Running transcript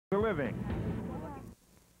living.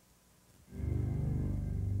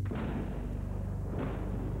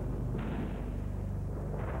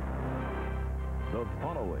 The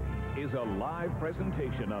following is a live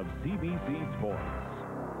presentation of CBC Sports.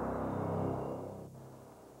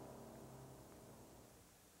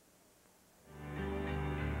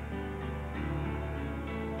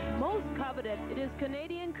 Most coveted, it is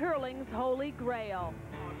Canadian curling's holy grail.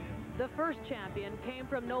 The first champion came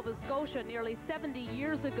from Nova Scotia nearly 70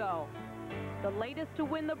 years ago. The latest to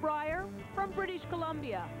win the Brier from British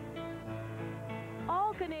Columbia.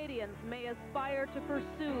 All Canadians may aspire to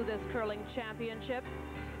pursue this curling championship.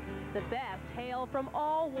 The best hail from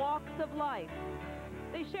all walks of life.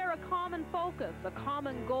 They share a common focus, a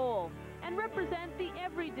common goal, and represent the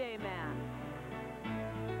everyday man.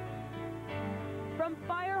 From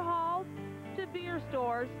fire halls to beer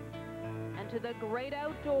stores and to the great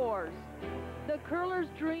outdoors, the curler's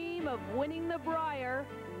dream of winning the Brier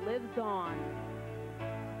lives on.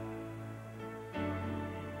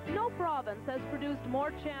 No province has produced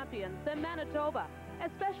more champions than Manitoba,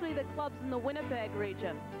 especially the clubs in the Winnipeg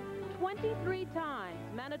region. 23 times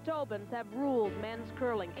Manitobans have ruled men's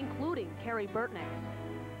curling, including Kerry Burtnyk.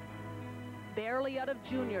 Barely out of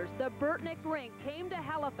juniors, the Burtnyk rink came to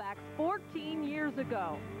Halifax 14 years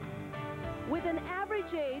ago. With an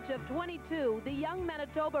average age of 22, the young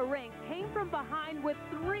Manitoba rink came from behind with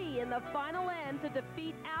 3 in the final end to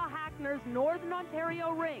defeat Al Hackner's Northern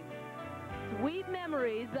Ontario rink. Sweet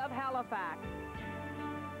memories of Halifax.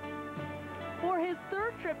 For his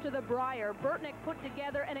third trip to the Brier, Burtnyk put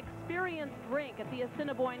together an experienced rink at the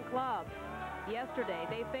Assiniboine Club. Yesterday,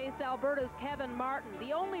 they faced Alberta's Kevin Martin,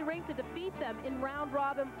 the only rink to defeat them in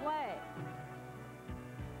round-robin play.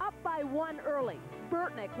 Up by 1 early,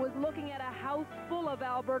 Burtnyk was looking at a house full of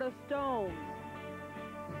Alberta stones.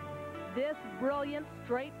 This brilliant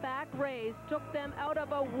straight-back raise took them out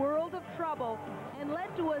of a world of trouble and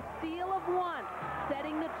led to a steal of 1,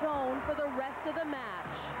 setting the tone for the rest of the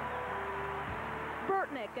match.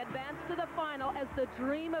 Burtnyk advanced to the final as the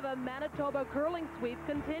dream of a Manitoba curling sweep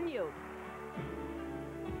continued.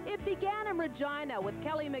 It began in Regina with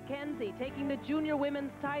Kelly McKenzie taking the junior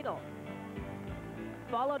women's title,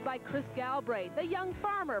 followed by Chris Galbraith, the young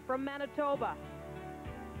farmer from Manitoba.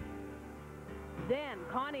 Then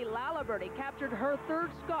Connie Laliberty captured her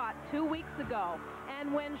third Scott 2 weeks ago,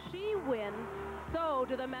 and when she wins, so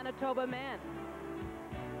do the Manitoba men.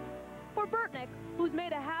 For Burtnyk, who's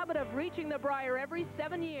made a habit of reaching the Brier every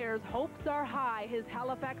 7 years, hopes are high his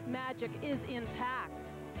Halifax magic is intact.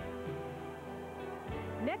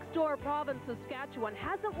 Next door province Saskatchewan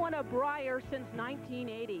hasn't won a Brier since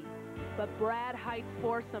 1980, but Brad Height's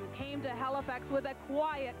foursome came to Halifax with a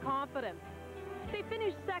quiet confidence. They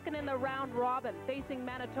finished second in the round robin, facing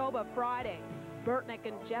Manitoba Friday. Burtnyk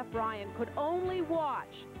and Jeff Ryan could only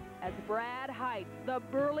watch as Brad Heidt, the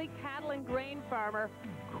burly cattle and grain farmer,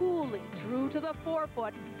 coolly drew to the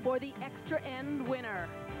forefoot for the extra end winner.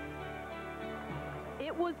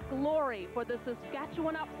 It was glory for the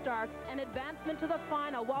Saskatchewan upstarts and advancement to the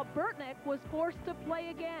final, while Burtnyk was forced to play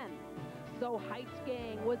again. So Height's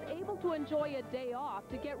gang was able to enjoy a day off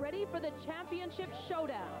to get ready for the championship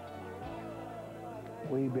showdown.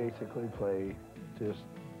 We basically play just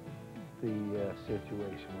the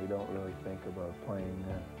situation. We don't really think about playing,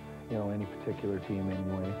 you know, any particular team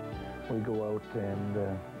anyway. We go out and,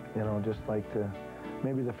 you know, just like to,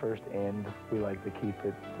 maybe the first end, we like to keep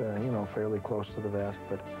it, you know, fairly close to the vest.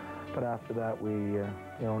 But after that, we, you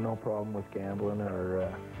know, no problem with gambling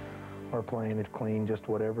or playing it clean, just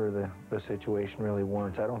whatever the situation really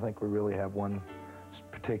warrants. I don't think we really have one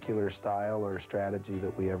particular style or strategy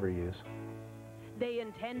that we ever use. They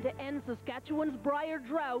intend to end Saskatchewan's Brier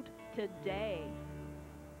drought today.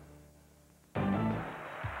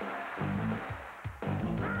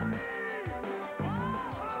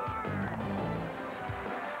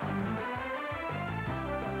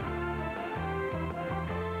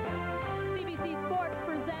 CBC Sports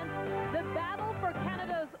presents the battle for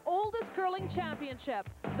Canada's oldest curling championship,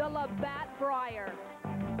 the Labatt Brier.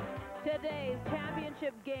 Today's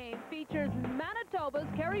championship game features Manitoba's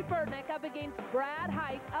Kerry Burtnyk up against Brad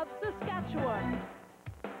Heidt of Saskatchewan.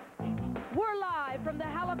 We're live from the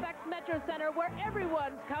Halifax Metro Center, where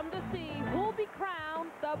everyone's come to see who'll be crowned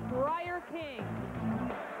the Brier King.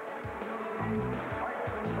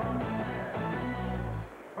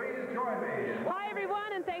 Please join Hi, everyone,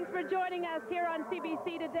 and thanks for joining us here on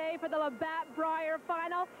CBC today for the Labatt-Brier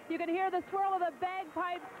final. You can hear the swirl of the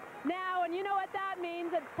bagpipes now, and you know what that means.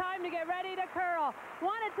 It's time to get ready to curl.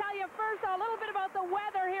 Want to tell you first a little bit about the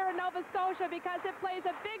weather here in Nova Scotia because it plays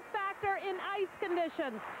a big factor in ice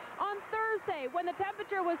conditions. On Thursday, when the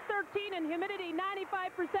temperature was 13 and humidity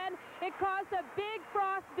 95%, it caused a big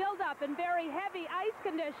frost buildup and very heavy ice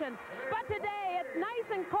conditions. But today, it's nice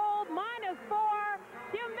and cold, -4,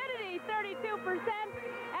 humidity 32%,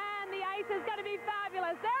 and the ice is going to be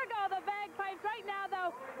fabulous. There go the bagpipes. Right now,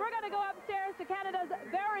 though, we're going to go upstairs to Canada's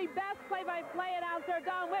very best play-by-play announcer,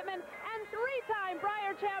 Don Whitman, and 3-time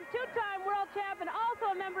Brier champ, 2-time world champ, and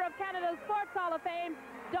also a member of Canada's Sports Hall of Fame,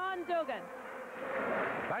 Don Dugan.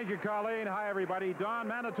 Thank you, Colleen. Hi, everybody. Don,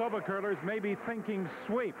 Manitoba curlers may be thinking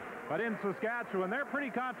sweep, but in Saskatchewan, they're pretty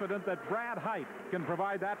confident that Brad Heidt can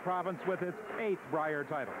provide that province with its 8th Brier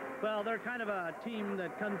title. Well, they're kind of a team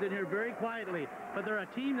that comes in here very quietly, but they're a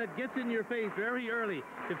team that gets in your face very early.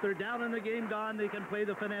 If they're down in the game, Don, they can play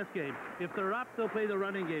the finesse game. If they're up, they'll play the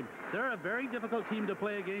running game. They're a very difficult team to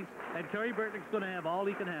play against, and Kerry Burtnyk's going to have all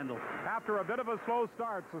he can handle. After a bit of a slow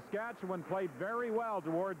start, Saskatchewan played very well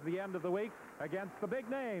towards the end of the week against the big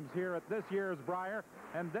names here at this year's Brier.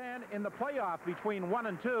 And then in the playoff between 1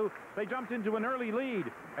 and 2, they jumped into an early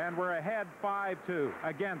lead and were ahead 5-2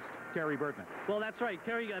 against Kerry Burtnyk. Well, that's right.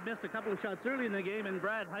 Kerry missed a couple of shots early in the game, and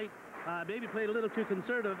Brad Heidt maybe played a little too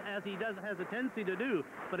conservative, as he has a tendency to do.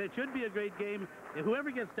 But it should be a great game. If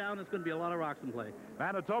whoever gets down, it's going to be a lot of rocks in play.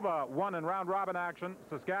 Manitoba won in round-robin action.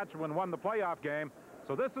 Saskatchewan won the playoff game.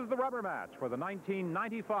 So this is the rubber match for the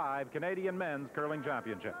 1995 Canadian Men's Curling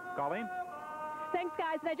Championship. Colleen? Thanks,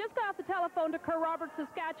 guys. And I just got off the telephone to Kerr Roberts,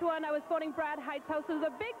 Saskatchewan. I was phoning Brad Height's house. There's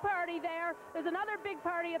a big party there. There's another big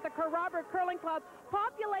party at the Kerr Robert Curling Club.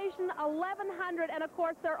 Population 1,100. And, of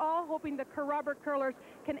course, they're all hoping the Kerr Robert curlers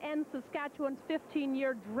can end Saskatchewan's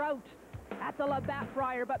 15-year drought at the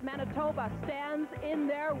Labatt-Brier. But Manitoba stands in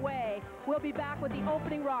their way. We'll be back with the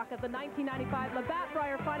opening rock of the 1995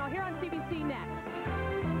 Labatt-Brier final here on CBC next.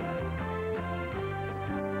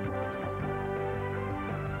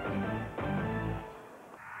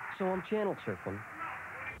 So I'm channel surfing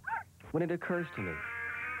when it occurs to me,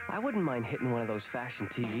 I wouldn't mind hitting one of those fashion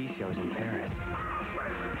TV shows in Paris.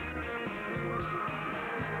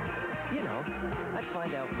 You know, I'd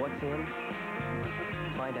find out what's in,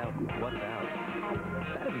 find out what's out.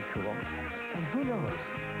 That'd be cool. And who knows,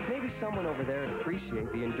 maybe someone over there would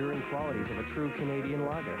appreciate the enduring qualities of a true Canadian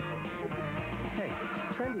lager. Hey,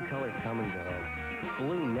 trendy colors come and go.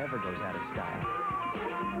 Blue never goes out of style.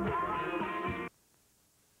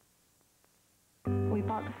 We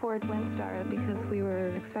bought the Ford Windstar because we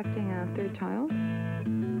were expecting a third child.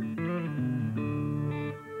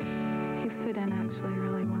 He fit in actually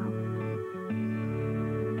really well.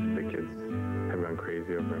 The kids have gone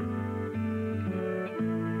crazy over him.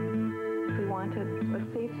 We wanted a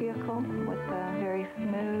safe vehicle with a very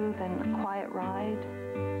smooth and quiet ride.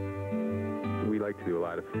 We like to do a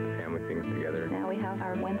lot of family things together. Now we have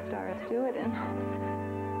our Windstar to do it in.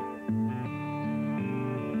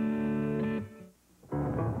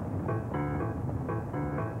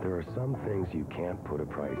 Some things you can't put a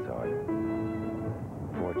price on.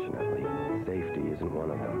 Fortunately, safety isn't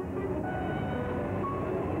one of them.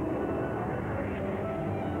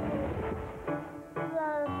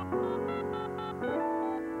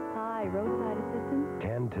 Hi, roadside assistance?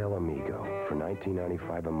 Cantel Amigo for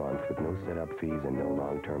 $19.95 a month with no setup fees and no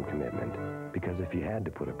long-term commitment. Because if you had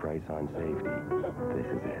to put a price on safety, this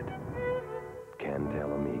is it.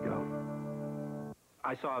 Cantel Amigo.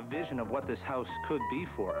 I saw a vision of what this house could be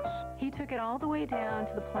for us. He took it all the way down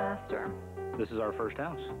to the plaster. This is our first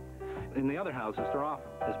house. In the other houses, they're off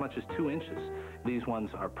as much as 2 inches. These ones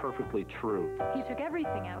are perfectly true. He took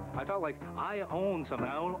everything out. I felt like I own something.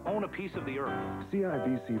 I own a piece of the earth.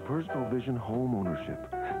 CIBC Personal Vision Home Ownership.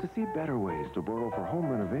 To see better ways to borrow for home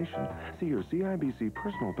renovation, see your CIBC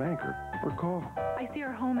personal banker or call. I see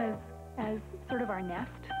our home as sort of our nest.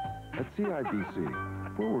 At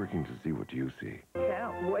CIBC, we're working to see what you see.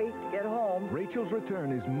 Can't wait to get home. Rachel's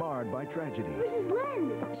return is marred by tragedy. Mrs.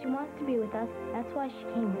 Lynn! She wants to be with us. That's why she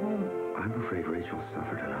came home. I'm afraid Rachel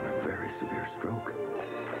suffered another very severe stroke.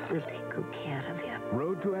 We'll take good care of you.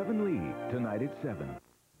 Road to Avonlea, tonight at 7.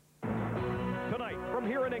 Tonight, from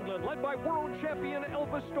here in England, led by world champion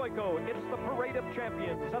Elvis Stoico, it's the Parade of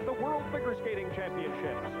Champions at the World Figure Skating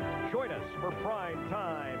Championships. Join us for prime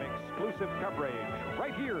time exclusive coverage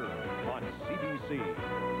right here on CBC.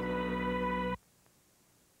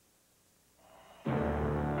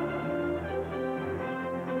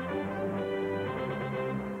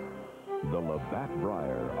 The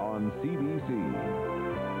Labatt-Brier on CBC.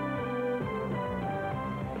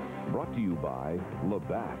 Brought to you by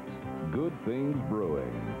Labatt's Good Things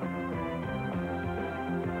Brewing.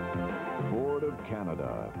 Board of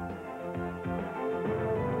Canada.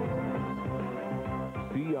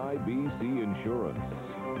 CIBC Insurance.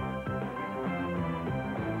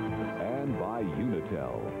 And by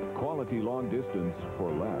Unitel. Quality long distance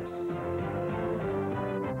for less.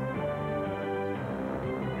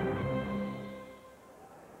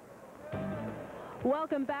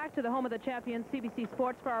 Welcome back to the home of the champion CBC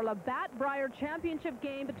Sports for our Labatt Brier Championship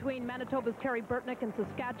game between Manitoba's Kerry Burtnyk and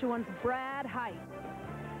Saskatchewan's Brad Heidt.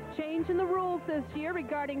 Change in the rules this year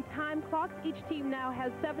regarding time clocks. Each team now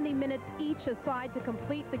has 70 minutes each aside to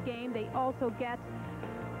complete the game. They also get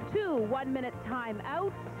 2 one-minute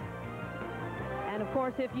timeouts. And, of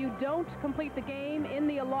course, if you don't complete the game in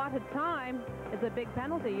the allotted time, it's a big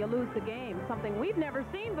penalty. You lose the game. Something we've never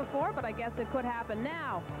seen before, but I guess it could happen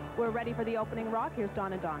now. We're ready for the opening rock. Here's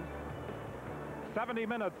Don and Don. 70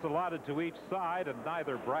 minutes allotted to each side, and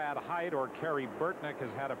neither Brad Heidt or Kerry Burtnyk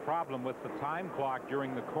has had a problem with the time clock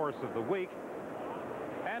during the course of the week.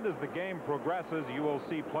 And as the game progresses, you will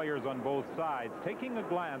see players on both sides taking a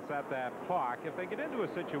glance at that clock. If they get into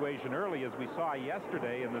a situation early, as we saw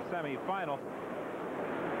yesterday in the semifinal,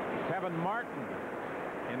 Kevin Martin,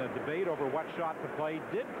 in a debate over what shot to play,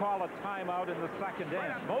 did call a timeout in the second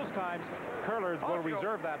end. Most times, curlers will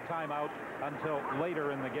reserve that timeout until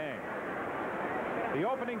later in the game. The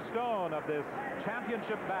opening stone of this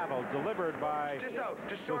championship battle delivered by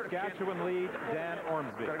Saskatchewan lead Dan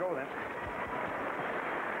Ormsby. Gotta go then.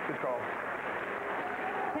 Good call.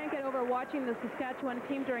 Can't get over watching the Saskatchewan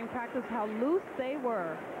team during practice how loose they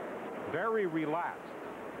were. Very relaxed.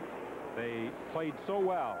 They played so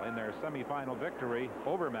well in their semifinal victory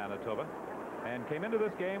over Manitoba and came into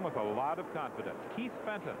this game with a lot of confidence. Keith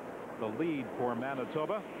Fenton, the lead for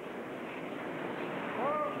Manitoba,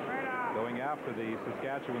 going after the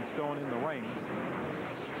Saskatchewan stone in the rings.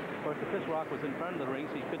 Of course, if this rock was in front of the rings,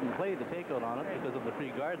 he couldn't play the takeout on it because of the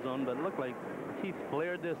free guard zone, but it looked like Keith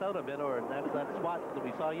flared this out a bit, or that's that spot that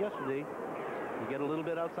we saw yesterday. You get a little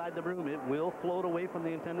bit outside the broom, it will float away from the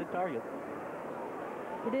intended target.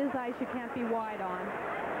 It is ice you can't be wide on.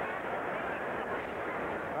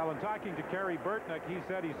 Well, in talking to Kerry Burtnyk, he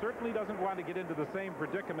said he certainly doesn't want to get into the same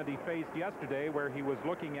predicament he faced yesterday, where he was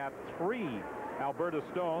looking at 3 Alberta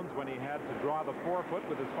stones when he had to draw the 4-foot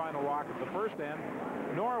with his final rock at the first end,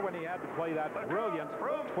 nor when he had to play that brilliant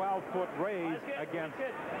 12-foot raise against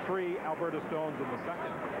 3 Alberta stones in the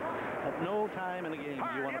second. At no time in the game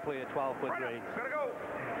do you want to play a 12-foot raise.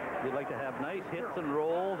 You'd like to have nice hits and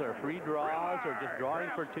rolls or free draws or just drawing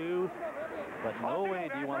for 2, but no way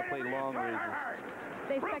do you want to play long raises.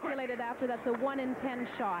 They speculated after that's a 1 in 10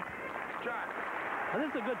 shot. Now, this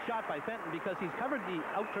is a good shot by Fenton because he's covered the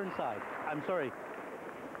outturn side. I'm sorry,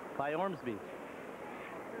 by Ormsby.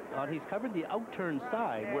 He's covered the outturn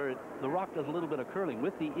side where the rock does a little bit of curling.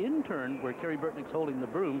 With the in-turn where Kerry Burtnyk's holding the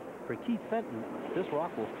broom, for Keith Fenton, this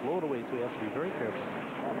rock will float away, so he has to be very careful.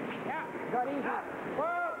 Yeah, got easy.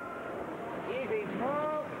 Whoa! Easy.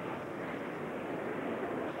 Whoa!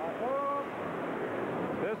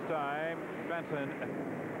 This time, Fenton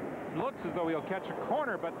looks as though he'll catch a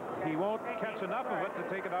corner, but he won't catch enough of it to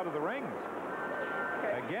take it out of the rings.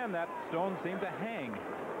 Again, that stone seemed to hang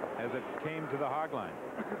as it came to the hog line.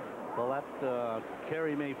 Well, that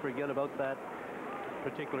Kerry may forget about that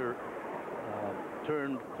particular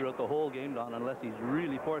turn throughout the whole game, Don, unless he's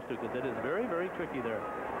really forced to, because it is very, very tricky there.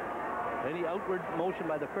 Any outward motion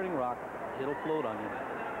by the curling rock, it'll float on you.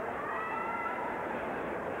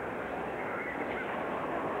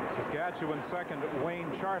 Saskatchewan second,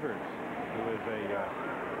 Wayne Charters, who is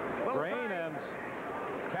a grain and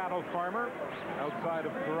cattle farmer outside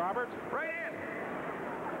of Robert.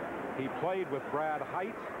 He played with Brad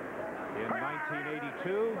Heidt in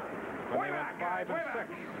 1982 when they went 5 and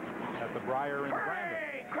 6 at the Brier in Brandon.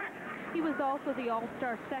 He was also the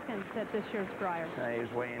all-star second at this year's Brier.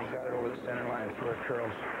 He's weighing. He got it over the center line through it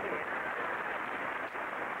curls.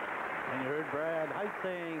 And you heard Brad Heidt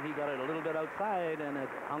saying he got it a little bit outside and it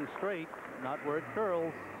hung straight, not where it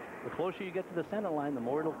curls. The closer you get to the center line, the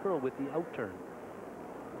more it'll curl with the outturn.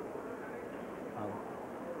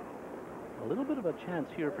 A little bit of a chance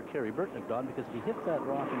here for Kerry Burtnyk, Don, because if he hits that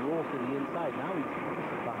rock and rolls to the inside, now he's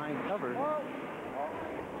behind cover.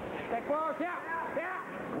 Stay close, yeah.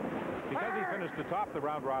 Because he finished atop the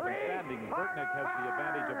round-robin standing, Burtnyk has the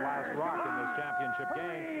advantage of last rock in this championship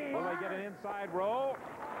game. Will they get an inside roll?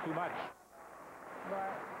 Too much.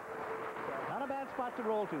 Not a bad spot to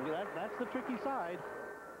roll to. That's the tricky side.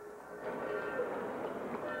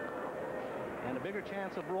 And a bigger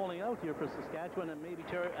chance of rolling out here for Saskatchewan, and maybe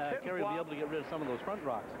Kerry will be able to get rid of some of those front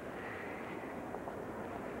rocks.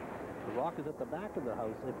 The rock is at the back of the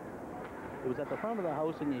house. If it was at the front of the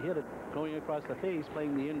house and you hit it going across the face,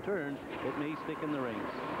 playing the in turn, it may stick in the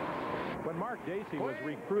rings. When Mark Dacey was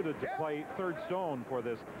recruited to play third stone for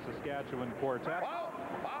this Saskatchewan quartet,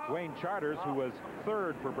 Wayne Charters, who was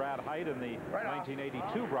third for Brad Heidt in the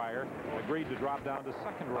 1982 Brier, agreed to drop down to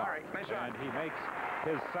second rock. And he makes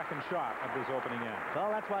his second shot of this opening end. Well,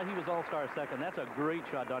 that's why he was all-star second. That's a great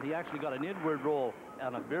shot, Don. He actually got an inward roll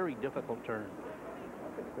on a very difficult turn.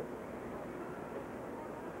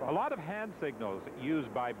 A lot of hand signals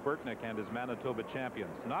used by Burtnyk and his Manitoba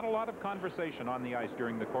champions. Not a lot of conversation on the ice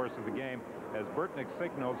during the course of the game as Burtnyk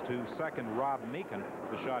signals to second Rob Meekin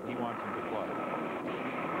the shot he wants him to play.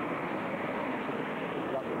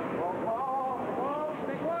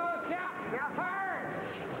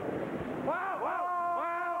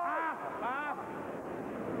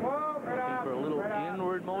 Looking for a little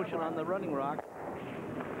inward motion on the running rock.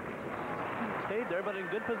 Stayed there, but in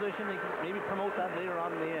good position. He can maybe promote that later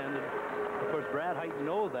on in the end. And of course, Brad Heidt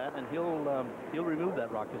knows that, and he'll remove that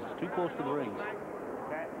rock because it's too close to the rings.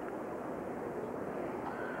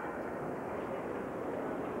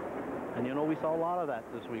 And you know, we saw a lot of that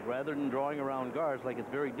this week. Rather than drawing around guards, like it's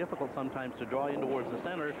very difficult sometimes to draw in towards the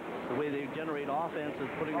center, the way they generate offense is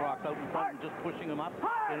putting rocks out in front and just pushing them up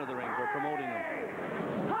into the rings or promoting them.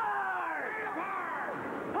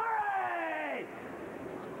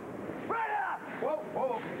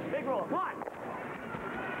 Big roll, come on.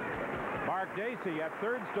 Mark Dacey at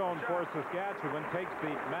third stone for Saskatchewan takes the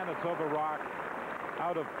Manitoba rock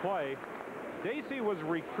out of play. Dacey was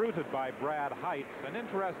recruited by Brad Heidt. An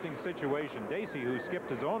interesting situation. Dacey, who skipped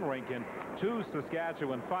his own rink in 2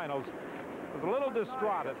 Saskatchewan finals, was a little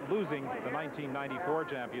distraught at losing the 1994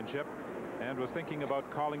 championship and was thinking about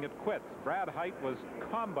calling it quits. Brad Heidt was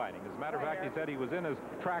combining. As a matter of fact, he said he was in his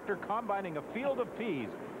tractor combining a field of peas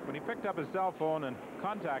when he picked up his cell phone and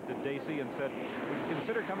contacted Dacey and said, "Would you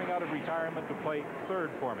consider coming out of retirement to play third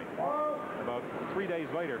for me?" About 3 days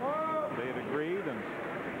later, they had agreed, and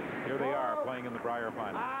here they are playing in the Brier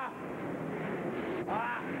final.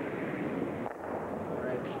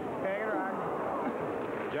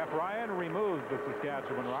 Jeff Ryan removes the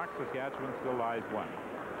Saskatchewan rock. Saskatchewan still lies 1.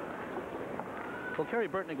 Well, Kerry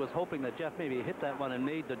Burtnyk was hoping that Jeff maybe hit that one and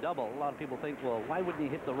made the double. A lot of people think, well, why wouldn't he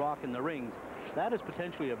hit the rock in the rings? That is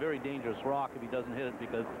potentially a very dangerous rock if he doesn't hit it,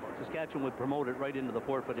 because Saskatchewan would promote it right into the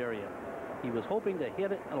 4-foot area. He was hoping to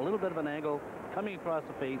hit it at a little bit of an angle, coming across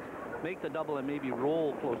the face, make the double, and maybe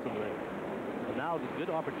roll close to the ring. But now it's a good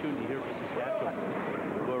opportunity here for Saskatchewan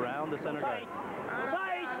to go around the center guard.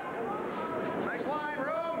 Nice line,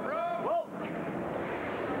 room. Whoa.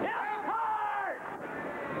 Yeah, hard!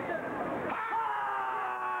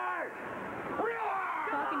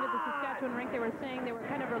 Talking to the Saskatchewan rink, they were saying they were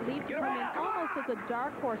kind of relieved to come in almost as a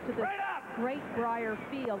dark horse to this great Brier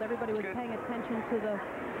field. Everybody was paying attention to the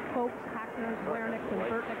Folks, Hackners, Wernicks, and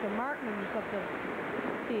Burtnyk, and Martins of the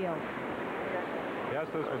field. Yes,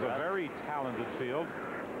 this was a very talented field.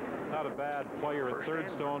 Not a bad player at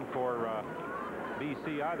third stone for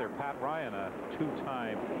BC either. Pat Ryan, a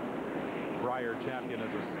 2-time Brier champion as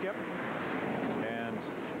a skip. And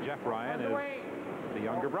Jeff Ryan is the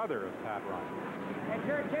younger brother of Pat Ryan.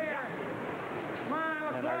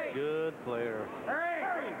 And a good player.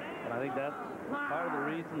 And I think that's part of the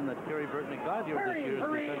reason that Kerry Burtnyk got here this year is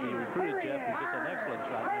because he recruited Jeff. He's just an excellent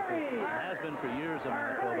shot maker. And has been for years in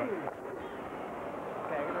Manitoba.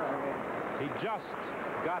 He just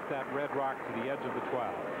got that red rock to the edge of the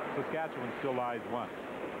 12. Saskatchewan still lies 1.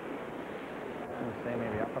 Say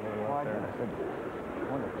maybe up a little up there. I said,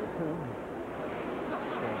 wonderful.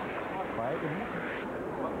 Quiet.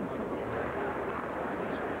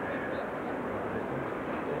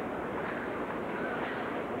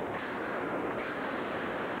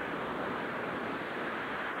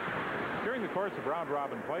 During the course of round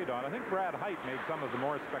robin play, Don, I think Brad Heidt made some of the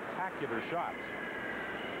more spectacular shots.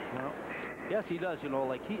 Well, yes, he does. You know,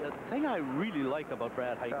 like the thing I really like about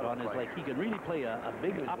Brad Heidt, Don, is like he can really play a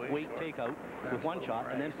big up-weight takeout with one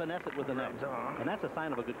shot and then finesse it with the next. And that's a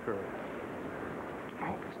sign of a good curve.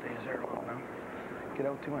 Oh, it stays there a little now. Get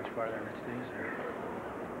out too much farther and it stays there.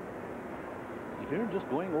 You hear him just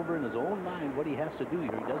going over in his own mind what he has to do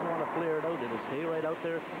here. He doesn't want to flare it out. It'll stay right out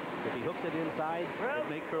there. If he hooks it inside, it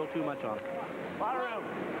may curl too much on.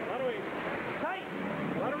 Tight.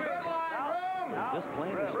 Just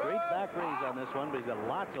playing a straight back raise on this one, but he's got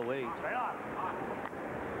lots of weight.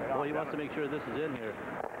 Boy, he wants to make sure this is in here.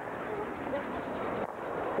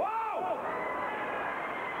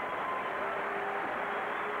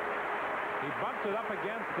 He bumped it up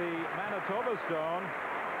against the Manitoba stone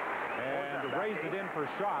and raised it in for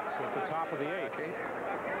shots at the top of the 8th.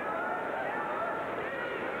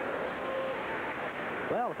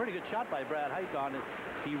 Well, a pretty good shot by Brad Heidt on it.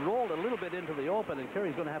 He rolled a little bit into the open, and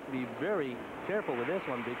Kerry's going to have to be very careful with this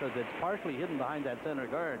one because it's partially hidden behind that center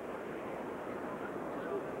guard.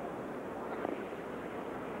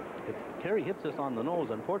 If Kerry hits this on the nose,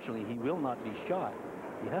 unfortunately, he will not be shot.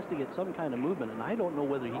 He has to get some kind of movement, and I don't know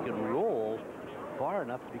whether he can roll far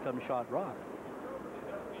enough to become shot rock.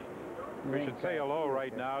 We should say hello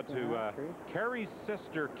right now to Kerry's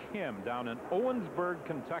sister Kim down in Owensburg,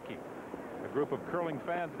 Kentucky. A group of curling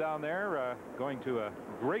fans down there going to a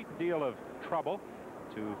great deal of trouble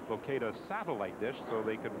to locate a satellite dish so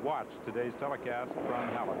they could watch today's telecast from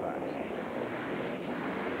Halifax.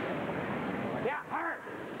 Yeah, hard!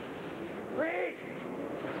 Three!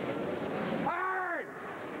 Hard!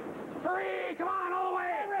 Three! Come on, all the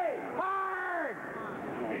way! Hard!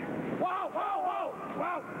 Whoa, whoa, whoa,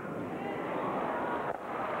 whoa!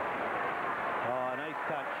 Oh, a nice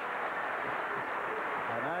touch.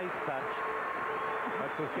 A nice touch. But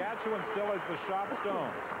Saskatchewan still has the shot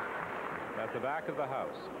stone at the back of the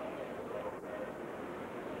house.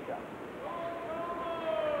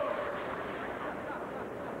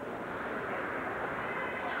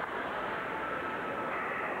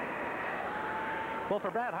 Well, for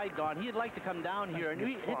Brad Heidt, Don, he'd like to come down here and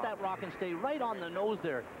hit that rock and stay right on the nose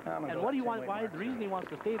there. And what he wants, the reason he wants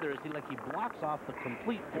to stay there is he blocks off the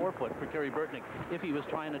complete forefoot for Kerry Burtnyk if he was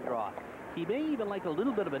trying to draw. He may even like a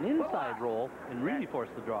little bit of an inside roll and really force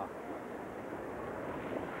the draw.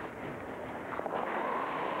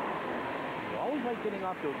 You always like getting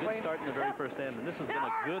off to a good start in the very first end, and this has been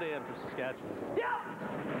a good end for Saskatchewan. Yeah!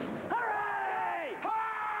 Hooray!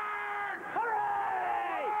 Hard!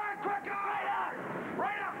 Hooray! Hard! Quick! Right up!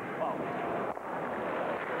 Right up! Whoa.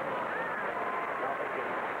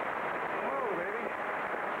 Whoa, baby.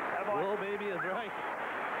 Whoa, baby is right.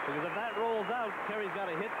 Because if that rolls out, Kerry's got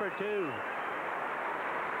a hit for two.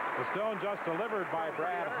 The stone just delivered by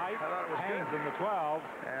Brad Heidt. Hangs in the 12.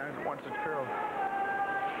 And once it's curled.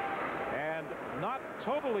 And not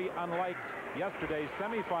totally unlike yesterday's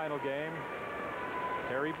semifinal game,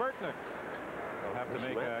 Kerry Burtnyk will have to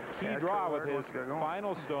make a key draw with his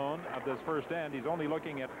final stone of this first end. He's only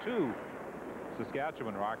looking at 2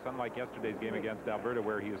 Saskatchewan rocks, unlike yesterday's game against Alberta,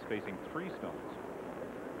 where he is facing 3 stones.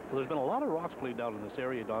 Well, there's been a lot of rocks played down in this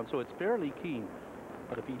area, Don, so it's fairly keen.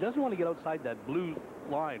 But if he doesn't want to get outside that blue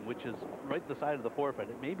line, which is right the side of the forefoot,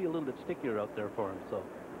 it may be a little bit stickier out there for him. So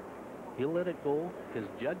he'll let it go.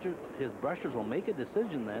 His brushers will make a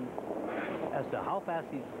decision then as to how fast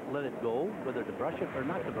he let it go, whether to brush it or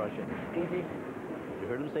not to brush it. Easy. You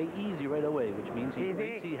heard him say easy right away, which means he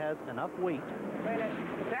thinks he has enough weight. Wait a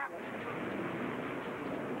step.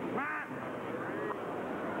 Come on.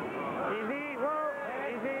 Easy. Whoa.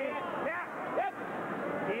 Easy. Yeah. Yep.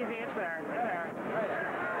 Easy. It's there. Right there. Right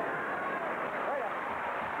there. Right up.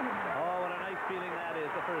 Oh, what a nice feeling that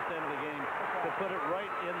is, the first end of the game, to put it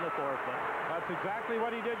right in the forefoot. That's exactly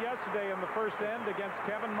what he did yesterday in the first end against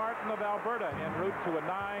Kevin Martin of Alberta, en route to a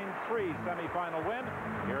 9-3 semifinal win.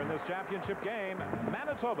 Here in this championship game,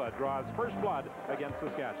 Manitoba draws first blood against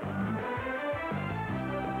Saskatchewan.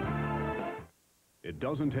 It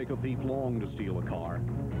doesn't take a thief long to steal a car.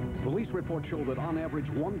 Police reports show that on average,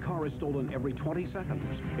 1 car is stolen every 20 seconds.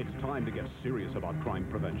 It's time to get serious about crime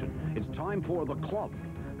prevention. It's time for the Club.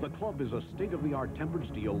 The Club is a state-of-the-art tempered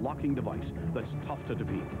steel locking device that's tough to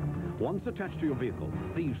defeat. Once attached to your vehicle,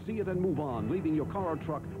 thieves see it and move on, leaving your car or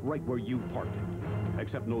truck right where you parked it.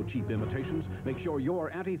 Accept no cheap imitations. Make sure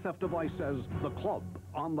your anti-theft device says the Club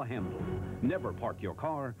on the handle. Never park your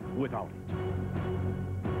car without it.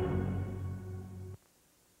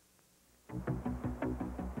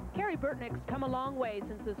 Kerry Burtnyk's come a long way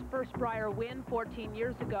since his first Brier win 14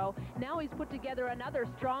 years ago. Now he's put together another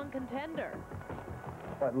strong contender.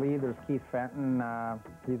 At lead, there's Keith Fenton.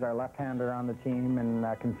 He's our left-hander on the team and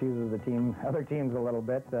confuses the other teams a little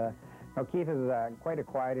bit. Now, Keith is quite a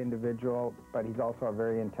quiet individual, but he's also a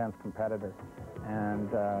very intense competitor. And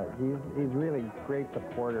he's really great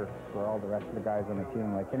supporter for all the rest of the guys on the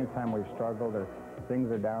team. Like, anytime we've struggled or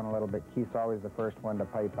things are down a little bit, Keith's always the first one to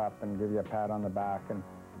pipe up and give you a pat on the back and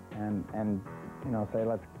you know, say,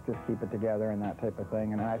 let's just keep it together and that type of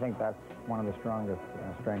thing. And I think that's one of the strongest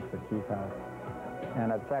strengths that Keith has.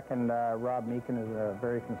 And at second, Rob Meekin is a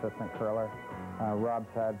very consistent curler. Rob's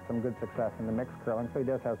had some good success in the mixed curling, so he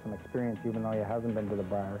does have some experience, even though he hasn't been to the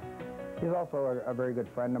Brier. He's also a very good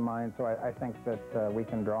friend of mine, so I think that we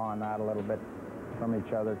can draw on that a little bit from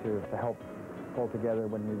each other to help pull together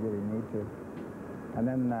when we really need to. And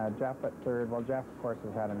then Jeff at third. Well, Jeff, of course,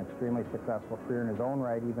 has had an extremely successful career in his own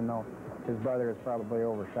right, even though his brother has probably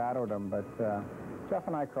overshadowed him. But Jeff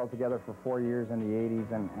and I curled together for 4 years in the 80s,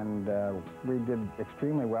 and we did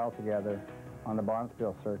extremely well together. on the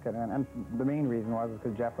Bonspiel circuit, and the main reason was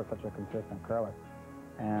because Jeff was such a consistent curler.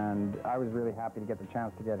 And I was really happy to get the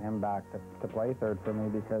chance to get him back to play third for me,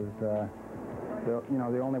 because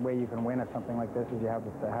the only way you can win at something like this is you have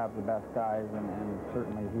to have the best guys, and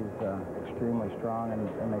certainly he's extremely strong, and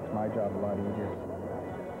it makes my job a lot easier.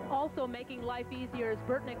 Also making life easier is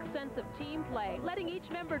Burtnyk's sense of team play, letting each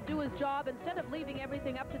member do his job instead of leaving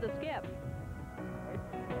everything up to the skip.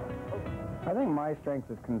 I think my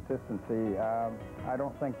strength is consistency. I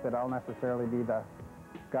don't think that I'll necessarily be the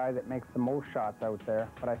guy that makes the most shots out there,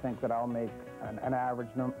 but I think that I'll make an average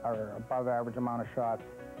or above average amount of shots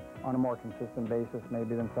on a more consistent basis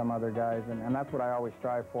maybe than some other guys, and that's what I always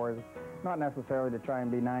strive for, is not necessarily to try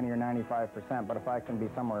and be 90 or 95%, but if I can be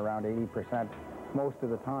somewhere around 80% most of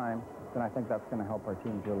the time, then I think that's going to help our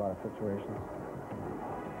team through a lot of situations.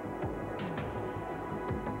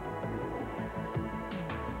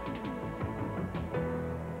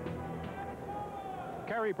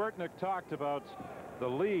 Kerry Burtnyk talked about the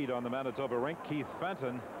lead on the Manitoba rink. Keith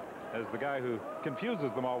Fenton as the guy who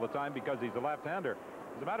confuses them all the time because he's a left-hander.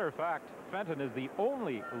 As a matter of fact, Fenton is the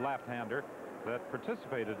only left-hander that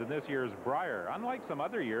participated in this year's Brier, unlike some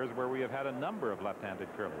other years where we have had a number of left-handed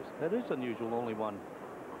curlers. That is unusual, only one.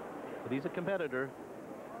 But he's a competitor.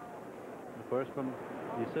 Of course, from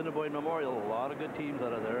the Assiniboine Memorial, a lot of good teams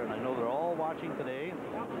out of there, and I know they're all watching today.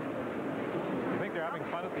 You think they're having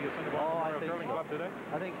fun at the Assiniboine Memorial Curling Club today?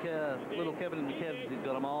 I think little Kevin and Kev, he's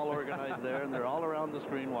got them all organized there, and they're all around the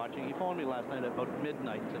screen watching. He phoned me last night at about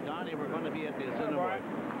midnight. Said, Donnie, we're going to be at the Assiniboine. I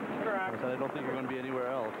said, I don't think we're going to be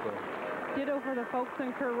anywhere else. So. Ditto for the folks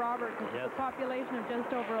in Kerr Roberts. Yes. A population of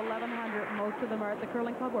just over 1,100. Most of them are at the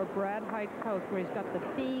curling club or Brad Height's house, where he's got the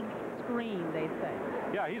big screen, they say.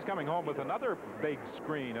 Yeah, he's coming home with another big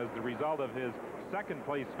screen as the result of his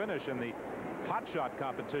second-place finish in the hot shot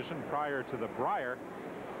competition prior to the Brier.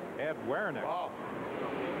 Ed Wernick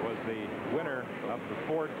was the winner of the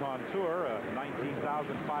Ford Contour, a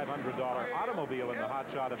 $19,500 automobile in the hot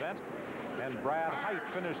shot event. And Brad Heidt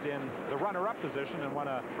finished in the runner-up position and won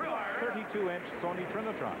a 32-inch Sony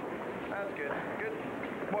Trinitron. That's good. Good.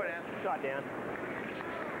 Boy, Dan. Shot, Dan.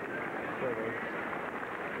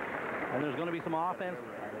 And there's going to be some offense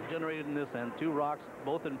generated in this end. Two rocks,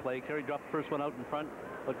 both in play. Kerry dropped the first one out in front,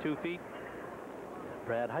 about 2 feet.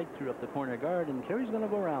 Brad Heidt threw up the corner guard, and Kerry's going to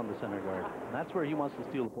go around the center guard. And that's where he wants to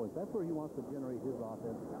steal the points. That's where he wants to generate his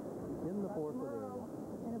offense, in the 4-foot area.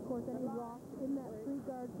 And of course, any rocks in that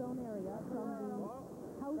 3-guard zone area from the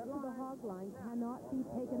house to the hog line cannot be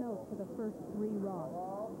taken out for the first 3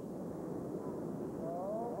 rocks.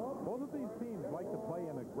 Both of these teams like to play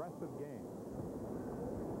an aggressive game.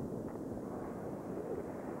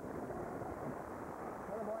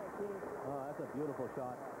 Oh, that's a beautiful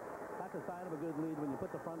shot. That's a sign of a good lead when you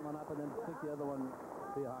put the front one up and then stick the other one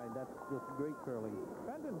behind. That's just great curling.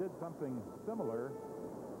 Fenton did something similar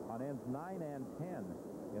on ends 9 and 10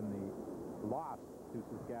 in the loss to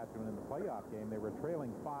Saskatchewan in the playoff game. They were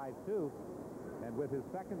trailing 5-2, and with his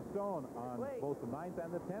second stone on both the 9th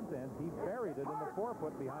and the 10th ends, he buried it in the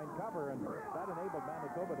 4-foot behind cover, and that enabled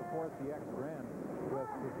Manitoba to force the extra end, with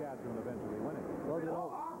Saskatchewan eventually winning. Well, you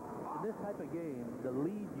know, in this type of game, the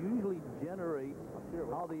lead usually generates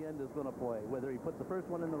how the end is going to play. Whether he puts the first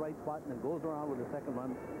one in the right spot and then goes around with the second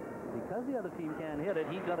one. Because the other team can't hit it,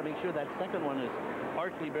 he's got to make sure that second one is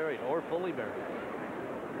partially buried or fully buried.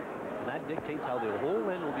 And that dictates how the whole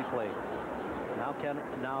end will be played. Now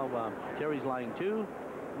Kerry's lying 2.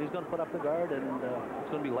 He's going to put up the guard, and it's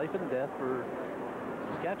going to be life and death for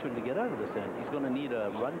Saskatchewan to get out of this end. He's going to need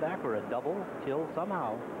a run back or a double kill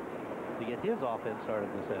somehow to get his offense started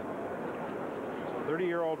this end.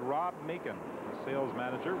 30-year-old Rob Meakin, sales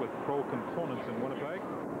manager with Pro Components in Winnipeg.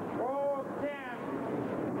 A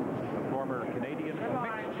former Canadian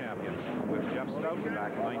mixed champion with Jeff Stout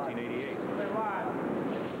back in 1988.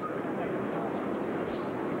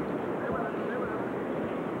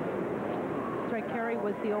 That's right, Kerry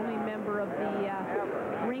was the only member of the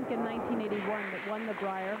rink in 1981 that won the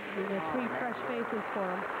Brier. There were 3 fresh faces for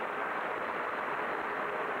him.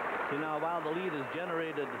 So now, while the lead is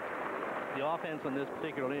generated, the offense on this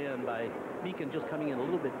particular end by Meakin just coming in a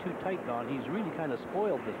little bit too tight, Don, he's really kind of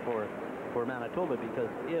spoiled this for Manitoba, because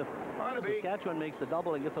if Saskatchewan makes the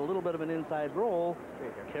double and gets a little bit of an inside roll,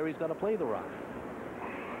 Kerry's got to play the rock.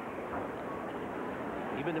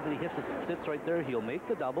 Even if he sits right there, he'll make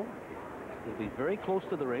the double. He'll be very close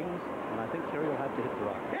to the rings, and I think Kerry will have to hit the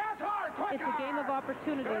rock. It's a game of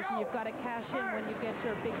opportunities, and you've got to cash in when you get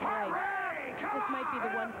your big break. This might be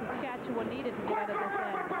the one Saskatchewan needed to get out of this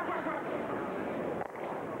end.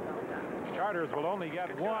 Charters will only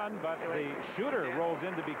get 1, but the shooter rolls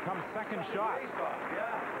in to become second shot.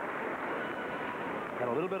 And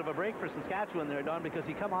a little bit of a break for Saskatchewan there, Don, because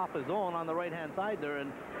he come off his own on the right-hand side there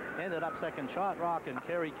and ended up second shot rock, and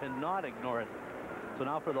Kerry cannot ignore it. So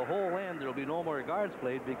now for the whole end, there will be no more guards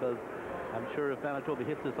played, because I'm sure if Manitoba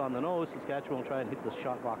hits this on the nose, Saskatchewan will try and hit the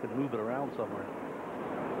shot rock and move it around somewhere.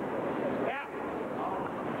 Yeah.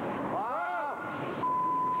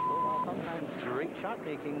 So sometimes great shot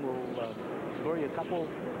making will score you a couple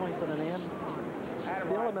points at an end.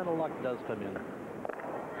 The elemental luck does come in to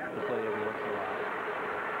play every once in a while.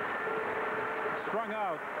 Strung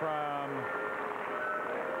out from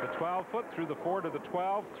the 12-foot through the 4 to the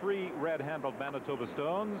 12. 3 red-handled Manitoba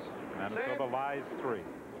stones. Manitoba lies 3.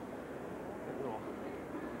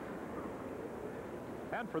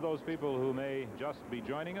 And for those people who may just be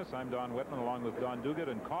joining us, I'm Don Whitman along with Don Duguid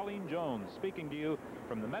and Colleen Jones, speaking to you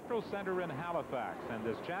from the Metro Center in Halifax and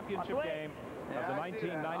this championship game of the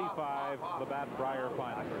 1995 Labatt Brier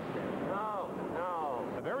Final.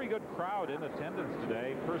 A very good crowd in attendance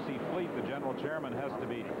today. Percy Fleet, the general chairman, has to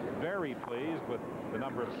be very pleased with the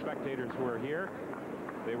number of spectators who are here.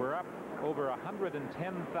 They were up over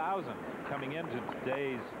 110,000 coming into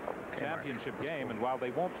today's championship game, and while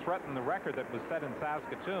they won't threaten the record that was set in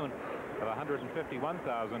Saskatoon of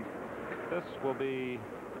 151,000, this will be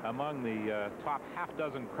among the top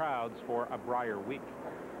half-dozen crowds for a Brier week.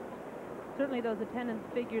 Certainly those attendance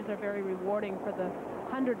figures are very rewarding for the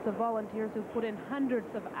hundreds of volunteers who put in hundreds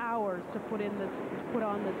of hours to put on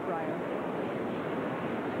this Brier.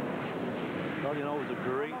 Well, you know, it was a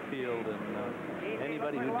great field, and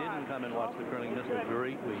anybody who didn't come and watch the curling missed a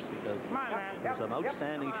great week, because there's some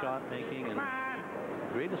outstanding shot making, and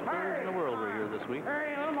the greatest players in the world were here this week.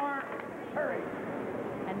 Hurry, a little more. Hurry.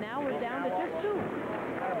 And now we're down to just 2.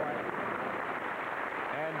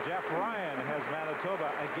 And Jeff Ryan has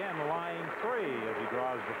Manitoba again lying 3 as he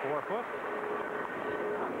draws the 4-foot.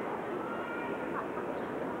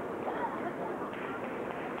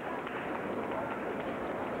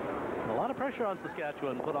 A lot of pressure on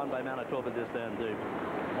Saskatchewan put on by Manitoba this end.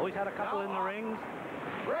 They've always had a couple in the rings.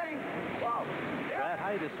 Brad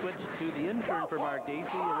Heidt has switched to the intern for Mark Dacey,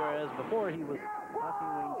 whereas before he was passing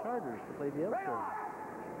Wayne Charters to play the outfield.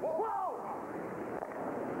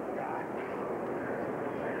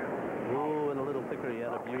 Oh, and a little thicker. He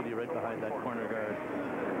had a beauty right behind that corner guard.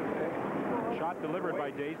 Shot delivered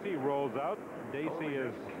by Dacey, rolls out. Dacey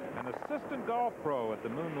is an assistant golf pro at the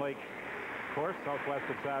Moon Lake course southwest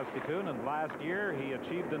of Saskatoon, and last year he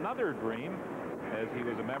achieved another dream as he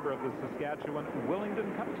was a member of the Saskatchewan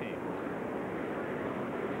Willingdon Cup team.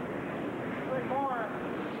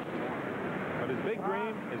 But his big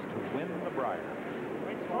dream is to win the Brier.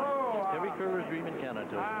 Every curler's dream in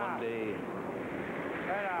Canada is one day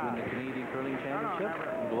win the Canadian Curling Championship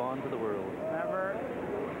and go on to the world.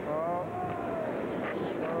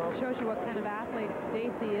 Shows you what kind of athlete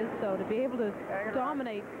Dacey is, though, to be able to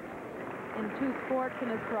dominate in 2 sports in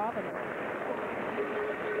his province.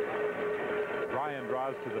 Ryan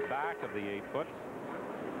draws to the back of the 8-foot.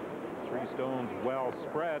 3 stones well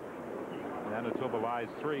spread. Manitoba lies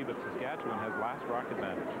 3, but Saskatchewan has last rock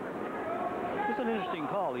advantage. It's an interesting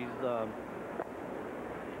call. He's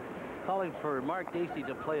calling for Mark Dacey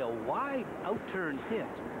to play a wide out-turn hit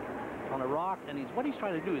on a rock, and what he's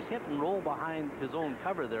trying to do is hit and roll behind his own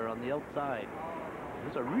cover there on the outside.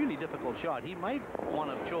 It's a really difficult shot. He might want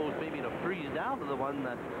to have chose maybe to freeze down to the one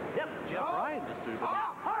that Jeff Ryan just threw, but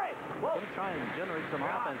he's going to try and generate some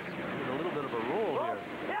offense with a little bit of a roll here.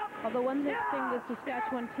 Well, the one thing the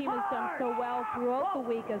Saskatchewan team has done so well throughout the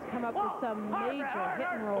week has come up with some major hit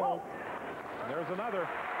and rolls. There's another.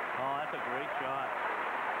 Oh, that's a great shot.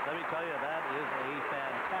 Let me tell you, that is a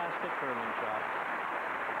fantastic curling shot,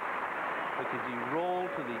 because he rolled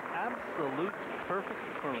to the absolute perfect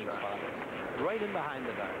curling spot, right in behind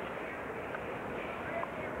the guy.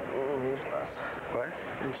 Oh, he's less. What?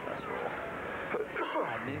 He's less roll.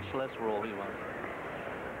 An inch less roll he wants.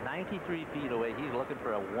 93 feet away, he's looking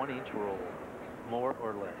for a 1-inch roll, more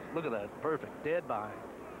or less. Look at that, perfect, dead behind.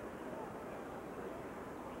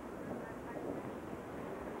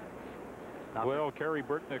 Will Kerry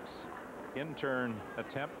Burtnyk's intern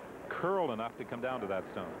attempt curl enough to come down to that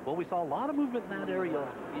stone? Well, we saw a lot of movement in that area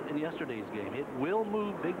in yesterday's game. It will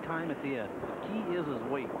move big time at the end. The key is his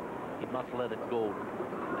weight. He must let it go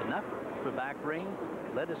enough for back ring,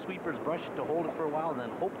 let his sweepers brush it to hold it for a while, and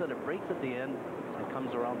then hope that it breaks at the end and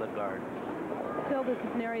comes around the guard. Still, this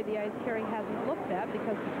is an area of the ice Kerry hasn't looked at,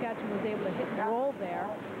 because Saskatchewan was able to hit and roll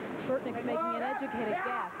there. Burtnyk's making an educated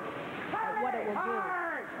guess at what it will do.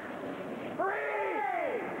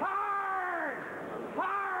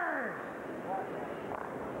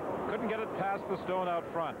 Couldn't get it past the stone out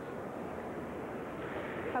front.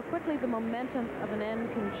 How how quickly the momentum of an end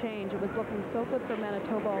can change. It was looking so good for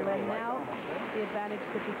Manitoba already. Now the advantage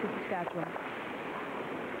switches to Saskatchewan.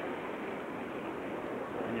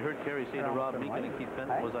 And you heard Kerry say to Rob Meekin and Keith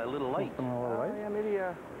Fenton, was I a little light? Yeah, maybe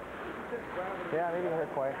hit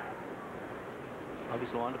quiet.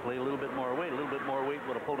 Obviously wanted to play a little bit more weight. A little bit more weight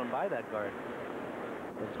would have pulled him by that guard.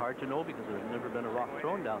 It's hard to know because there's never been a rock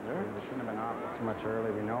thrown down there. It shouldn't have been off too much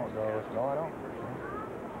early. We know it goes. No, I don't.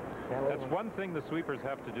 That's one thing the sweepers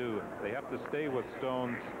have to do. They have to stay with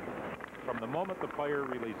stones from the moment the player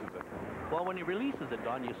releases it. Well, when he releases it,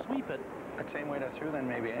 Don, you sweep it. The same way that threw then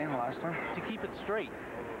maybe, last time? To keep it straight.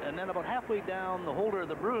 And then about halfway down, the holder of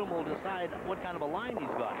the broom will decide what kind of a line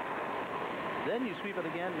he's got. Then you sweep it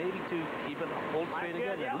again, maybe to keep it hold straight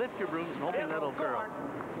again. And lift your brooms and hoping that'll curl.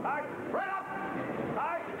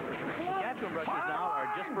 Saskatchewan brushes now are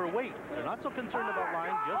just for weight. They're not so concerned about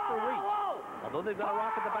line, just for weight. Although they've got a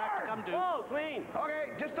rock at the back to come to. Whoa, clean.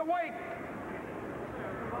 Okay, just a weight.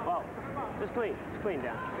 Whoa, just clean. Just clean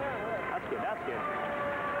down. That's good, that's good.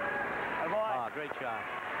 Ah, great shot.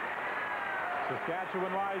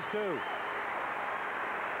 Saskatchewan lies too.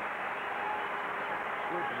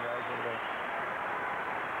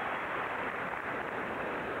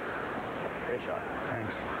 Great shot.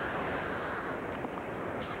 Thanks.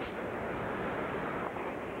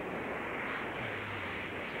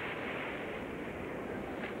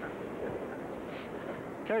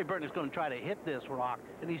 Kerry Burtnyk's going to try to hit this rock,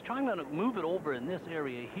 and he's trying to move it over in this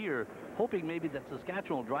area here, hoping maybe that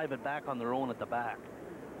Saskatchewan will drive it back on their own at the back.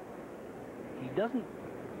 He doesn't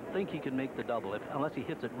think he can make the double unless he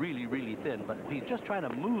hits it really, really thin, but he's just trying to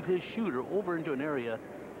move his shooter over into an area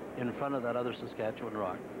in front of that other Saskatchewan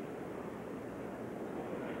rock.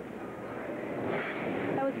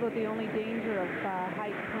 That was about the only danger of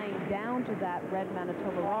Heidt playing down to that red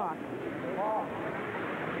Manitoba rock,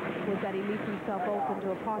 was that he leaves himself open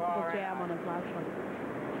to a possible jam on his last one.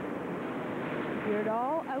 If you're at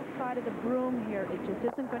all outside of the broom here, it just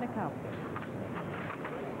isn't going to come.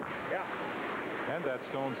 Yeah. And that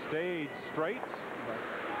stone stayed straight.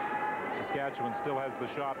 Saskatchewan still has the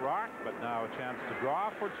shot rock, but now a chance to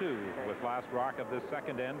draw for two with last rock of this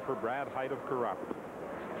second end for Brad Heidt of Kerry.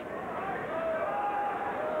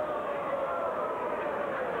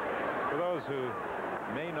 For those who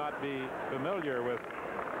may not be familiar with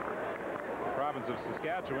the province of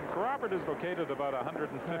Saskatchewan, Kerry is located about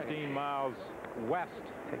 115 miles west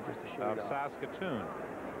of Saskatoon.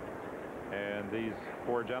 And these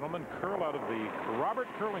four gentlemen curl out of the Robert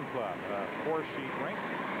Curling Club, a four-sheet rink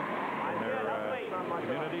in their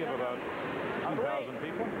community of about 2,000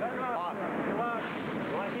 people. Right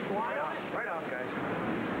off, guys.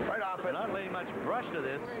 Right off it. Not laying much brush to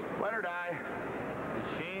this. Let her die. The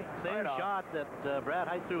same shot that Brad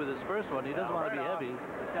Heidt threw with his first one. He doesn't want to be heavy.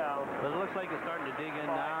 But it looks like he's starting to dig in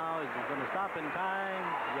now. Is he going to stop in time?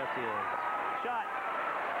 Yes, he is. Shot.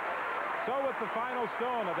 So with the final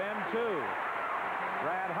stone of N2,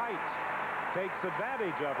 Brad Heidt takes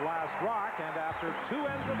advantage of last rock, and after 2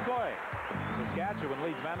 ends of play, Saskatchewan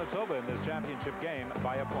leads Manitoba in this championship game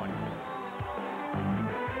by a point.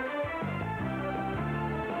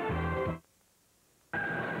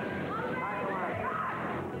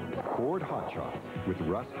 Ford Hot Shots with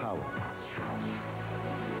Russ Howard.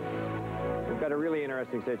 We've got a really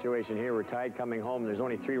interesting situation here. We're tied coming home. There's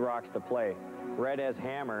only 3 rocks to play. Red has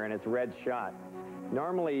hammer, and it's red shot.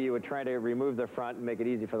 Normally, you would try to remove the front and make it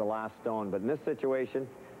easy for the last stone, but in this situation,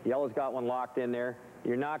 yellow's got one locked in there.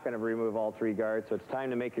 You're not going to remove all 3 guards, so it's time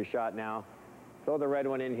to make your shot now. Throw the red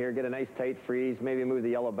one in here, get a nice tight freeze, maybe move the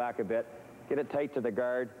yellow back a bit, get it tight to the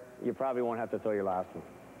guard. You probably won't have to throw your last one.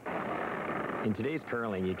 In today's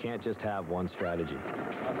curling, you can't just have one strategy.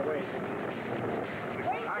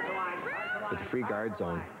 With the free guard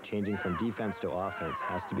zone, changing from defense to offense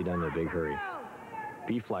has to be done in a big hurry.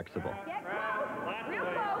 Be flexible.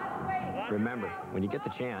 Remember, when you get the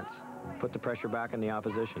chance, put the pressure back on the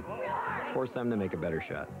opposition. Force them to make a better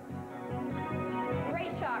shot.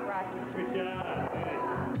 Great shot, Russ.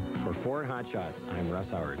 For Ford Hot Shots, I'm Russ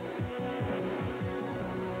Howard.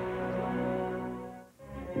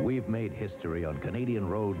 We've made history on Canadian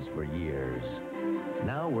roads for years.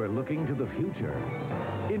 Now we're looking to the future.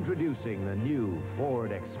 Introducing the new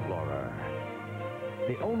Ford Explorer.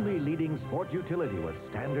 The only leading sport utility with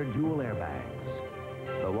standard dual airbags.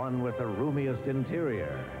 The one with the roomiest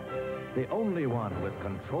interior. The only one with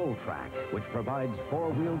control track, which provides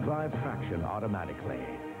 4-wheel drive traction automatically.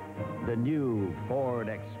 The new Ford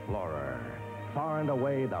Explorer. Far and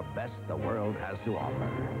away the best the world has to offer.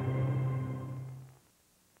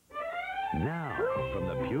 Now, from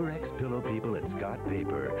the Purex pillow people at Scott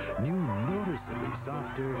Paper. New noticeably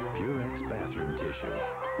softer Purex bathroom tissue.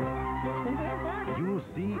 You'll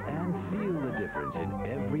see and feel the difference in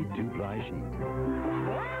every two-ply sheet.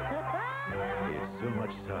 It's so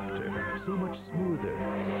much softer, so much smoother.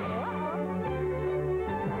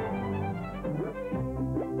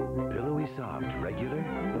 Pillowy soft regular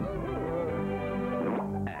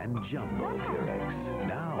and jumbo Purex.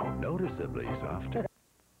 Now noticeably softer.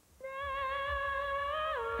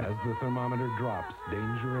 As the thermometer drops,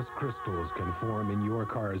 dangerous crystals can form in your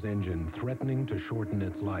car's engine, threatening to shorten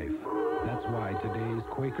its life. That's why today's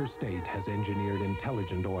Quaker State has engineered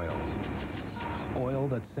intelligent oil. Oil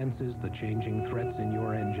that senses the changing threats in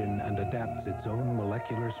your engine and adapts its own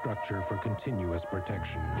molecular structure for continuous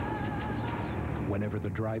protection. Whenever the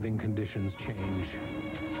driving conditions change,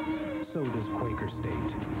 so does Quaker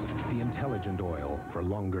State, the intelligent oil for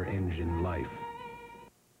longer engine life.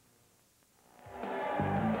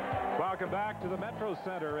 Welcome back to the Metro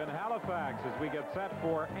Center in Halifax as we get set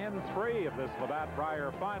for N3 of this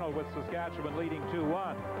Labatt-Brier final with Saskatchewan leading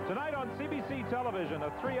 2-1. Tonight on CBC television,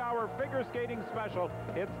 a 3-hour figure skating special.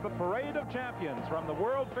 It's the Parade of Champions from the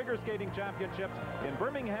World Figure Skating Championships in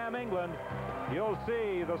Birmingham, England. You'll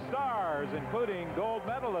see the stars, including gold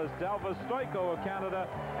medalist Elvis Stoiko of Canada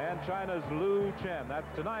and China's Lu Chen. That's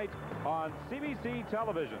tonight on CBC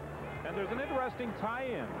television. And there's an interesting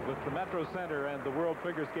tie-in with the Metro Center and the World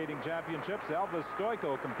Figure Skating Championships. Elvis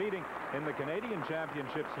Stoiko, competing in the Canadian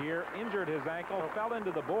Championships here, injured his ankle, fell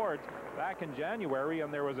into the boards back in January,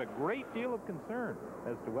 and there was a great deal of concern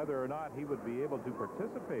as to whether or not he would be able to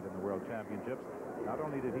participate in the World Championships. Not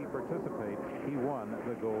only did he participate, he won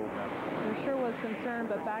the gold medal. There sure was concern,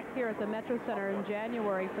 but back here at the Metro Center in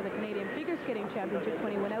January for the Canadian Figure Skating Championships,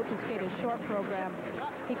 when he went out to skate his short program,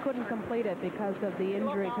 he couldn't complete it because of the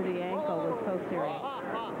injury to the ankle was so serious.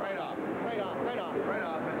 Right off, right off, right off, right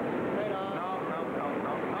off, right off. No.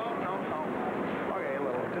 Okay, a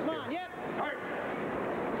little. Just come on, yep.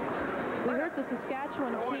 We heard the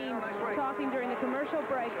Saskatchewan team talking during the commercial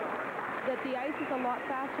break that the ice is a lot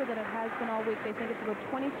faster than it has been all week. They think it's about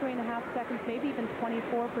 23.5 seconds, maybe even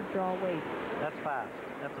 24 for draw weight. That's fast.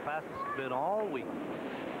 That's the fastest it's been all week.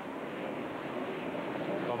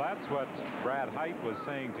 Well, that's what Brad Heidt was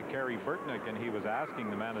saying to Kerry Burtnyk, and he was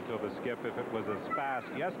asking the Manitoba skip if it was as fast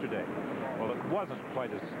yesterday. Well, it wasn't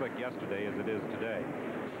quite as slick yesterday as it is today.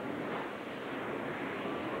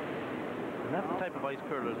 And that's the type of ice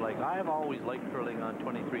curlers like. I've always liked curling on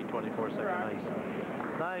 23, 24-second ice.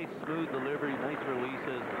 Nice, smooth delivery, nice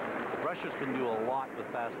releases. Rushers can do a lot with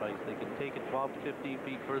fast ice. They can take it 12 to 15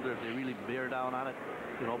 feet further if they really bear down on it.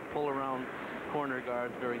 You know, pull around corner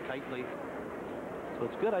guards very tightly. So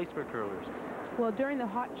it's good ice for curlers. Well, during the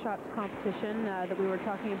hot shots competition that we were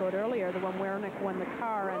talking about earlier, the one Burtnyk won the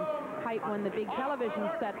car and Heidt won the big television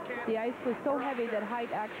set, the ice was so heavy that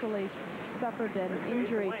Heidt actually suffered an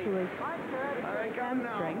injury to his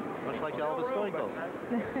hamstring. Much like Elvis Stoiko.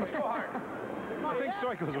 Let's go hard. I think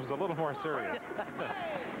Stoiko's was a little more serious.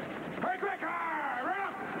 Very quick, hard, right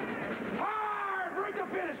up. Hard, break the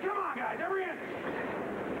finish. Come on, guys, every inch.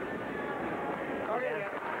 Okay.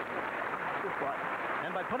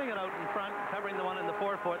 And by putting it out in front, covering the one in the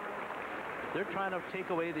forefoot, they're trying to take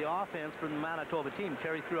away the offense from the Manitoba team.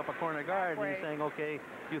 Kerry threw up a corner guard, and he's saying, okay,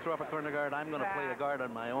 you throw up a corner guard, I'm going to play a guard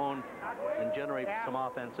on my own and generate some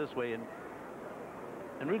offense this way. And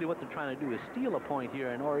really what they're trying to do is steal a point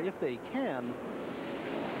here, or if they can,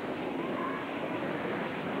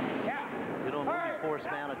 you don't really force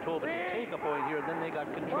Manitoba to take a point here, and then they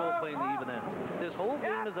got control playing the even end. This whole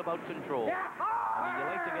game is about control. I mean, you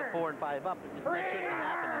like to get 4 and 5 up, but that shouldn't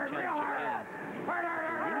happen in championship games.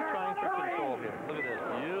 They're really trying for control here. Look at this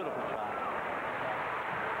beautiful shot.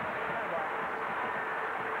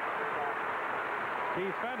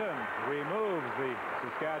 Keith Fenton removes the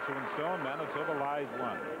Saskatchewan stone. Manitoba lies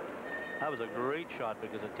 1. That was a great shot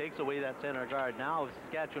because it takes away that center guard. Now, if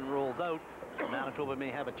Saskatchewan rolls out, Manitoba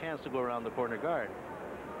may have a chance to go around the corner guard.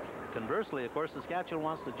 Conversely, of course, Saskatchewan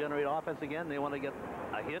wants to generate offense again. They want to get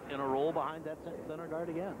a hit in a roll behind that center guard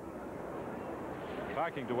again.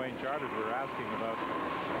 Talking to Wayne Charters, we were asking about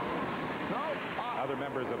other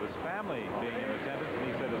members of his family being in attendance, and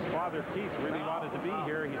he said his father, Keith, really wanted to be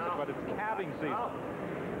here. He said, but it's calving season.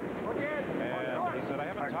 And he said, I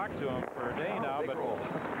haven't talked to him for a day now, but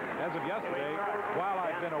as of yesterday, while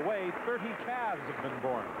I've been away, 30 calves have been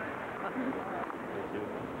born.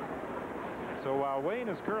 So while Wayne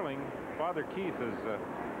is curling, Father Keith is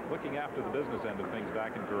looking after the business end of things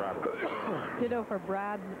back in Carrabba. Ditto for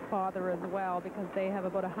Brad's father as well, because they have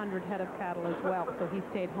about 100 head of cattle as well, so he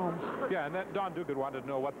stayed home. Yeah, and that Don Dugan wanted to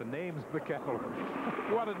know what the names of the cattle were.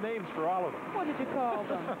 He wanted names for all of them. What did you call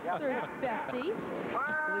them? There's Bessie.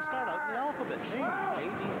 They start out in the alphabet. A,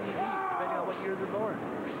 B, C, D, depending on what year they're born.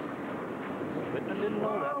 Whitman didn't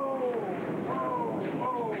know that.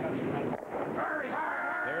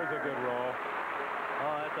 There's a good roll.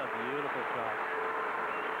 Oh, that's a beautiful shot.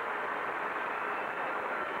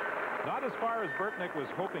 Not as far as Burtnyk was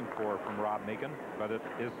hoping for from Rob Meekin, but it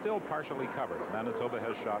is still partially covered. Manitoba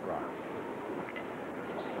has shot rock.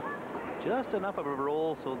 Just enough of a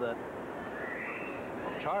roll so that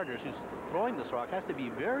Charters, who's throwing this rock, has to be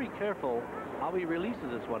very careful how he releases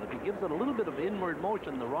this one. If he gives it a little bit of inward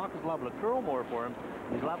motion, the rock is liable to curl more for him.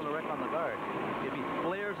 He's liable to wreck on the guard. If he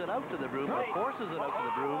flares it out to the broom or forces it out to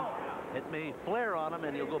the broom, it may flare on him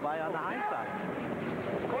and he'll go by on the high side.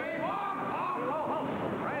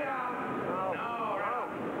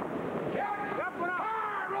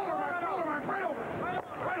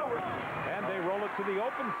 And they roll it to the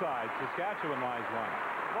open side. Saskatchewan lies one.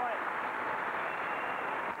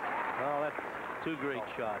 Well, that's two great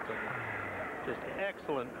shots. Just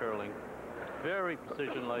excellent curling. Very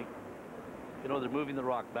precision-like. You know, they're moving the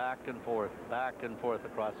rock back and forth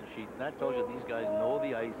across the sheet. And that tells you these guys know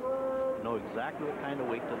the ice, know exactly what kind of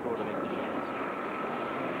weight to throw to make the shots.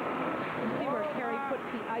 You see where Kerry puts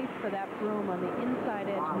the ice for that broom on the inside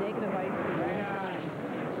edge, negative ice for the inside.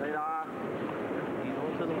 Straight off. He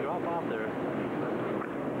knows it'll drop off there.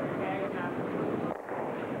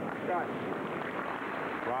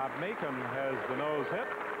 Rob Meekin has the nose hit,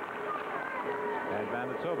 and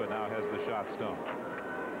Manitoba now has the shot stone.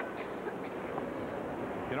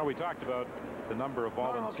 You know, we talked about the number of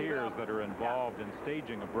volunteers that are involved in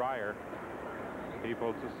staging a Brier.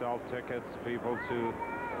 People to sell tickets, people to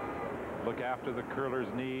look after the curlers'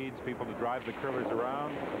 needs, people to drive the curlers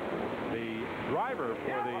around. The driver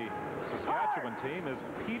for the Saskatchewan team is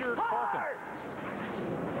Peter Corkin.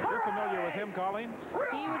 You're familiar with him, Colleen?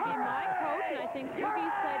 He would be my coach, and I think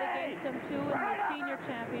Ruby's played against him too in the senior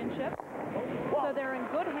championship. So they're in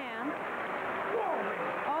good hands.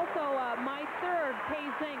 Also, my third, Kay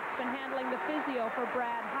Zink's been handling the physio for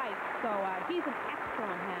Brad Heidt, so he's an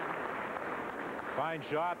excellent hand. Fine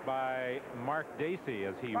shot by Mark Dacey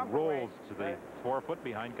as he rolls to the 4 foot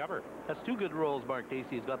behind cover. That's two good rolls Mark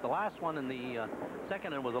Dacey has got. The last one in the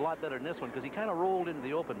second and was a lot better than this one because he kind of rolled into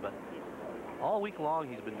the open, but all week long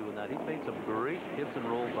he's been doing that. He's made some great hits and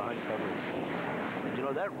rolls behind cover. And you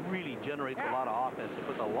know, that really generates a lot of offense. It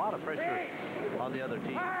puts a lot of pressure on the other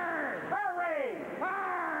team. Hurry!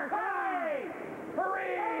 Hurry!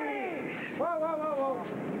 Hurry! Whoa, whoa, whoa, whoa.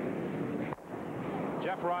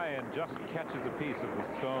 Jeff Ryan just catches a piece of the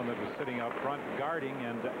stone that was sitting out front guarding,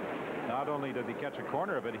 and not only does he catch a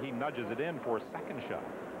corner of it, he nudges it in for a second shot.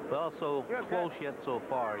 Well, so close yet so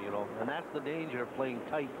far, you know, and that's the danger of playing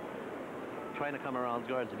tight, trying to come around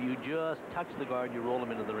guards. If you just touch the guard, you roll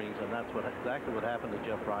him into the rings, and that's exactly what happened to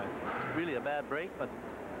Jeff Ryan. It's really a bad break, but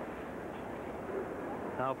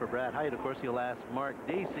now for Brad Heidt, of course, he'll ask Mark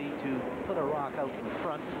Dacey to put a rock out in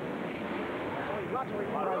front. I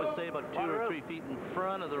would say about 2 or 3 feet in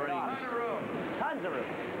front of the rings. Tons of room.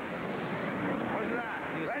 What's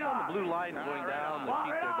that? You see on the blue line going down the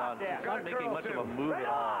sheet there, Don. It's not making much of a move at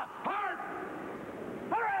all.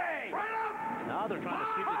 Hurry! Now they're trying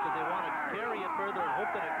to sweep it because they want to carry it further and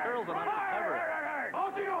hope that it curls enough to cover it.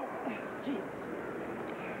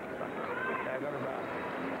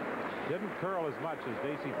 Didn't curl as much as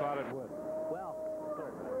Dacey thought it would. Well,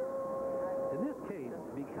 in this case,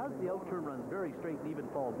 because the outturn runs very straight and even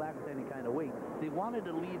falls back with any kind of weight, they wanted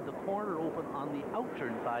to leave the corner open on the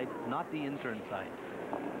outturn side, not the intern side.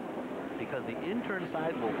 Because the intern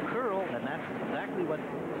side will curl, and that's exactly what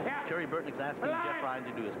Kerry Burtnyk's asking Jeff Ryan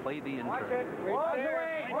to do, is play the intern. Close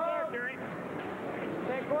away! Whoa!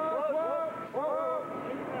 Stay close! Whoa! Whoa!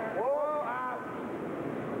 Whoa! Out!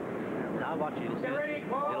 Now watch, you'll see it.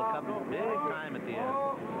 It'll come big time at the end.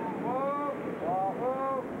 Whoa! Whoa!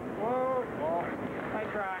 Whoa! Whoa!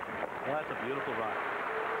 Nice rock. Well, that's a beautiful rock.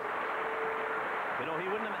 You know, he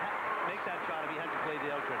wouldn't have make that shot if he had to play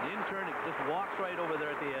the outturn. The intern, it just walks right over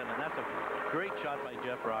there at the end, and that's a great shot by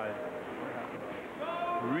Jeff Ryan.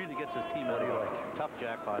 Really gets his team out of a tough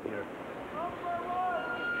jackpot here.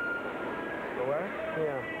 Go where?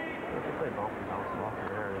 Yeah. If you play bump and bounce off in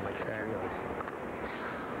there, it might get serious.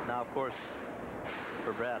 Now, of course,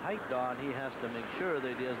 for Brad Heidt, Don, he has to make sure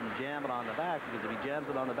that he doesn't jam it on the back, because if he jams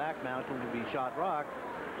it on the back, Mountain will be shot rock.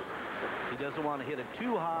 He doesn't want to hit it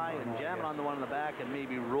too high and jam it on the one in the back and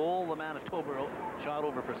maybe roll the Manitoba shot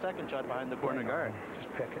over for second shot behind the corner guard.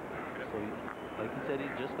 Just pick it. So, like he said,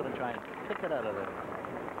 he's just going to try and pick it out of there.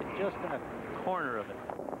 Just in a corner of it.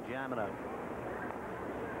 Jam it out.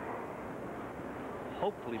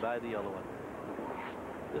 Hopefully by the other one.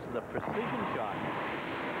 This is a precision shot.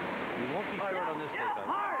 He won't be short on this takeout.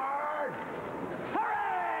 Hard!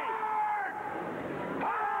 Hurry!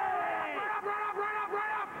 Hurry!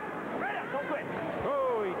 Right up! Don't quit.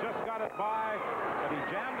 Oh, he just got it by, but he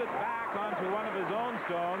jammed it back onto one of his own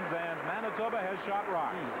stones, and Manitoba has shot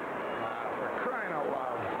rock. For crying out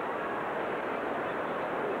loud.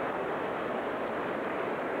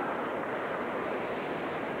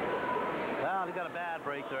 Well, he got a bad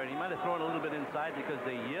break there, and he might have thrown a little bit inside because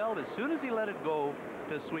they yelled as soon as he let it go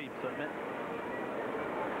to sweep. So it meant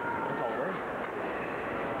it's over.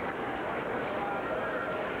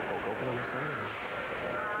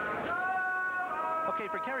 Okay,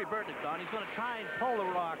 for Kerry Burtnyk, Don, he's going to try and pull the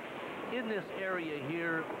rock in this area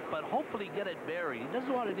here, but hopefully get it buried. He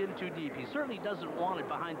doesn't want it in too deep. He certainly doesn't want it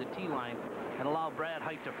behind the tee line and allow Brad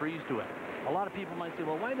Heidt to freeze to it. A lot of people might say,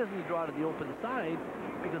 well, why doesn't he draw to the open side?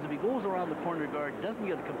 Because if he goes around the corner guard, doesn't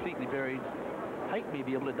get it completely buried, Heidt may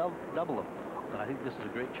be able to double him. But I think this is a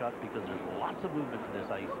great shot because there's lots of movement to this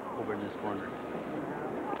ice over in this corner.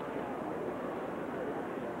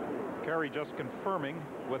 Kerry just confirming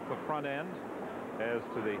with the front end as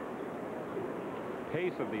to the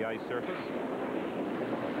pace of the ice surface.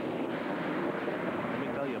 Let me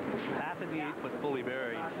tell you, half of the 8-foot fully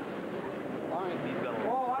buried. He's got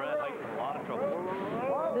Brad Heidt in a lot of trouble.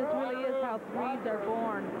 This really is how threes are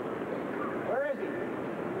born. Where is he?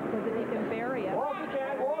 Because if he can bury it, I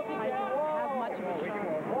don't have much of a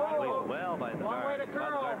chance. Played well by the guard. By the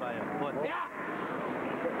guard by a foot. Yeah!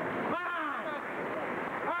 Come on!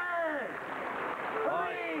 Hurry!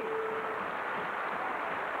 Hurry!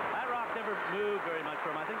 That rock never moved very much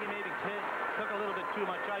for him. I think he maybe took a little bit too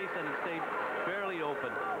much ice and it stayed fairly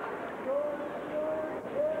open.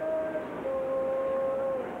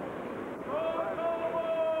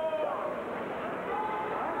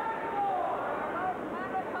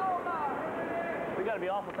 We got to be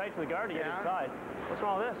awful tight to the guard to get inside. What's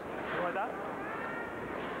wrong with this? Something like that?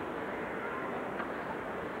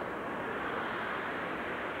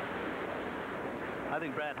 I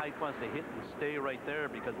think Brad Heidt wants to hit and stay right there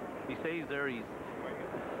because he stays there. He's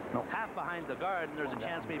half behind the guard, and there's a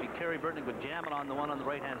chance maybe Kerry Burtnyk would jam it on the one on the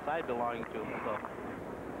right-hand side belonging to him. So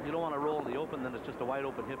you don't want to roll the open, then it's just a wide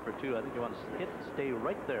open hit for two. I think you want to hit and stay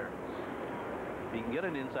right there. If you can get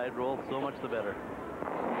an inside roll, so much the better.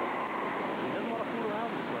 He doesn't want to fool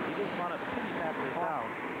around this one. He doesn't want to pity pat this down.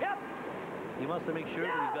 Yep. He wants to make sure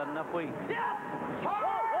that he's got enough weight. Yep. Whoa,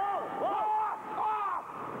 whoa, whoa! Off!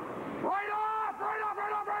 Right off! Right off!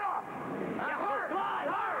 Right off! Right off! Yeah, hard! Hard!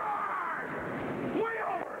 Hard! Way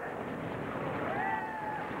over!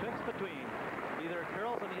 Fits between. Either it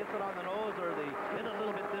curls and he hits it on the nose, or they hit it a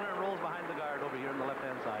little bit thinner and rolls behind the guard over here on the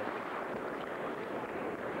left-hand side.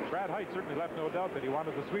 Brad Heidt certainly left no doubt that he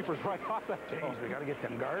wanted the sweepers right off that zone. We got to get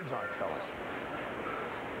them guards on, fellas.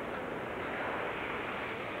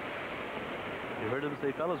 You heard him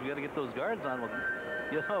say, fellas, we got to get those guards on. Well,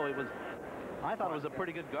 you know, I thought it was a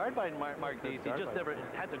pretty good guard by Mark Deese. He just never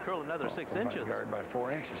had to curl another 6 inches. Guard by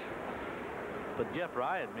 4 inches. But Jeff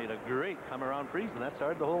Ryan made a great come around freeze, and that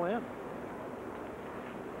started the whole end.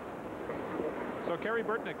 So Kerry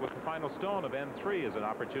Burtnyk with the final stone of N3 is an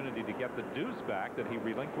opportunity to get the deuce back that he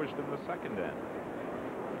relinquished in the second end.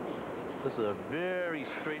 This is a very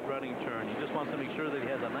straight running turn. He just wants to make sure that he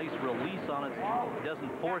has a nice release on it. He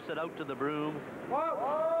doesn't force it out to the broom. Whoa!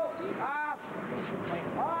 Whoa! Off!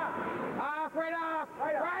 Off! Off! Right off!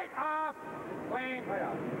 Right off! Clean! Right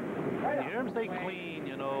off! When you hear him say clean,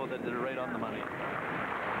 you know that they're right on the money.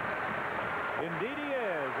 Indeed he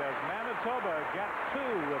is, as Manitoba gets 2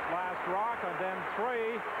 with last rock and then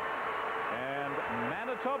 3. And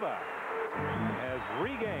Manitoba has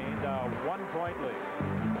regained a 1-point lead.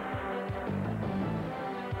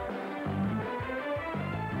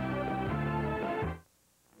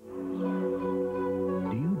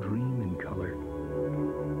 Do you dream in color?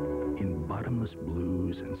 In bottomless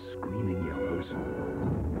blues and screaming yellows?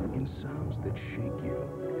 In sounds that shake you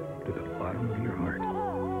to the bottom of your heart?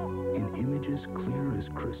 In images clear as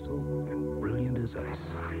crystal and brilliant as ice.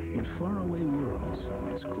 In faraway worlds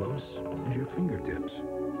as close as your fingertips.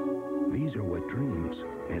 These are what dreams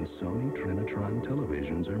and Sony Trinitron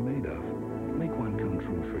televisions are made of. Make one come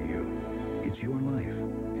true for you. It's your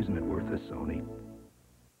life. Isn't it worth a Sony?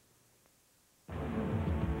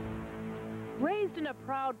 Raised in a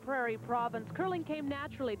proud prairie province, curling came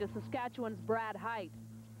naturally to Saskatchewan's Brad Heidt.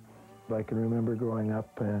 I can remember growing up,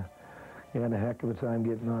 you had a heck of a time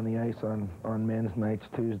getting on the ice on men's nights.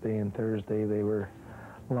 Tuesday and Thursday, they were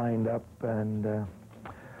lined up, and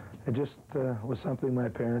it just was something. My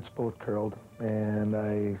parents both curled, and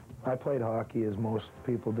I played hockey as most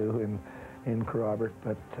people do in Kerrobert,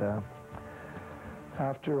 but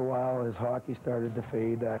after a while, as hockey started to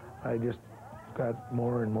fade, I just got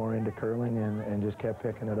more and more into curling and just kept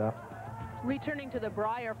picking it up. Returning to the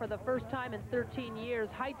Brier for the first time in 13 years,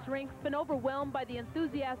 Heidt's rink's been overwhelmed by the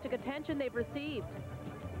enthusiastic attention they've received.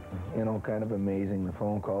 You know, kind of amazing, the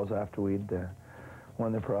phone calls after we'd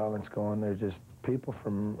won the province going. There's just people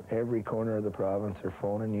from every corner of the province are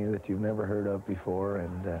phoning you that you've never heard of before,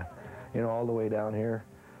 and you know, all the way down here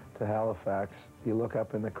to Halifax, you look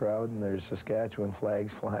up in the crowd and there's Saskatchewan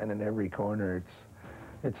flags flying in every corner.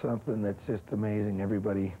 It's something that's just amazing.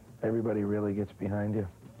 Everybody really gets behind you.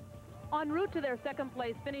 En route to their second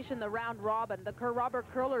place finish in the round robin, the Kerrobert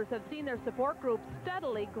curlers have seen their support group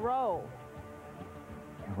steadily grow.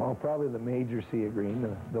 Well, probably the major sea of green,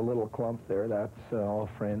 the little clump there, that's all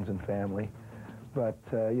friends and family. But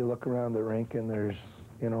you look around the rink and there's,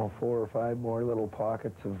 you know, 4 or 5 more little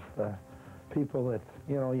pockets of people that,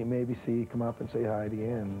 you know, you maybe see come up and say hi to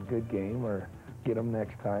you and good game, or get them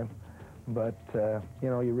next time. But, you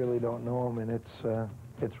know, you really don't know them, and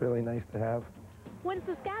it's really nice to have. When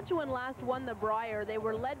Saskatchewan last won the Brier, they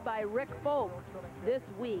were led by Rick Folk. This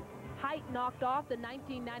week, Heidt knocked off the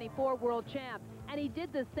 1994 world champ, and he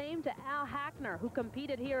did the same to Al Hackner, who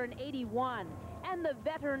competed here in '81, and the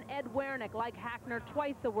veteran Ed Wernick, like Hackner,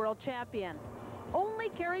 twice the world champion. Only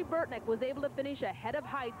Kerry Burtnyk was able to finish ahead of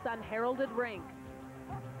Heidt's unheralded rink.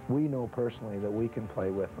 We know personally that we can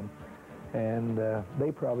play with them, and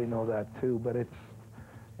they probably know that too, but it's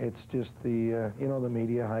just the, you know, the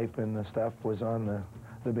media hype and the stuff was on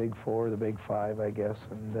the Big Four, the Big Five, I guess,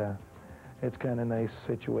 and it's kind of a nice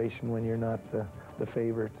situation when you're not the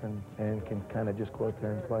favorite and can kind of just go out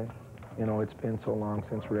there and play. You know, it's been so long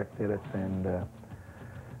since Rick did it, and,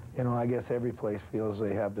 you know, I guess every place feels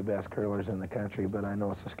they have the best curlers in the country, but I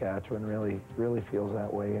know Saskatchewan really feels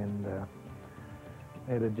that way, and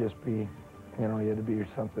it'd just be, you know, it'd be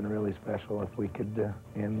something really special if we could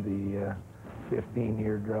end the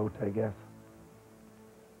 15-year drought, I guess.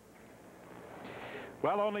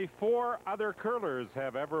 Well, only 4 other curlers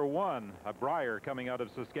have ever won a Brier coming out of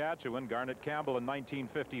Saskatchewan. Garnet Campbell in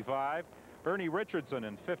 1955, Bernie Richardson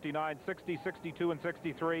in 59, 60, 62, and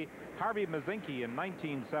 63, Harvey Mazinke in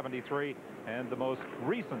 1973, and the most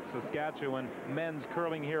recent Saskatchewan men's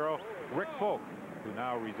curling hero, Rick Folk, who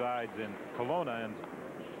now resides in Kelowna and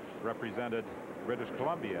represented British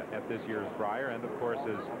Columbia at this year's Brier, and of course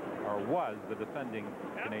was the defending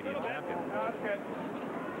Canadian champion.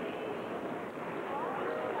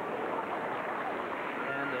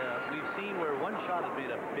 And we've seen where one shot has made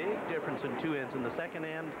a big difference in 2 ends. In the second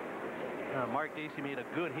end, Mark Dacey made a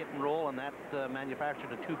good hit and roll, and that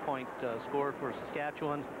manufactured a 2-point score for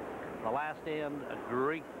Saskatchewan. The last end, a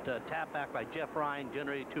great tap back by Jeff Ryan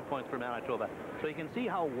generated 2 points for Manitoba. So you can see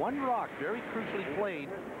how one rock, very crucially played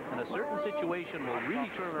in a certain situation, will really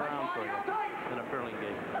turn around for you in a curling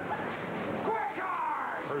game.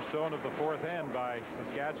 First zone of the 4th end by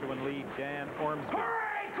Saskatchewan lead Dan Ormsby.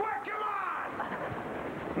 Hurry, quick, come on!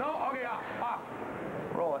 No, okay, off.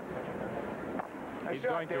 Roll it. He's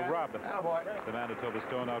going to rub the Manitoba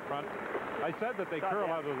stone out front. I said that they curl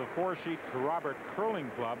out of the 4-sheet Kerrobert Curling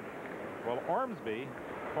Club. Well, Ormsby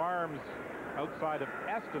farms outside of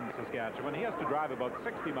Eston, Saskatchewan. He has to drive about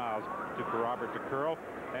 60 miles to Kerrobert to curl,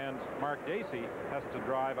 and Mark Dacey has to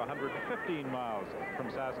drive 115 miles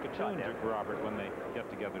from Saskatoon to Kerrobert when they get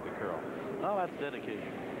together to curl. Oh, that's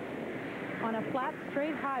dedication. On a flat,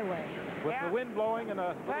 straight highway. With the wind blowing and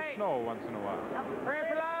a little snow once in a while.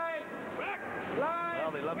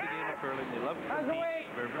 Well, they love the game of curling. They love to compete.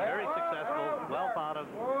 They're very successful, well thought of.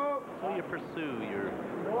 So you pursue the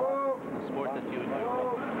sport that you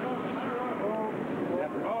enjoy.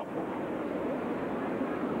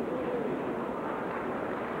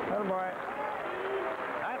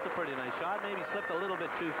 That's a pretty nice shot. Maybe slipped a little bit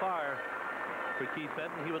too far for Keith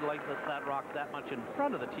Benton. He would like that rock that much in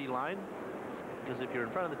front of the tee line. Because if you're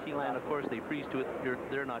in front of the tee line, of course, they freeze to it.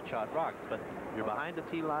 They're not shot rocks. But you're behind the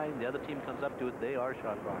tee line, the other team comes up to it, they are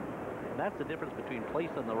shot rocks. And that's the difference between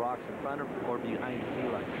placing the rocks in front of or behind the tee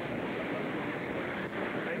line.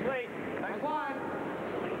 Nice lead. Nice line.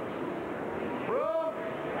 Room.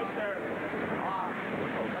 Right there.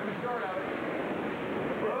 Gotta be short of it.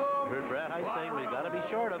 You heard Brad Heidt saying we've got to be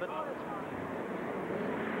short of it.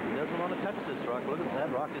 He doesn't want to touch this rock. Look at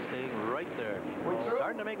that rock is staying right there.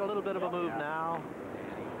 Starting to make a little bit of a move now.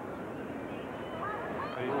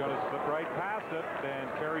 He's going to slip right past it, and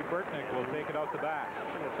Kerry Burtnyk will take it out the back.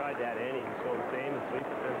 I'm going to try that inning and go the same and sweep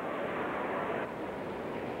it in.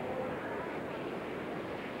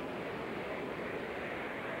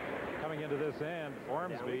 Coming into this end,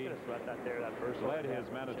 Ormsby led his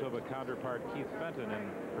Manitoba counterpart Keith Fenton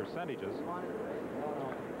in percentages.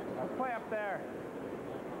 Let's play up there.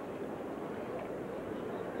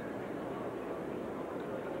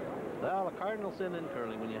 Well, the Cardinal sin in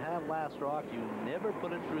curling, when you have last rock, you never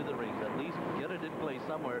put it through the rings. At least get it in place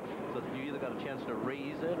somewhere so that you either got a chance to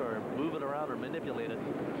raise it or move it around or manipulate it.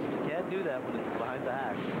 You can't do that when it's behind the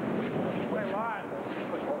hack. Play line.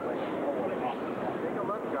 Take a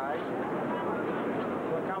look, guys.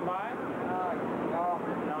 Will it come by? No,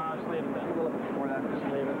 just leave it then. Before that, just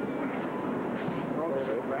leave it.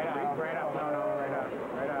 Right up. Right up. No, right up.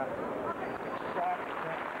 Right up.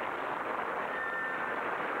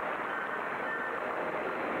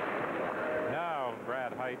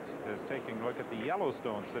 Brad Heidt is taking a look at the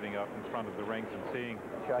Yellowstone sitting up in front of the rings and seeing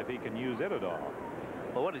if he can use it at all.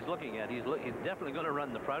 Well, what he's looking at, he's definitely going to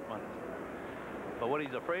run the front one. But what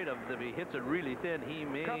he's afraid of, if he hits it really thin, he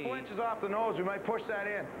may... A couple inches off the nose, we might push that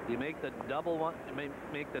in. You make the double one,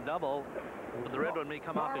 make the double, but the red one may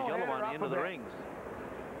come off the yellow one into the rings.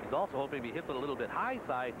 He's also hoping if he hits it a little bit high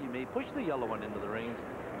side, he may push the yellow one into the rings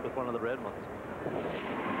with one of the red ones.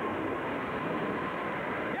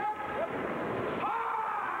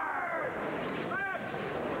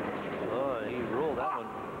 That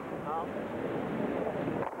one.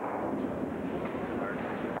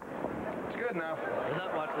 It's good now.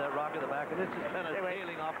 Not watch that rock at the back, and it's just kind of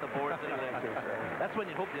sailing off the board. That's when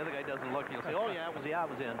you hope the other guy doesn't look. You'll say, "Oh yeah, it was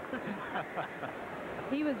in."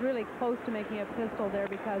 He was really close to making a pistol there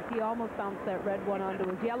because he almost bounced that red one onto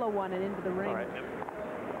his yellow one and into the ring. All right.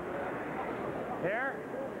 Here.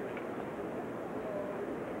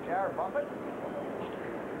 Jared, bump it.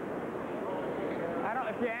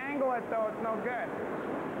 If you angle it, though, it's no good.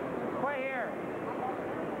 Play here.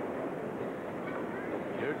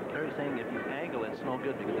 Kerry's saying if you angle it, it's no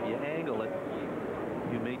good, because if you angle it,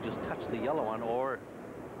 you may just touch the yellow one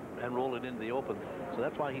and roll it into the open. So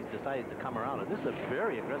that's why he's decided to come around it. This is a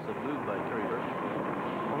very aggressive move by Kerry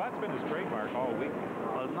Burtnyk. Well, that's been his trademark all week.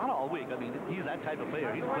 Not all week. I mean, he's that type of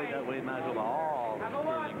player. He's played that way in Manitoba all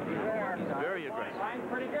curling. He's very aggressive. Line's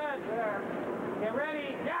pretty good. There. Get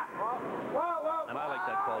ready. Yeah. Whoa. And I like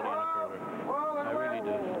that quality in a curler. I really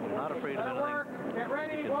do. I'm not afraid of anything. Get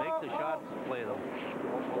ready. You can make the shots, play them.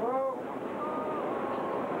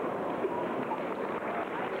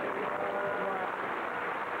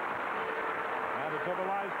 Manitoba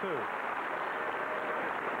lies too.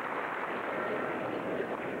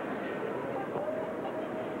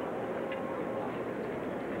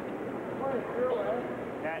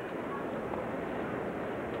 Catch.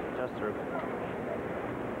 Just through.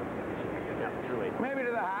 Maybe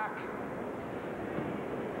to the hack.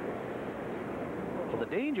 Well, the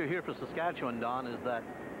danger here for Saskatchewan, Don, is that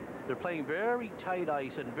they're playing very tight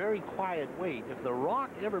ice and very quiet weight. If the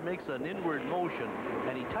rock ever makes an inward motion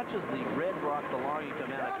and he touches the red rock belonging to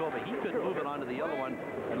Manitoba, he could move it onto the yellow one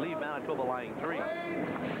and leave Manitoba lying 3.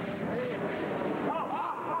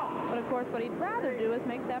 But of course, what he'd rather do is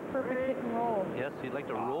make that perfect hit and roll. Yes, he'd like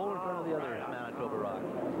to roll in front of the other Manitoba rock.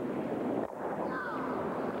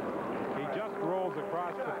 He just rolls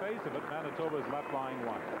across the face of it. Manitoba's left line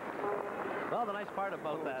 1. Well, the nice part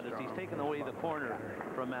about that is he's taken away the corner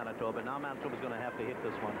from Manitoba. Now Manitoba's going to have to hit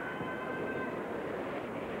this one.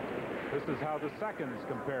 This is how the seconds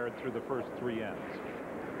compared through the first 3 ends.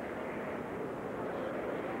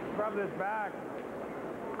 Rub this back.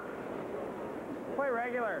 Play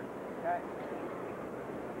regular. Okay.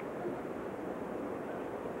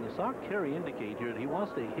 You saw Kerry indicate here that he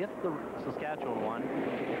wants to hit the Saskatchewan one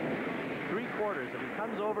 3/4. If he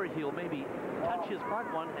comes over, he'll maybe touch his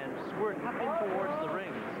front one and squirt up in towards the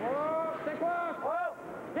rings. Whoa, stay close. Whoa.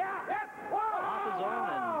 Yeah. Yes. Whoa. Off his own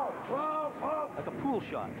and like a pool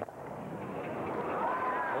shot.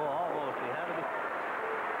 Oh, almost. He had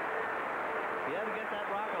to get that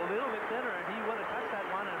rock a little bit thinner, and he would have touched that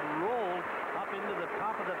one and rolled up into the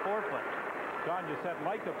top of the forefoot. John, you said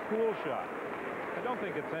like a pool shot. I don't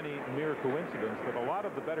think it's any mere coincidence that a lot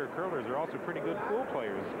of the better curlers are also pretty good pool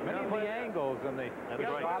players. Many of the angles and the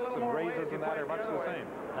shots and raises and that are much the same.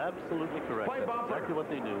 Absolutely correct. That's exactly what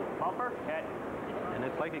they do. Bumper, hit. And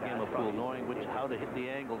it's like a game of pool, knowing how to hit the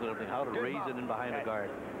angles and everything, how to raise it in behind the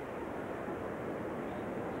guard.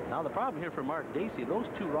 Now the problem here for Mark Dacey, those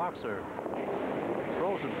two rocks are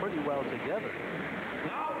frozen pretty well together.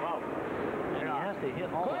 And he has to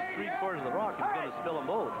hit almost 3/4 of the rock if he's going to spill them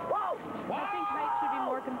both. I think Heidt should be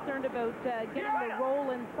more concerned about getting the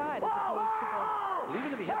roll inside as opposed to the Well,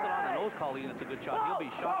 even if he hits it on the nose, Colleen, it's a good shot. He'll be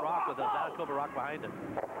shot rock with a Manitoba rock behind him.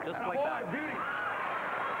 Just like that.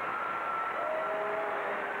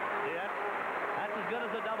 Yeah, that's as good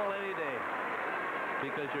as a double any day.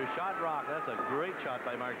 Because your shot rock, that's a great shot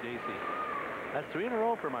by Mark Dacey. That's 3 in a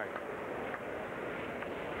row for Mark.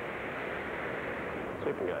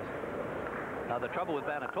 Sweeping, guys. Now, the trouble with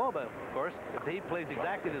Manitoba, of course, if he plays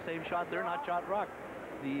exactly the same shot, they're not shot rock.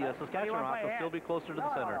 The Saskatchewan rock will still be closer to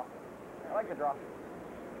the center. I like the draw.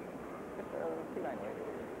 Just T-line weight.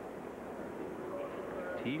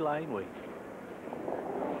 T-line weight.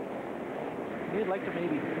 He'd like to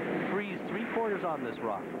maybe freeze 3/4 on this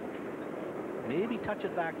rock. Maybe touch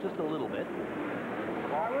it back just a little bit.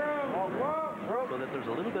 So that there's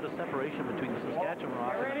a little bit of separation between the Saskatchewan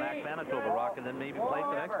rock and the back Manitoba rock, and then maybe play it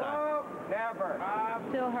the next time.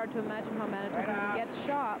 Still hard to imagine how Manitoba can get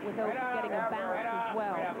shot without getting a bounce as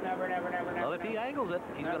well. Well, if he angles it,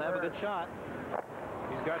 he's going to have a good shot.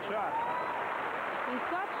 He's got shot. He's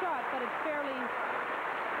got shot, but it's fairly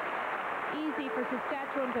easy for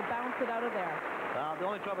Saskatchewan to bounce it out of there. The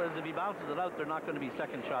only trouble is if he bounces it out, they're not going to be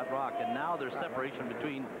second shot rock, and now there's separation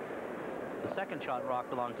between the second shot rock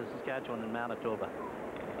belongs to Saskatchewan and Manitoba.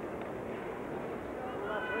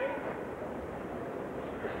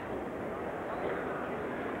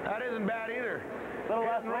 That isn't bad either. Little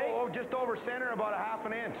less weight. Just over center, about a half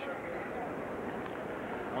an inch.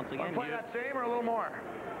 Once again, play that same or a little more?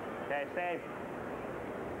 Okay, same.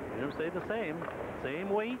 You say the same. Same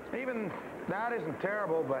weight. Even that isn't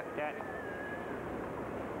terrible, but... Okay.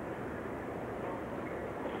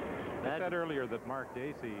 I said earlier that Mark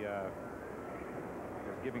Dacey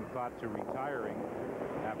was giving thought to retiring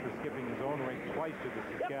after skipping his own rink twice to the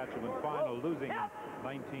Saskatchewan final, losing in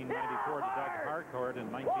 1994 to Doug Harcourt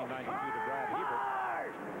and 1992 to Brad Hebert.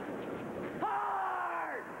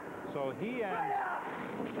 So he and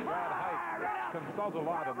Brad Heidt consult a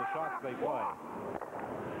lot on the shots they play.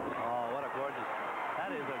 Oh, what a gorgeous.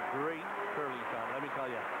 That is a great curling shot, let me tell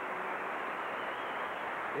you.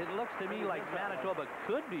 It looks to me like Manitoba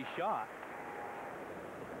could be shot.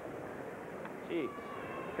 Jeez.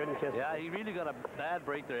 Couldn't kiss. Yeah, he really got a bad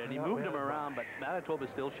break there, and he moved him around, but Manitoba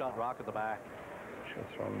still shot rock at the back. Should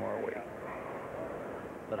have thrown more weight.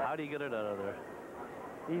 But how do you get it out of there?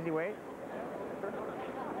 Easy weight.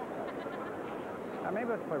 Maybe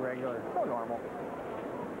let's play regular. Go normal.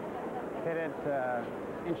 Hit it 1.5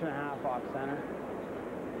 inches off center.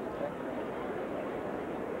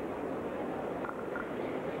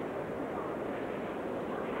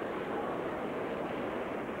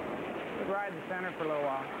 Ride the center for a little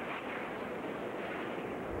while.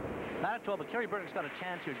 Manitoba, Kerry Burtnyk's got a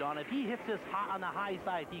chance here, Don. If he hits this on the high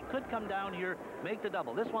side, he could come down here, make the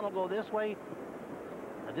double. This one will go this way,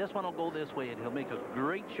 and this one will go this way, and he'll make a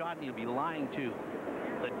great shot, and he'll be lying too.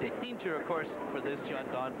 The danger, of course, for this shot,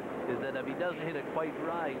 Don, is that if he doesn't hit it quite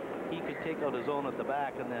right, he could take out his own at the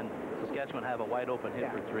back, and then Saskatchewan have a wide open hit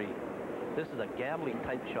for 3. This is a gambling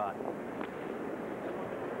type shot.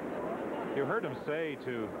 You heard him say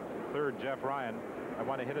to third Jeff Ryan, I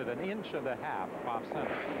want to hit it 1.5 inches off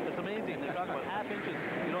center. It's amazing. They're talking about half inches.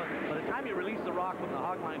 You know, by the time you release the rock from the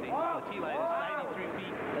hog line to the tee line, it's 93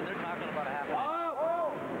 feet, and they're talking about a half an inch.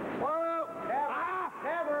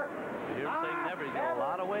 Never. You hear him saying never. He's got a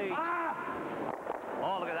lot of weight.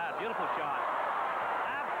 Oh, look at that. Beautiful shot.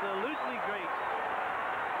 Absolutely great.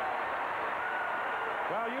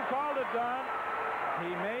 Well, you called it, Don. He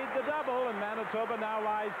made the double, and Manitoba now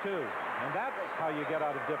lies 2. And that's how you get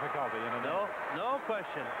out of difficulty. No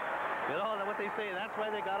question. You know what they say, that's why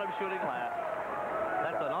they got him shooting last.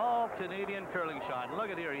 That's an all-Canadian curling shot. And look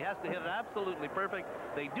at here, he has to hit it absolutely perfect.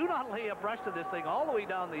 They do not lay a brush to this thing all the way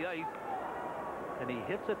down the ice, and he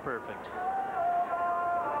hits it perfect.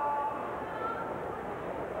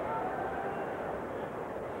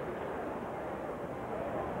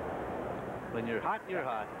 When you're hot, you're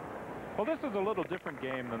hot. Well, this is a little different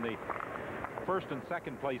game than the first and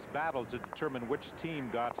second place battle to determine which team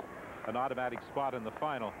got an automatic spot in the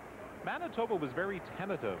final. Manitoba was very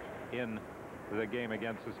tentative in the game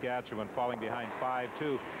against Saskatchewan, falling behind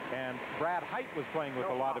 5-2, and Brad Heidt was playing with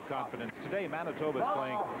a lot of confidence. Today, Manitoba is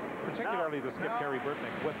playing, particularly the skip Kerry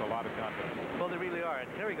Burtnyk, with a lot of confidence. Well, they really are.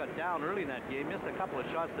 And Kerry got down early in that game, missed a couple of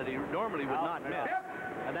shots that he normally would not miss,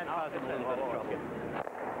 and that caused him a little bit of trouble.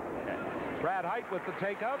 Brad Heidt with the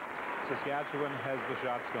takeout. Saskatchewan has the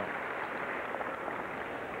shots going.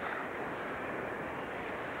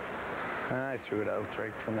 I threw it out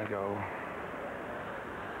right from the go.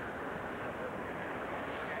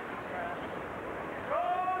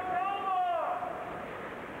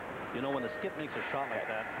 You know, when the skip makes a shot like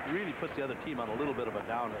that, it really puts the other team on a little bit of a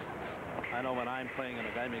downer. I know when I'm playing and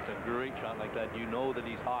a guy makes a great shot like that, you know that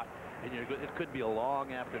he's hot, and you're good. It could be a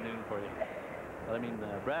long afternoon for you. But I mean,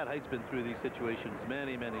 Brad Height's been through these situations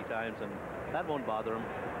many, many times, and that won't bother him.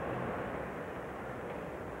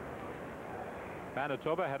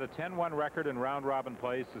 Manitoba had a 10-1 record in round-robin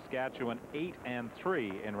play. Saskatchewan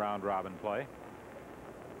 8-3 in round-robin play.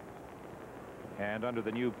 And under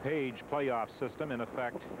the new Page playoff system in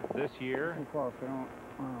effect this year,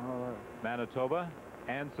 Manitoba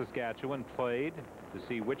and Saskatchewan played to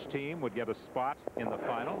see which team would get a spot in the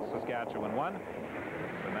final. Saskatchewan won.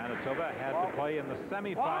 But Manitoba had to play in the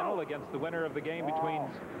semifinal against the winner of the game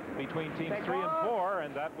between teams 3 and 4,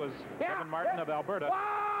 and that was Kevin Martin of Alberta.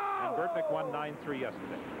 And Burtnyk won 9-3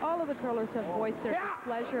 yesterday. All of the curlers have voiced their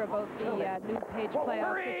displeasure about the new Page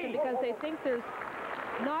playoff system because they think there's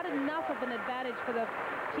not enough of an advantage for the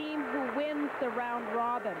team who wins the round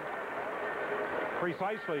robin.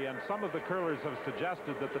 Precisely, and some of the curlers have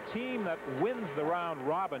suggested that the team that wins the round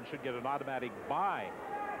robin should get an automatic bye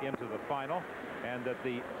into the final, and that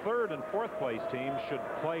the 3rd and 4th place teams should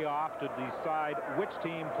play off to decide which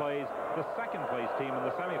team plays the 2nd place team in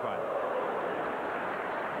the semifinal.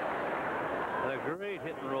 A great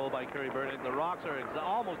hit and roll by Kerry Burtnyk. The rocks are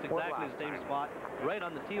almost exactly the same spot, right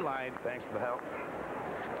on the tee line. Thanks for the help.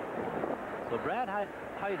 So Brad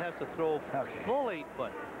Heidt has to throw full 8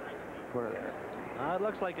 foot. It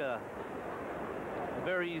looks like a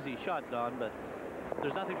very easy shot, Don, but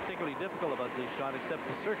there's nothing particularly difficult about this shot except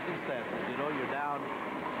the circumstances. You know, you're down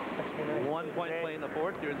 1 point play in the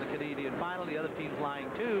 4th. You're in the Canadian final. The other team's lying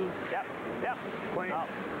 2. Yep. Clean.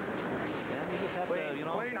 And you just have to, you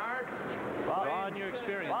know, draw on your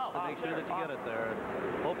experience to make sure that you get it there.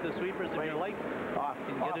 Hope the sweepers, if you're light,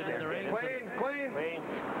 can get it in the ring. Clean.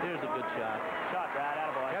 Here's a good shot. Brad.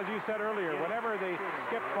 Attaboy. As you said earlier, whenever the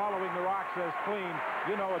skip following the rock says clean,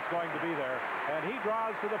 you know it's going to be there. And he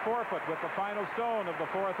draws to the 4-foot with the final stone of the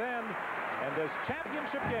 4th end. And this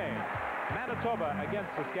championship game, Manitoba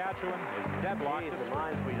against Saskatchewan, is deadlocked. Jeez,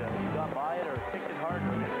 reminds me that you got by it or kicked it hard.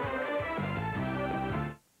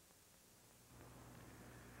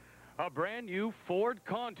 A brand new Ford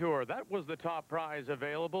Contour. That was the top prize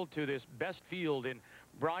available to this best field in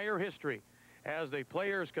Brier history as the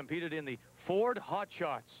players competed in the Ford Hot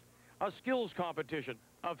Shots, a skills competition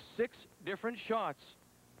of 6 different shots.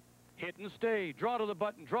 Hit and stay, draw to the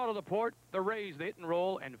button, draw to the port, the raise, the hit and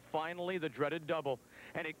roll, and finally the dreaded double.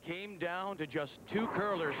 And it came down to just 2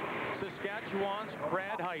 curlers. Saskatchewan's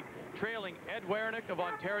Brad Heidt trailing Ed Wernick of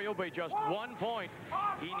Ontario by just 1 point.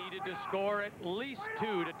 He needed to score at least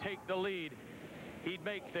 2 to take the lead. He'd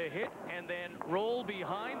make the hit and then roll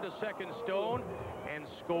behind the 2nd stone and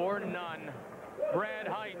score none. Brad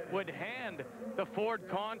Heidt would hand the Ford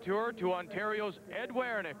Contour to Ontario's Ed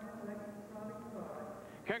Wernick.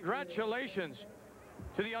 Congratulations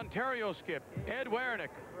to the Ontario skip, Ed Wernick,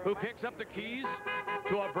 who picks up the keys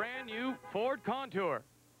to a brand new Ford Contour.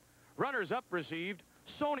 Runners-up received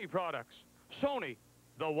Sony products. Sony,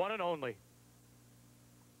 the one and only.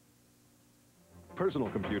 Personal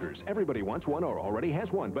computers. Everybody wants one or already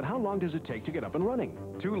has one, but how long does it take to get up and running?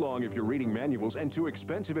 Too long if you're reading manuals and too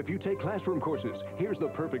expensive if you take classroom courses. Here's the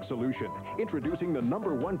perfect solution. Introducing the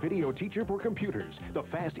 #1 video teacher for computers. The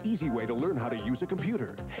fast, easy way to learn how to use a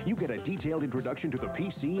computer. You get a detailed introduction to the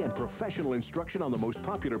PC and professional instruction on the most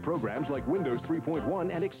popular programs like Windows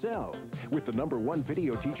 3.1 and Excel. With the #1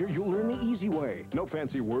 video teacher, you'll learn the easy way. No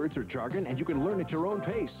fancy words or jargon, and you can learn at your own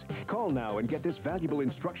pace. Call now and get this valuable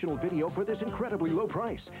instructional video for this incredibly low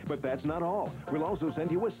price. But that's not all. We'll also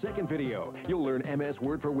send you a second video. You'll learn MS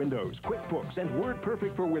Word for Windows, QuickBooks, and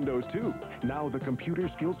WordPerfect for Windows too. Now the computer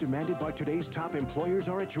skills demanded by today's top employers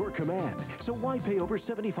are at your command. So why pay over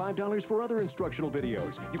 $75 for other instructional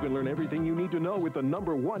videos? You can learn everything you need to know with the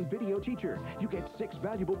 #1 video teacher. You get 6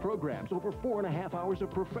 valuable programs, over 4.5 hours of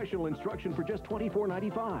professional instruction for just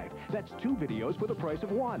 $24.95. That's 2 videos for the price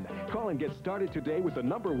of 1. Call and get started today with the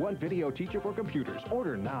 #1 video teacher for computers.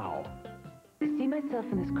 Order now. I see myself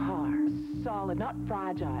in this car. Solid, not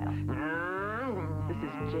fragile. This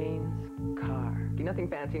is Jane's car. Nothing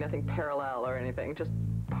fancy, nothing parallel or anything, just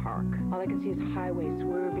park. All I can see is highway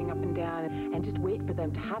swerving up and down and just wait for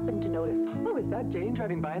them to happen to notice, oh, is that Jane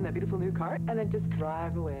driving by in that beautiful new car? And then just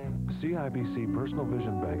drive away. CIBC Personal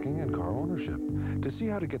Vision Banking and Car Ownership. To see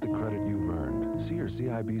how to get the credit you've earned, see your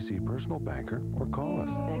CIBC personal banker or call us.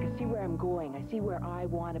 And I can see where I'm going. I see where I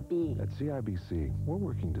want to be. At CIBC, we're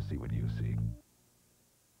working to see what you see.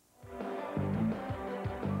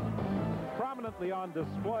 Prominently on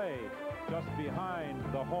display just behind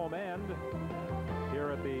the home end here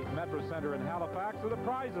at the Metro Center in Halifax are the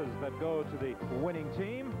prizes that go to the winning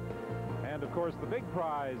team. And And, of course, the big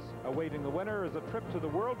prize awaiting the winner is a trip to the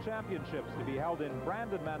World Championships to be held in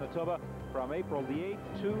Brandon, Manitoba from April the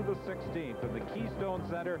 8th to the 16th. And the Keystone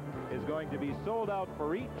Center is going to be sold out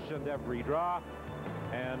for each and every draw.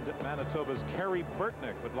 And Manitoba's Kerry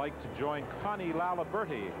Burtnyk would like to join Connie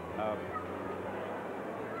Lalaberty of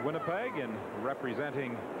Winnipeg in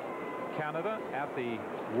representing Canada at the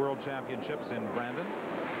World Championships in Brandon.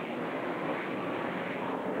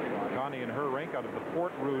 Connie in her rink out of the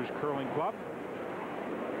Port Rouge Curling Club.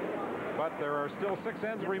 But there are still 6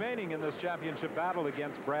 ends remaining in this championship battle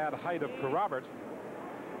against Brad Heidt of Kerrobert.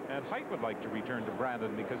 And Heidt would like to return to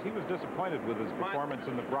Brandon because he was disappointed with his performance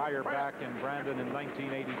in the Brier back in Brandon in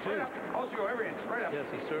 1982. Yes,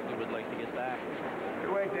 he certainly would like to get back.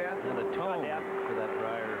 Good way, Dan. And atone for that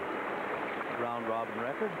Brier round-robin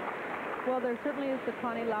record. Well, there certainly is the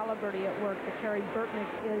Connie Lalaberty at work that Kerry Burtnyk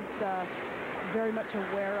is very much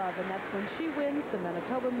aware of, and that's when she wins, the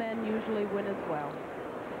Manitoba men usually win as well.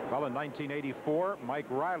 Well, in 1984, Mike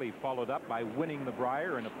Riley followed up by winning the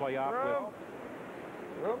Brier in a playoff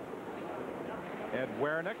with Ed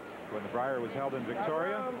Wernick when the Brier was held in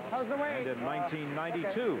Victoria. And in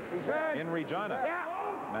 1992 in Regina,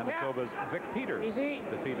 Manitoba's Vic Peters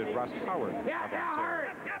defeated Russ Howard of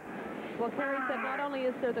Ontario. Well, Kerry said not only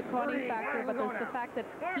is there the Connie factor, but there's the fact that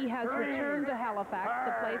he has returned to Halifax,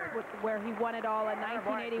 the place where he won it all in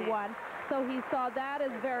 1981. So he saw that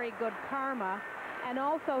as very good karma. And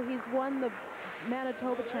also he's won the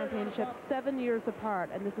Manitoba Championship 7 years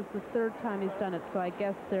apart, and this is the 3rd time he's done it. So I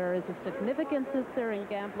guess there is a significance there in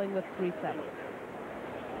gambling with 3 sets.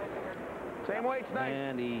 Same weight tonight.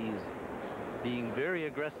 And he's being very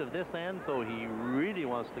aggressive this end, so he really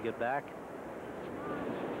wants to get back to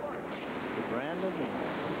Brandon.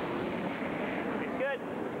 It's good.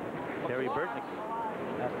 Kerry Burtnyk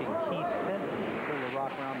asking Keith Fenton to pull the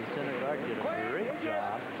rock around the center guard. Did a great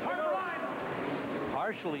job.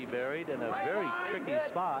 Partially buried in a very tricky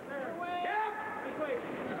spot.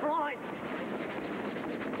 Line.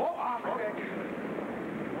 Oh, okay.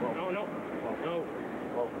 No.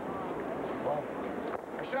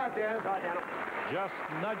 A shot, Dan. Just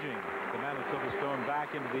nudging the Manitoba Stone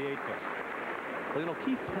back into the 8th pit. Well, you know,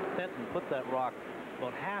 Keith Fenton put that rock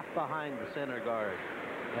about half behind the center guard.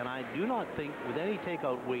 And I do not think with any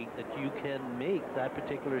takeout weight that you can make that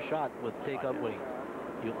particular shot with takeout weight.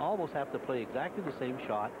 You almost have to play exactly the same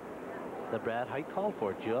shot that Brad Heidt called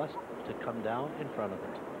for, just to come down in front of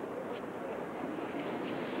it.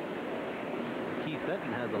 Keith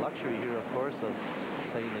Fenton has the luxury here, of course, of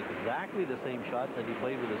playing exactly the same shot that he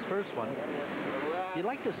played with his first one. You'd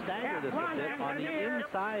like to stagger this a bit on the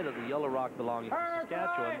inside of the yellow rock belonging to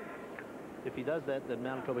Saskatchewan. If he does that, then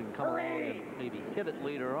Manitoba can come along and maybe hit it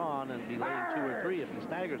later on and be laying 2 or 3 if he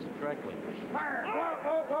staggers it correctly. Look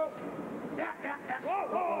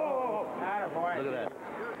at that.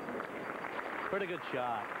 Pretty good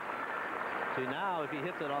shot. See, now if he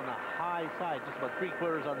hits it on the high side, just about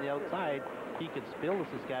 3/4 on the outside, he could spill the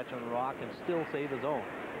Saskatchewan rock and still save his own.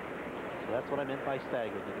 So that's what I meant by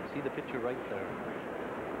staggered. You can see the picture right there.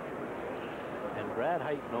 And Brad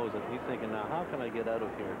Heidt knows it. He's thinking, now how can I get out of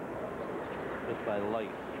here with my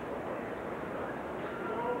life?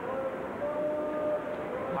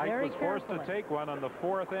 Heidt was forced to take one on the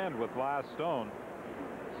 4th end with last stone.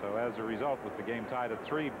 So as a result, with the game tied at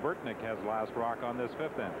 3, Burtnyk has last rock on this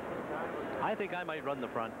 5th end. I think I might run the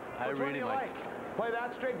front. I Which one really do you might. like? Play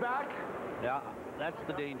that straight back? Yeah, that's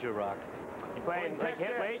the danger rock. You playing like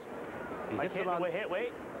hit weight? He Like hits it on hit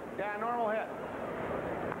weight? Yeah, normal hit.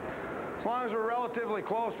 As long as we're relatively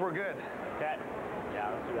close, we're good. Okay. Yeah,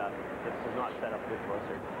 let's do that. This is not set up good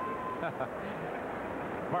closer.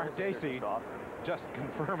 Mark Dacey just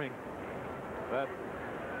confirming that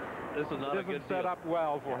this is not a good set up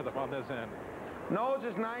well for them on this end. Nose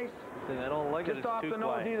is nice. I don't like it. Just off too the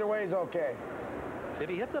nose quiet. either way is okay. If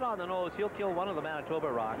he hits it on the nose, he'll kill one of the Manitoba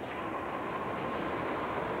rocks.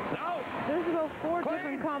 No! There's about 4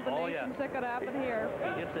 different combinations that could happen here.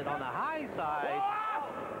 He hits it on the high side.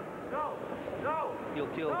 No! He'll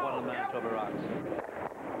kill one of the Manitoba rocks.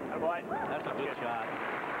 That's a good shot.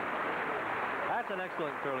 That's an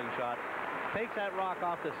excellent curling shot. Takes that rock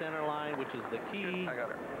off the center line, which is the key. I got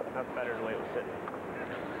her. That's better than the way it was sitting.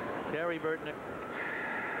 Kerry Burtnyk,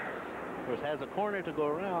 of course, has a corner to go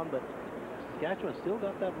around, but Saskatchewan still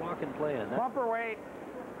got that rock in play. And Bumper weight.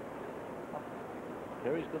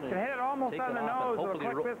 Kerry's going to Can hit it almost on the nose or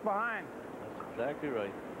clip this behind. That's exactly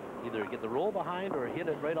right. Either get the roll behind or hit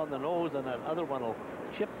it right on the nose, and that other one will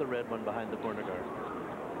chip the red one behind the corner guard.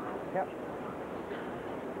 Yep.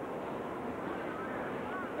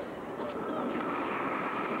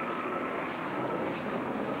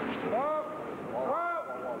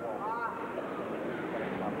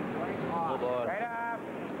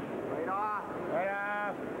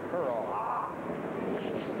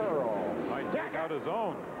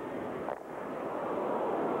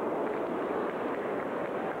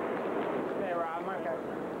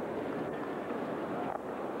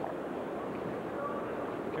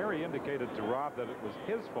 Kerry indicated to Rob that it was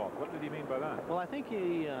his fault. What did he mean by that? Well, I think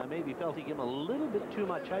he maybe felt he gave him a little bit too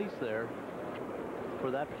much ice there for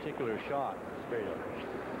that particular shot. Straight up.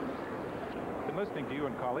 Been listening to you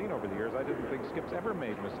and Colleen over the years. I didn't think Skip's ever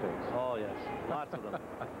made mistakes. Oh, yes. Lots of them.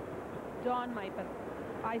 Don might, but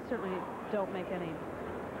I certainly don't make any.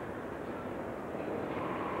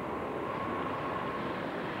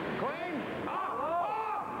 Clean!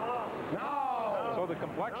 No! So the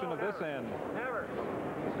complexion of this end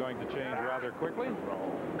is going to change rather quickly.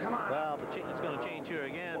 Come on. Well, it's going to change here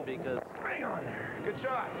again because... Hang on there. Good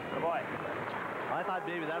shot. Good boy. I thought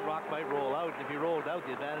maybe that rock might roll out. If he rolled out,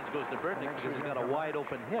 the advantage goes to Burtnyk because he's got a wide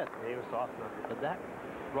open hit. He was soft enough. But that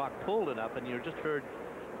rock pulled enough, and you just heard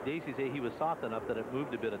Dacey say he was soft enough that it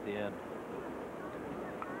moved a bit at the end.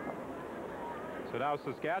 So now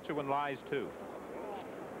Saskatchewan lies 2.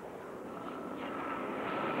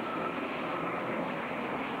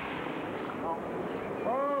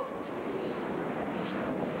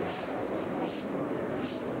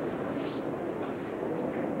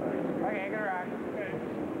 Okay, good rock.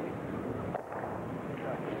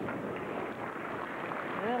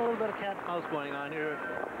 And a little bit of cat and mouse going on here.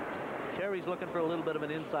 Kerry's looking for a little bit of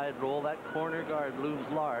an inside roll. That corner guard looms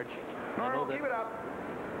large. I know that keep it up.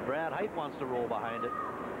 Brad Heidt wants to roll behind it.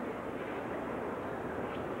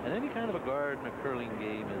 And any kind of a guard in a curling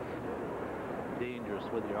game is dangerous,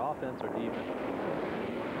 whether you're offense or defense.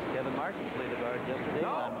 Kevin Martin played a guard yesterday, and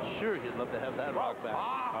I'm sure he'd love to have that rock back.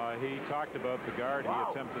 He talked about the guard he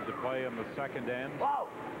attempted to play on the second end.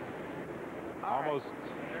 Almost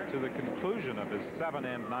to the conclusion of his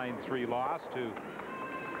 7-end 9-3 loss to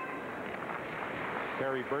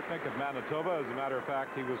Kerry Burtnyk of Manitoba. As a matter of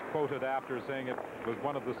fact, he was quoted after saying it was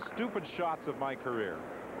one of the stupid shots of my career.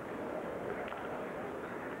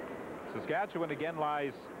 Saskatchewan again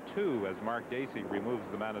lies 2 as Mark Dacey removes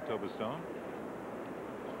the Manitoba stone.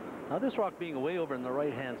 Now, this rock being away over on the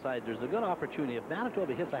right-hand side, there's a good opportunity. If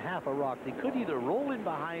Manitoba hits a half a rock, they could either roll in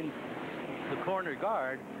behind the corner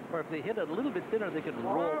guard, or if they hit it a little bit thinner, they could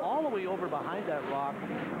roll all the way over behind that rock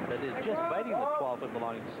that is just biting the 12-foot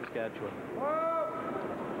belonging to Saskatchewan.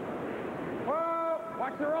 Whoa!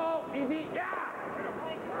 Watch the roll. Easy. Yeah!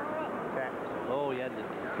 Oh, he had to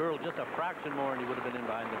curl just a fraction more, and he would have been in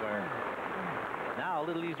behind the guard. Now, a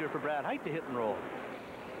little easier for Brad Heidt to hit and roll.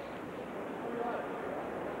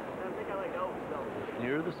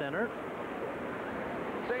 Near the center.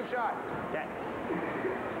 Same shot.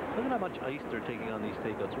 Look at how much ice they're taking on these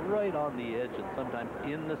takeouts. Right on the edge and sometimes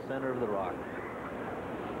in the center of the rock.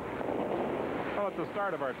 Well, at the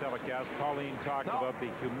start of our telecast, Colleen talked about the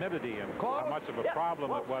humidity and how much of a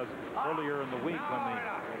problem it was earlier in the week when the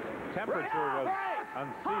temperature was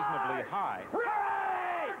unseasonably high.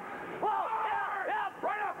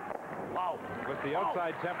 With the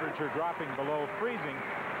outside temperature dropping below freezing,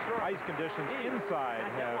 ice conditions inside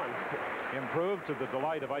have improved to the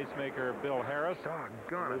delight of ice maker Bill Harris.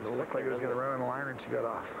 Doggone it. It looked like it was going to run in the line and she got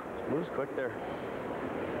off. Moves quick there.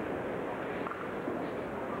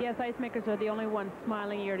 Yes, ice makers are the only ones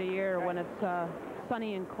smiling year to year when it's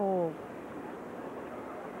sunny and cold.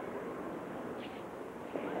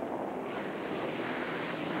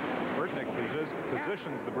 Burtnyk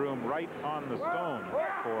positions the broom right on the stone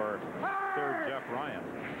for third Jeff Ryan.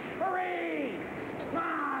 Hurry! Come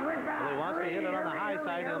on, right back. Well, he wants to hit it on the high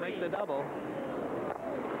side, he'll make the double.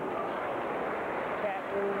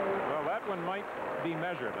 Well, that one might be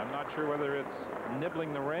measured. I'm not sure whether it's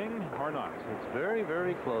nibbling the ring or not. It's very,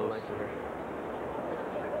 very close.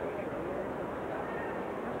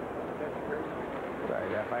 Sorry,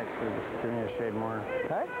 Jeff, I should give me a shade more.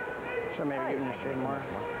 Okay? Should maybe give me a shade more.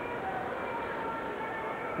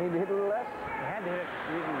 Need to hit a little less? I had to hit it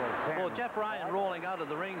reasonably. Well, Jeff Ryan rolling out of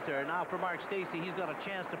the rings there. Now for Mark Stacey, he's got a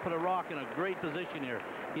chance to put a rock in a great position here.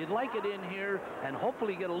 You'd like it in here and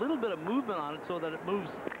hopefully get a little bit of movement on it so that it moves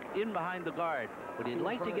in behind the guard. But he'd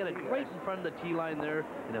like to get it right in front of the tee line there.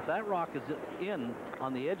 And if that rock is in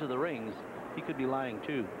on the edge of the rings, he could be lying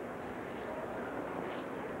too.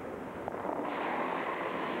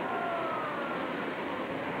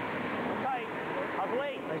 Tight. How's the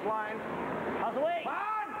weight? Nice line. How's the weight?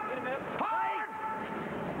 Get a bit. Hard!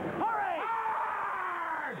 Hurry!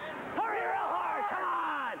 Hard! Hurry real hard! Come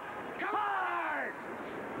on! Come hard!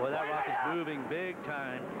 Boy, that rock is moving big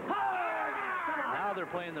time. Hard! Now they're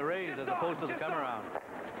playing the raise as opposed to the come around.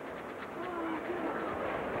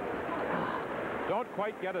 Don't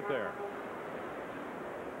quite get it there.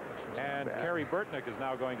 And Kerry Burtnyk is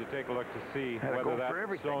now going to take a look to see whether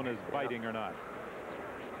that stone is biting or not.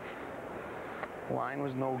 Line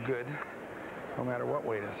was no good, no matter what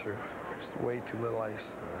weight I threw. Just way too little ice.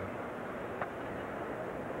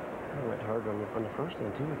 I went hard on the first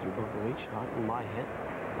one, too, with your bump and weight shot and my hit.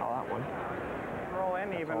 Oh, that one. Roll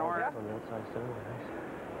in even, or... On the outside stone. Nice.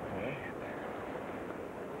 Okay.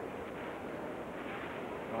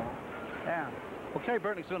 Yeah. Well, Kerry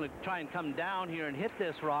Burtnyk's going to try and come down here and hit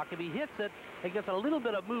this rock. If he hits it, it gets a little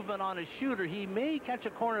bit of movement on his shooter. He may catch a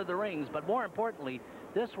corner of the rings, but more importantly,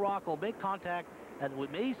 this rock will make contact and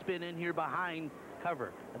it may spin in here behind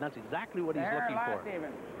cover. And that's exactly what he's looking for.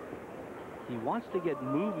 Even. He wants to get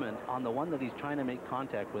movement on the one that he's trying to make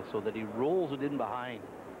contact with so that he rolls it in behind.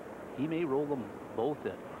 He may roll them both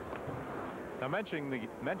in. Now, mentioning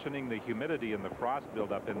the humidity and the frost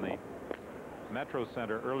buildup in the Metro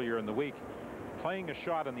Center earlier in the week, playing a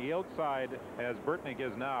shot on the outside, as Burtnyk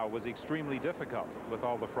is now, was extremely difficult with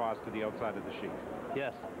all the frost to the outside of the sheet.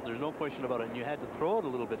 Yes, there's no question about it. And you had to throw it a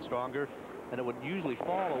little bit stronger, and it would usually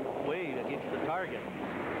fall away against the target.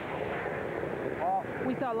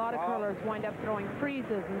 We saw a lot of curlers wind up throwing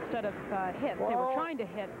freezes instead of hits. They were trying to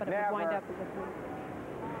hit, but it would wind up as a freeze.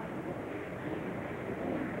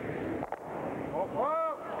 Oh,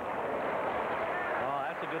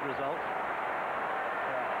 that's a good result.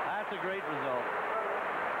 That's a great result.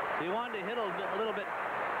 He wanted to hit a little bit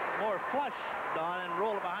more flush, Don, and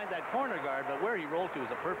roll it behind that corner guard, but where he rolled to is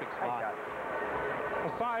a perfect spot. A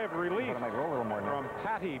sigh of relief from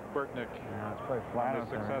Patty Burtnyk on the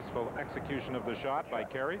successful execution of the shot by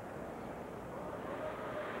Kerry.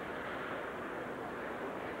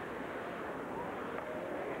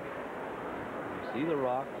 See the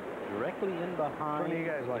rock directly in behind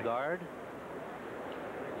the guard.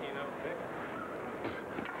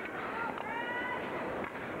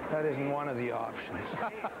 That isn't one of the options.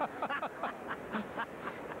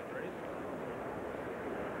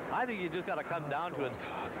 I think you just got to come down to it.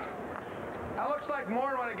 That looks like more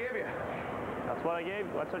than what I gave you. That's what I gave.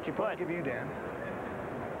 That's what you put. I'll give you, Dan.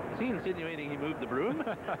 Is he insinuating he moved the broom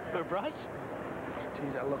or brush?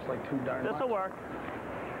 Geez, that looks like too darn much. This'll work.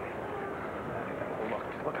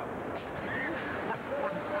 Look out.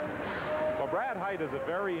 Well, Brad Heidt is a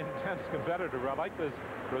very intense competitor. I like this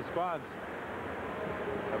response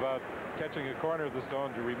about catching a corner of the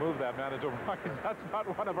stone to remove that Manitoba rock. That's not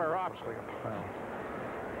one of our options.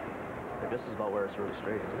 This is about where it's really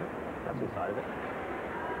straight, isn't it? That's inside of it.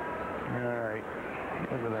 All right.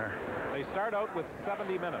 Over there. They start out with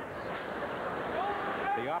 70 minutes.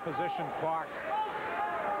 The opposition clock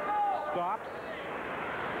stops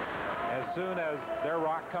as soon as their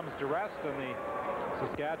rock comes to rest and the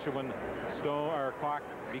Saskatchewan clock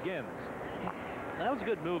begins. That was a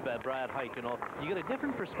good move by Brad Heidt. You know, you get a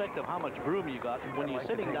different perspective how much broom you got when you're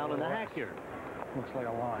sitting down in the hack here. Looks like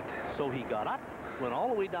a lot. So he got up, went all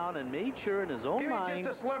the way down, and made sure in his own mind.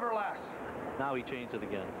 Just a sliver less. Now he changed it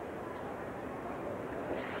again.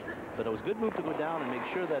 But it was a good move to go down and make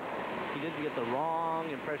sure that he didn't get the wrong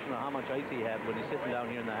impression of how much ice he had when he's sitting down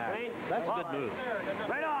here in the hack. That's a good move.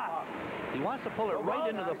 Right off. He wants to pull it right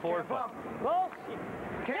into the forefoot.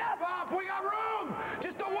 Cap off! We got room!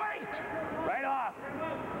 Just a wait! Right off!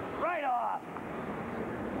 Right off!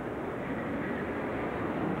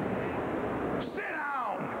 Sit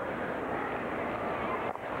down!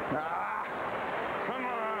 Come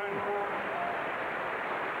on!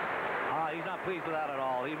 He's not pleased with that at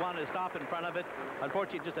all. He wanted to stop in front of it.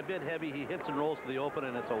 Unfortunately, just a bit heavy. He hits and rolls to the open,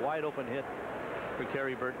 and it's a wide open hit for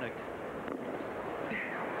Kerry Burtnyk.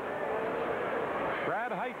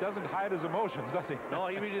 Brad Heidt doesn't hide his emotions, does he? No,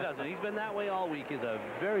 he really doesn't. He's been that way all week. He's a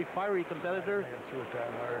very fiery competitor. Threw it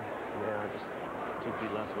that hard. Yeah, just 2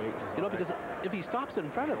 feet less weight. You know, because if he stops in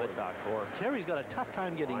front of it, Kerry's got a tough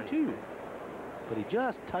time getting to. But he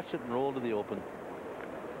just touched it and rolled to the open.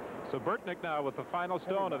 So Burtnyk now with the final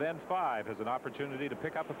stone of N5 has an opportunity to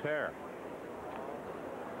pick up a pair.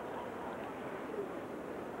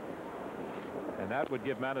 And that would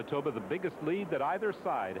give Manitoba the biggest lead that either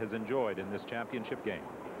side has enjoyed in this championship game.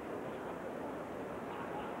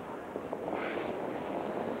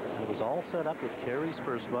 It was all set up with Kerry's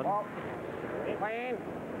first one. Clean!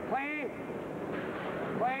 Clean!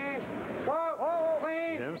 Clean! Whoa! Whoa!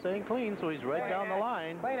 Clean! Jim's saying clean, so he's right down the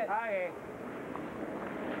line. Clean it!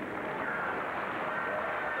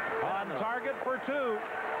 On target for 2.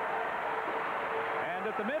 And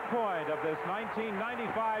at the midpoint of this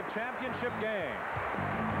 1995 championship game,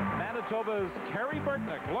 Manitoba's Kerry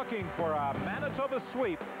Burtnyk, looking for a Manitoba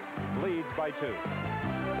sweep, leads by 2.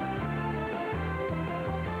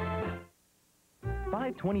 Buy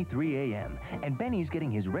 5:23 a.m., and Benny's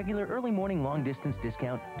getting his regular early morning long-distance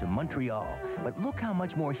discount to Montreal. But look how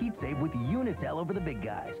much more he'd save with Unitel over the big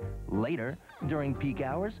guys. Later, during peak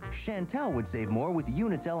hours, Chantel would save more with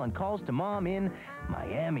Unitel on calls to Mom in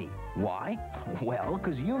Miami. Why? Well,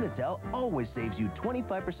 because Unitel always saves you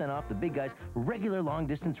 25% off the big guys' regular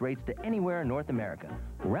long-distance rates to anywhere in North America.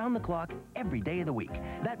 Round the clock, every day of the week.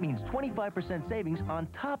 That means 25% savings on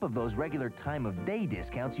top of those regular time-of-day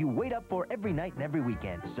discounts you wait up for every night and every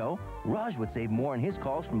weekend. So, Raj would save more on his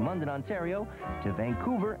calls from London, Ontario to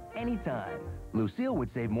Vancouver anytime. Lucille would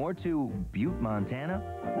save more to Butte, Montana.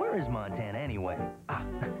 Where is Montana anyway? Ah,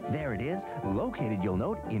 there it is, located, you'll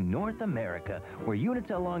note, in North America, where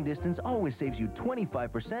Unitel Long Distance always saves you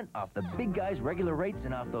 25% off the big guys' regular rates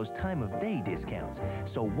and off those time-of-day discounts.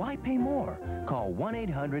 So why pay more? Call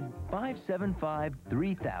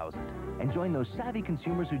 1-800-575-3000 and join those savvy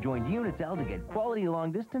consumers who joined Unitel to get quality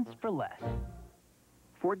long distance for less.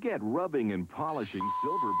 Forget rubbing and polishing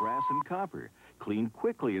silver, brass, and copper. Clean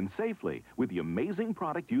quickly and safely with the amazing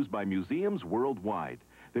product used by museums worldwide.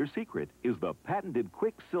 Their secret is the patented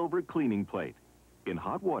Quicksilver cleaning plate. In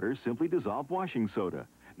hot water, simply dissolve washing soda.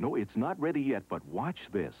 No, it's not ready yet, but watch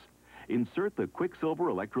this. Insert the Quicksilver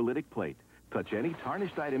electrolytic plate. Touch any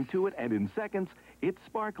tarnished item to it, and in seconds, it's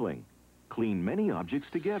sparkling. Clean many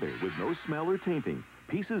objects together with no smell or tainting.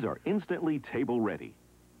 Pieces are instantly table ready.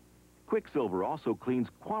 Quicksilver also cleans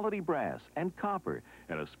quality brass and copper,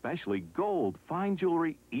 and especially gold, fine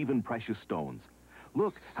jewelry, even precious stones.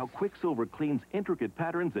 Look how Quicksilver cleans intricate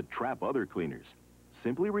patterns that trap other cleaners.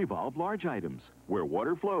 Simply revolve large items. Where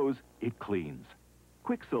water flows, it cleans.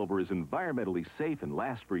 Quicksilver is environmentally safe and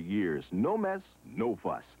lasts for years. No mess, no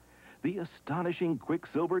fuss. The astonishing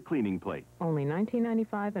Quicksilver cleaning plate. Only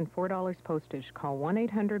 $19.95 and $4 postage. Call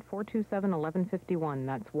 1-800-427-1151.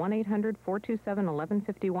 That's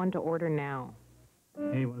 1-800-427-1151 to order now.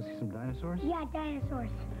 Hey, you want to see some dinosaurs? Yeah, dinosaurs.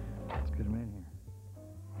 Let's get them in here.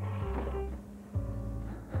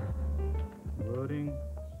 Loading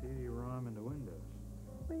CD-ROM into Windows.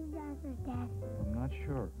 What is dinosaurs, Dad? I'm not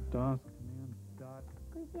sure. DOS command dot.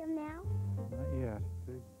 Can we see them now? Not yet.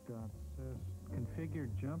 Big dot says configure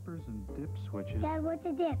jumpers and dip switches. Dad, what's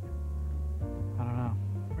a dip? I don't know.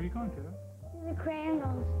 Where are you going, kiddo? The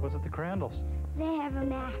Crandalls. What's at the Crandalls? They have a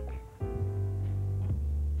Mac.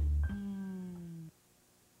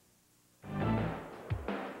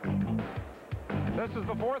 This is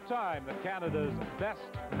the fourth time that Canada's best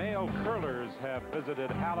male curlers have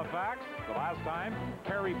visited Halifax. The last time,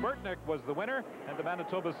 Kerry Burtnyk was the winner, and the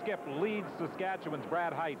Manitoba skip leads Saskatchewan's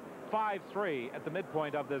Brad Heidt 5-3 at the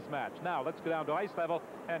midpoint of this match. Now, let's go down to ice level,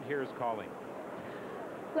 and here's Colleen.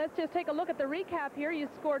 Let's just take a look at the recap here. You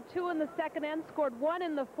scored 2 in the second end, scored 1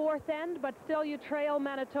 in the fourth end, but still you trail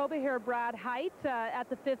Manitoba here, Brad Heidt, at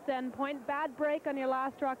the fifth end point. Bad break on your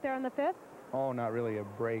last rock there in the fifth? Oh, not really a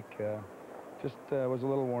break. Just was a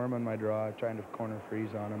little warm on my draw, trying to corner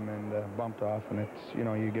freeze on him, and bumped off, and it's, you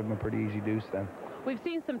know, you give him a pretty easy deuce then. We've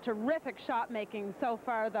seen some terrific shot making so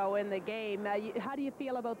far, though, in the game. How do you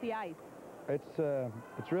feel about the ice?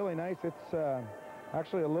 It's really nice. It's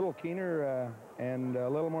actually a little keener and a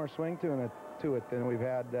little more swing to it than we've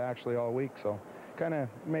had actually all week, so kind of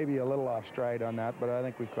maybe a little off stride on that, but I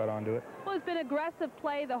think we've caught on to it. Well, it's been aggressive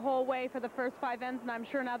play the whole way for the first 5 ends, and I'm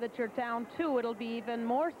sure now that you're down 2, it'll be even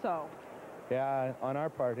more so. Yeah, on our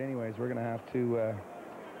part anyways, we're going to have to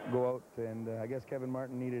go out, and I guess Kevin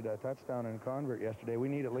Martin needed a touchdown and a convert yesterday. We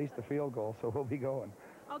need at least a field goal, so we'll be going.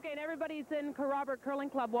 Okay, and everybody's in Robert Curling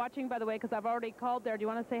Club watching, by the way, because I've already called there. Do you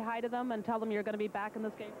want to say hi to them and tell them you're going to be back in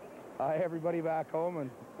this game? Hi, everybody back home, and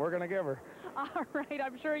we're going to give her. All right,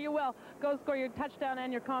 I'm sure you will. Go score your touchdown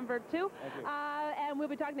and your convert, too. Thank you. And we'll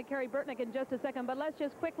be talking to Kerry Burtnyk in just a second, but let's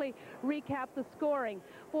just quickly recap the scoring.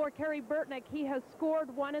 For Kerry Burtnyk, he has scored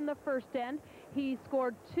 1 in the first end. He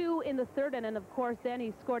scored 2 in the third end, and, of course, then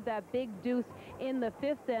he scored that big deuce in the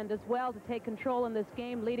fifth end as well to take control in this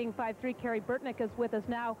game, leading 5-3. Kerry Burtnyk is with us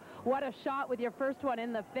now. What a shot with your first one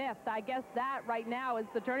in the fifth. I guess that right now is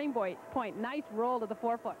the turning point. Nice roll to the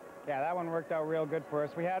 4-foot. Yeah, that one worked out real good for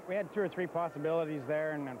us. We had 2 or 3 possibilities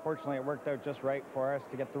there, and unfortunately it worked out just right for us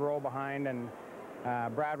to get the roll behind, and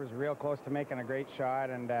Brad was real close to making a great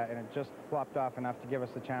shot, and it just flopped off enough to give us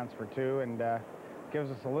a chance for 2, and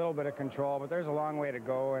gives us a little bit of control, but there's a long way to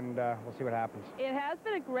go, and we'll see what happens. It has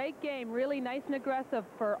been a great game, really nice and aggressive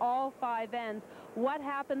for all 5 ends. What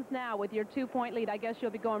happens now with your 2-point lead? I guess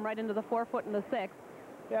you'll be going right into the 4-foot and the 6th.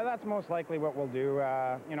 Yeah, that's most likely what we'll do.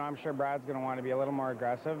 You know, I'm sure Brad's going to want to be a little more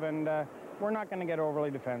aggressive, and we're not going to get overly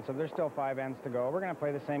defensive. There's still 5 ends to go. We're going to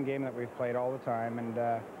play the same game that we've played all the time, and,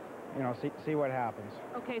 you know, see what happens.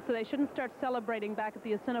 Okay, so they shouldn't start celebrating back at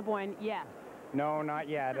the Assiniboine yet. No, not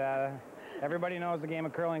yet. Everybody knows the game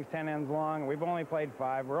of curling's 10 ends long. We've only played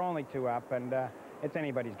 5. We're only 2 up, and it's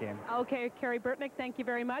anybody's game. Okay, Kerry Burtnyk, thank you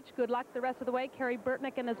very much. Good luck the rest of the way. Kerry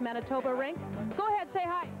Burtnyk in his Manitoba rink. Go ahead, say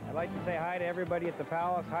hi. I'd like to say hi to everybody at the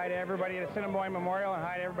Palace, hi to everybody at the Assiniboine Memorial, and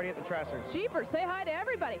hi to everybody at the Tressers. Jeepers, say hi to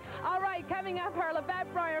everybody. All right, coming up, our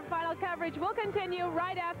Labatt Brier final coverage will continue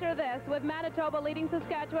right after this with Manitoba leading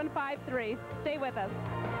Saskatchewan 5-3. Stay with us.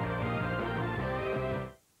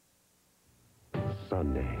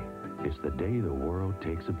 Sunday is the day the world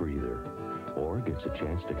takes a breather or gets a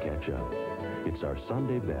chance to catch up. It's our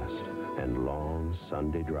Sunday best and long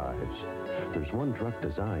Sunday drives. There's one truck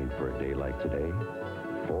designed for a day like today,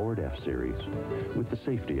 Ford F-Series, with the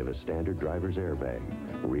safety of a standard driver's airbag,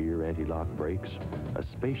 rear anti-lock brakes, a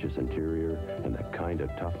spacious interior, and the kind of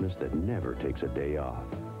toughness that never takes a day off.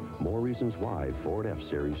 More reasons why Ford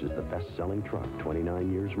F-Series is the best-selling truck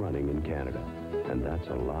 29 years running in Canada. And that's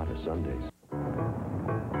a lot of Sundays.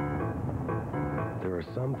 There are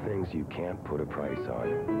some things you can't put a price on.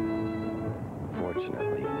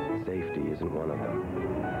 Fortunately, safety isn't one of them.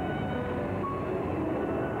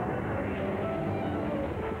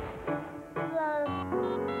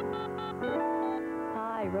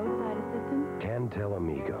 Hi, roadside assistant. Cantel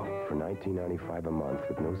Amigo for $19.95 a month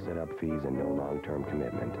with no setup fees and no long-term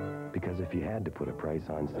commitment. Because if you had to put a price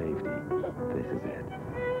on safety, this is it.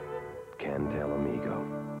 Cantel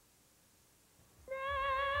Amigo.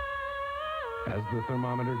 As the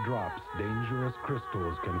thermometer drops, dangerous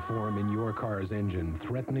crystals can form in your car's engine,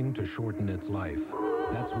 threatening to shorten its life.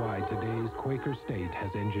 That's why today's Quaker State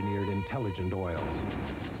has engineered intelligent oil.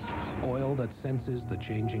 Oil that senses the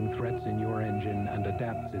changing threats in your engine and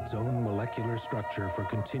adapts its own molecular structure for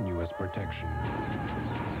continuous protection.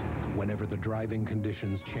 Whenever the driving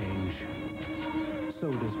conditions change, so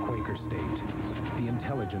does Quaker State, the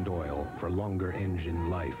intelligent oil for longer engine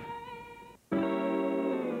life.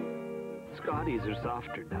 Scotties are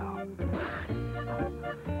softer now.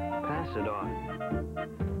 Pass it on.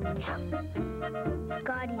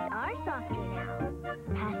 Scotties are softer now.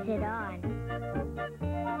 Pass it on.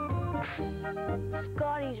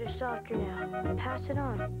 Scotties are softer now. Pass it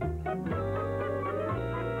on.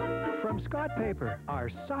 From Scott Paper, our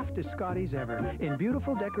softest Scotties ever, in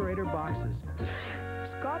beautiful decorator boxes.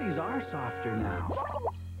 Scotties are softer now.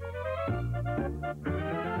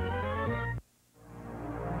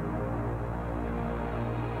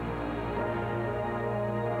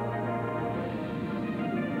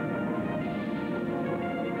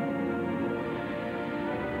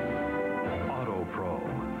 Auto Pro,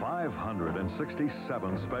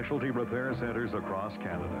 567 specialty repair centers across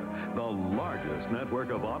Canada, the largest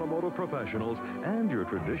network of automotive professionals and your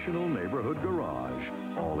traditional neighborhood garage,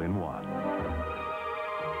 all in one.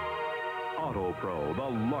 Auto Pro, the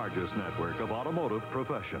largest network of automotive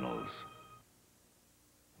professionals.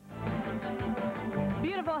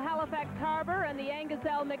 Beautiful Halifax Harbor and the Angus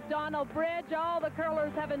L. McDonald Bridge. All the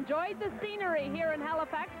curlers have enjoyed the scenery here in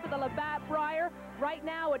Halifax for the Labatt Brier. Right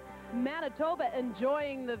now it's Manitoba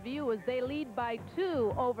enjoying the view as they lead by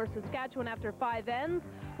 2 over Saskatchewan after 5 ends.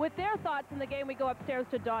 With their thoughts in the game, we go upstairs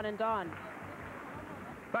to Don and Don.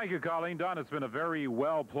 Thank you, Colleen. Don, it's been a very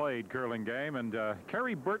well-played curling game, and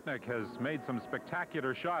Kerry Burtnyk has made some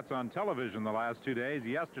spectacular shots on television the last 2 days.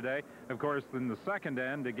 Yesterday, of course, in the second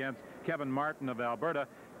end against Kevin Martin of Alberta,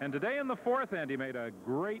 and today in the fourth end, he made a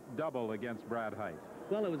great double against Brad Heidt.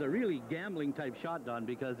 Well, it was a really gambling-type shot, Don,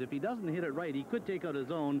 because if he doesn't hit it right, he could take out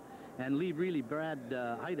his own and leave really Brad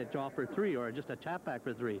Heidt a jaw for 3 or just a tap back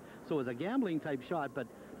for 3. So it was a gambling-type shot, but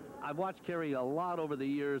I've watched Kerry a lot over the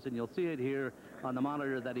years, and you'll see it here on the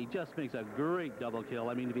monitor that he just makes a great double kill.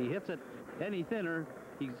 I mean, if he hits it any thinner,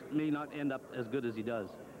 he may not end up as good as he does.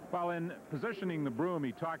 Well, in positioning the broom,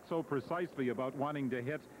 he talked so precisely about wanting to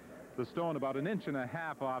hit the stone about 1.5 inches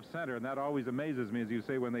off center, and that always amazes me, as you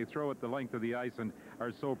say, when they throw it the length of the ice and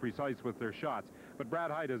are so precise with their shots. But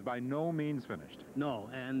Brad Heidt is by no means finished. No,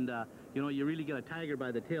 and, you know, you really get a tiger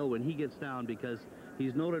by the tail when he gets down, because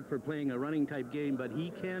he's noted for playing a running-type game, but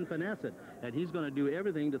he can finesse it, and he's going to do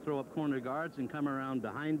everything to throw up corner guards and come around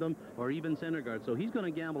behind them, or even center guards. So he's going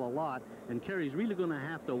to gamble a lot, and Kerry's really going to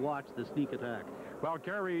have to watch the sneak attack. Well,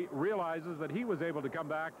 Kerry realizes that he was able to come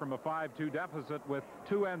back from a 5-2 deficit with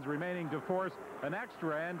 2 ends remaining to force an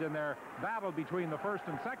extra end in their battle between the first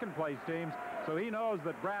and second place teams. So he knows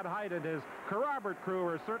that Brad Heidt and his Kerrobert crew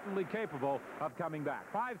are certainly capable of coming back.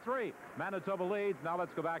 5-3, Manitoba leads. Now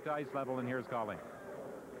let's go back to ice level, and here's Colleen.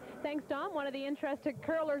 Thanks, Tom. One of the interested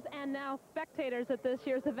curlers and now spectators at this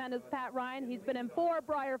year's event is Pat Ryan. He's been in 4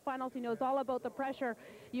 Brier finals. He knows all about the pressure.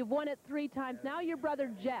 You've won it 3 times. Now your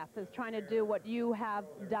brother Jeff is trying to do what you have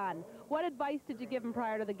done. What advice did you give him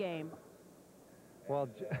prior to the game? Well,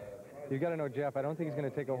 you've got to know Jeff. I don't think he's going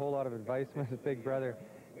to take a whole lot of advice from his big brother.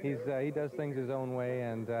 He does things his own way,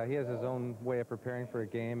 and he has his own way of preparing for a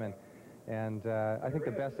game, and I think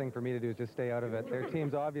the best thing for me to do is just stay out of it. Their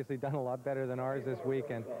team's obviously done a lot better than ours this week,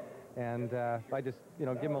 and I just, you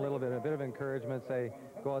know, give them a bit of encouragement, say,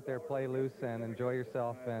 go out there, play loose, and enjoy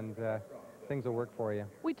yourself, and things will work for you.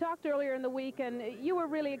 We talked earlier in the week, and you were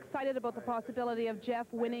really excited about the possibility of Jeff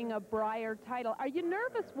winning a Brier title. Are you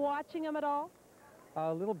nervous watching him at all?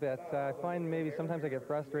 A little bit. I find maybe sometimes I get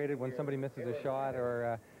frustrated when somebody misses a shot,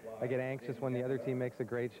 or I get anxious when the other team makes a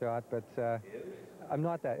great shot, but I'm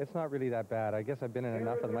not that. It's not really that bad. I guess I've been in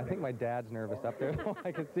enough of them. I think my dad's nervous up there.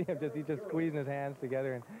 I can see him he's just squeezing his hands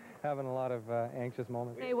together and having a lot of anxious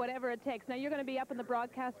moments. Hey, whatever it takes. Now, you're going to be up in the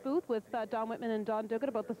broadcast booth with Don Whitman and Don Duguid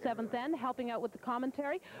about the 7th end, helping out with the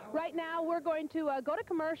commentary. Right now, we're going to go to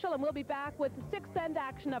commercial, and we'll be back with the 6th end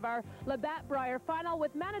action of our Labatt Brier final,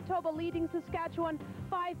 with Manitoba leading Saskatchewan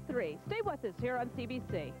 5-3. Stay with us here on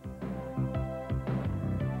CBC.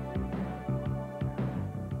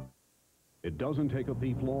 It doesn't take a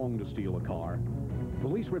thief long to steal a car.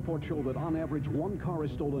 Police reports show that on average, one car is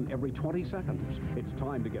stolen every 20 seconds. It's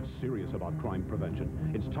time to get serious about crime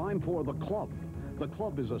prevention. It's time for the Club. The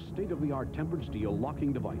Club is a state-of-the-art tempered steel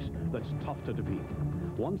locking device that's tough to defeat.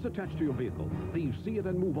 Once attached to your vehicle, thieves see it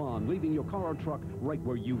and move on, leaving your car or truck right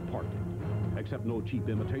where you parked it. Accept no cheap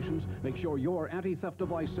imitations. Make sure your anti-theft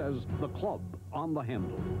device says the Club on the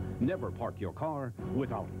handle. Never park your car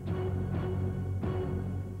without it.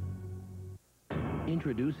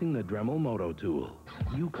 Introducing the Dremel Moto Tool.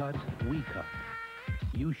 You cut, we cut.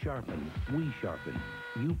 You sharpen, we sharpen.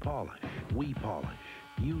 You polish, we polish.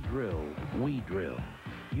 You drill, we drill.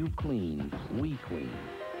 You clean, we clean.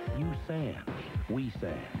 You sand, we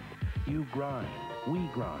sand. You grind, we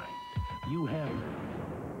grind. You hammer.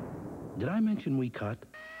 Did I mention we cut?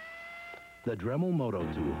 The Dremel Moto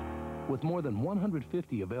Tool. With more than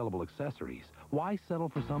 150 available accessories, why settle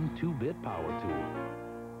for some 2-bit power tool?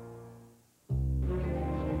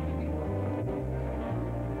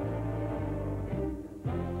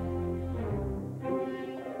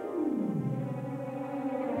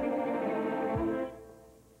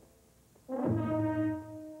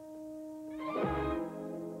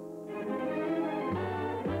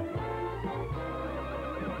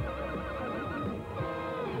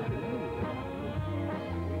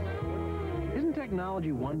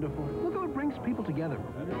 Technology wonderful. Look how it brings people together.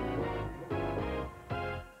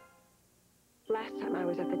 Last time I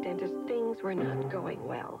was at the dentist, things were not going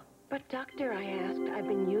well. But doctor, I asked, I've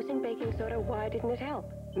been using baking soda. Why didn't it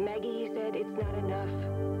help? Maggie said it's not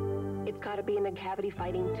enough. It's got to be in the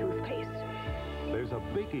cavity-fighting toothpaste. There's a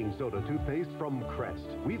baking soda toothpaste from Crest.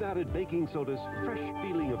 We've added baking soda's fresh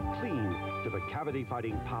feeling of clean to the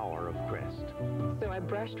cavity-fighting power of Crest. So I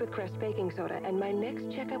brushed with Crest baking soda, and my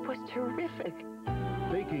next checkup was terrific.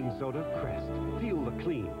 Baking soda Crest. Feel the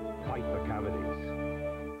clean. Fight the cavities.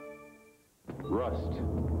 Rust.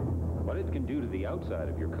 What it can do to the outside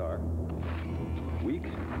of your car. Weak,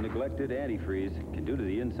 neglected antifreeze can do to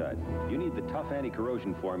the inside. You need the tough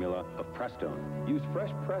anti-corrosion formula of Prestone. Use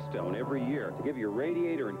fresh Prestone every year to give your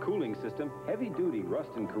radiator and cooling system heavy-duty rust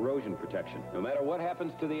and corrosion protection. No matter what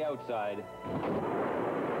happens to the outside,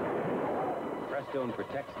 Prestone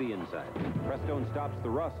protects the inside. Prestone stops the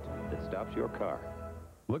rust that stops your car.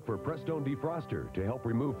 Look for Prestone Defroster to help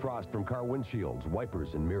remove frost from car windshields,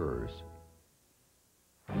 wipers, and mirrors.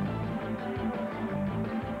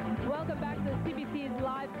 Welcome back to CBC's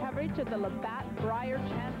live coverage of the Labatt Brier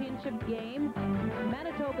Championship game.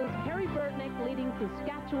 Manitoba's Kerry Burtnyk leading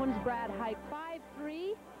Saskatchewan's Brad Heidt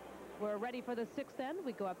 5-3. We're ready for the 6th end.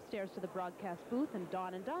 We go upstairs to the broadcast booth, and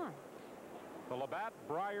Don. The Labatt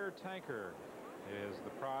Brier Tanker is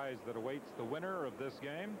the prize that awaits the winner of this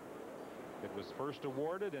game. It was first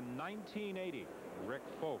awarded in 1980. Rick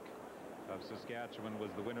Folk of Saskatchewan was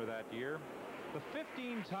the winner that year. The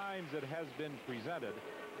 15 times it has been presented,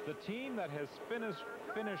 the team that has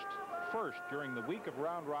finished first during the week of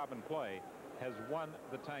round-robin play has won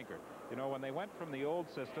the tanker. You know, when they went from the old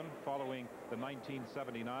system following the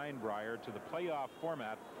 1979 Brier to the playoff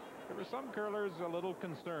format, there were some curlers a little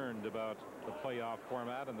concerned about the playoff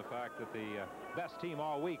format and the fact that the best team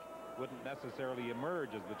all week wouldn't necessarily emerge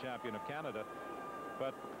as the champion of Canada.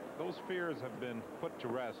 But those fears have been put to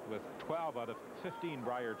rest with 12 out of 15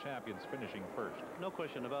 Brier champions finishing first. No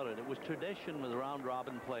question about it. It was tradition with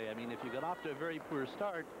round-robin play. I mean, if you got off to a very poor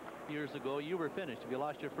start years ago, you were finished if you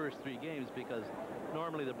lost your first 3 games, because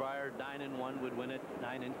normally the Brier 9-1 would win it,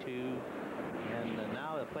 9-2. And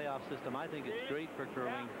now the playoff system, I think it's great for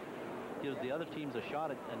curling. Gives the other teams a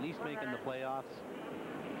shot at least making the playoffs.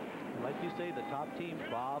 like you say, the top team,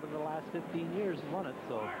 12 in the last 15 years, has won it.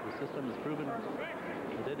 So the system has proven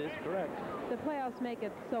that it is correct. The playoffs make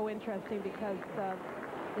it so interesting because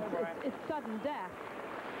it's sudden death.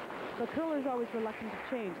 The curlers are always reluctant to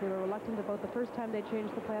change. They were reluctant about the first time they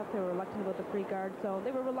changed the playoffs. They were reluctant about the free guard zone.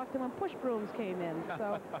 They were reluctant when push brooms came in.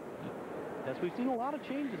 So. Yes, we've seen a lot of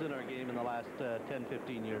changes in our game in the last 10,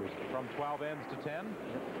 15 years. From 12 ends to 10?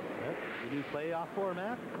 Yep. The new playoff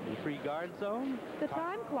format, the free guard zone. The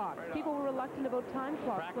time clocks. People were reluctant about time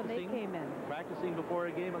clocks when they came in. Practicing before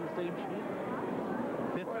a game on the same sheet.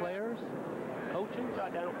 Fifth players, coaching.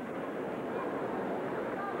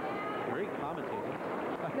 Great commentating.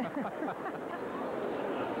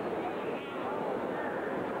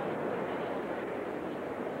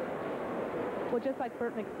 Well, just like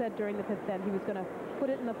Burtnyk said during the fifth end, he was going to put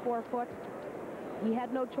it in the 4-foot. He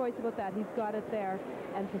had no choice about that. He's got it there.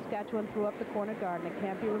 And Saskatchewan threw up the corner guard, and it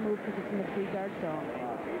can't be removed because it's in the free-guard zone.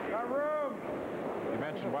 Got room! You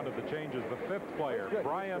mentioned one of the changes, the fifth player,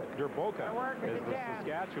 Brier is the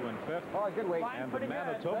Saskatchewan fifth. Oh, good weight. And the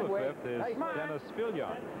Manitoba fifth is Dennis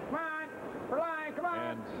Fillon. Come on! For line, come on!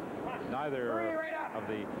 And neither of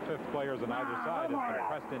the fifth players on either side has been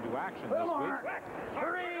pressed into action this week.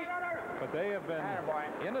 But they have been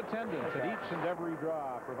in attendance at each and every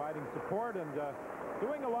draw, providing support and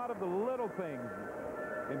doing a lot of the little things,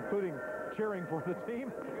 including cheering for the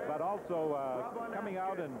team, but also coming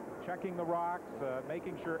out and checking the rocks,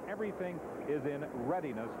 making sure everything is in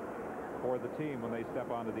readiness for the team when they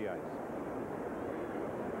step onto the ice.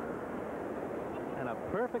 And a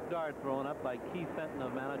perfect dart thrown up by Keith Fenton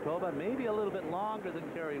of Manitoba. Maybe a little bit longer than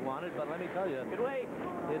Kerry wanted, but let me tell you,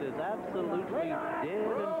 it is absolutely dead in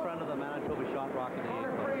front of the Manitoba shot rock in the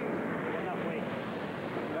 8th place.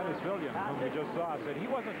 Dennis Fillon, whom we just saw, said he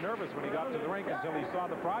wasn't nervous when he got to the rink until he saw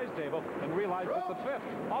the prize table and realized that the fifth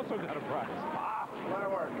also got a prize.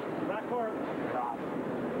 That'll work. Back court.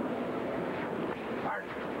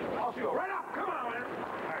 I'll go right up. Come on, man.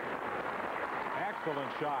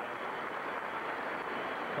 Excellent shot.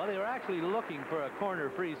 Well, they were actually looking for a corner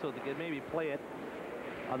free so they could maybe play it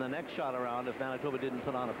on the next shot around if Manitoba didn't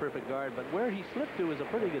put on a perfect guard. But where he slipped to is a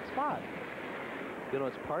pretty good spot. You know,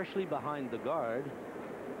 it's partially behind the guard.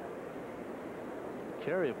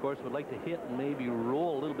 Kerry, of course, would like to hit and maybe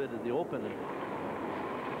roll a little bit at the open.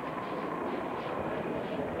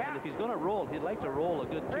 And if he's going to roll, he'd like to roll a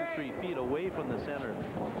good 2-3 feet away from the center.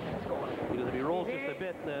 Because if he rolls just a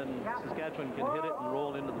bit, then Saskatchewan can hit it and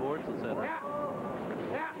roll into towards the center.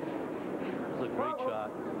 This is a great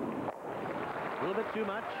shot. A little bit too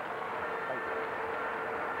much.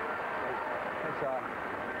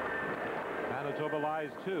 Manitoba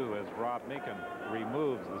lies 2 as Rob Meekin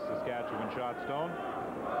removes the Saskatchewan shot stone.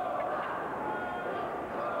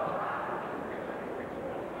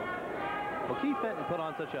 Well, Keith Fenton put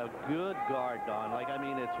on such a good guard, Don. Like, I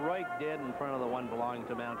mean, it's right dead in front of the one belonging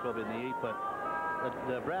to Manitoba in the 8th, but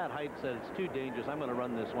Brad Heidt said it's too dangerous. I'm going to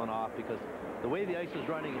run this one off because the way the ice is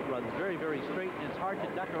running, it runs very, very straight, and it's hard to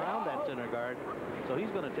duck around that center guard, so he's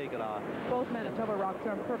going to take it off. Both Manitoba rocks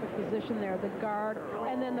are in perfect position there. The guard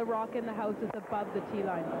and then the rock in the house is above the tee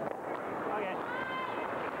line. Okay.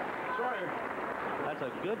 Sorry. That's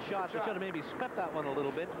a good shot. They should have maybe swept that one a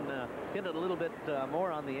little bit and hit it a little bit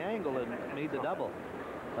more on the angle and made the double.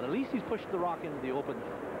 But at least he's pushed the rock into the open,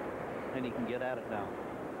 and he can get at it now.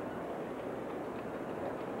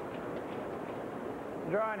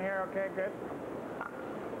 Drawing here, okay, good.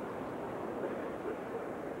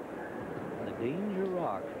 The danger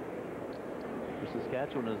rock for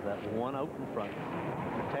Saskatchewan is that one out in front,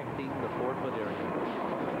 protecting the 4-foot area.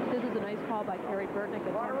 This is a nice call by Kerry Burtnyk,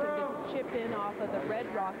 attempting to chip in off of the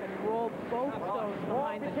red rock and roll both stones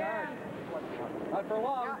behind the guard. Not for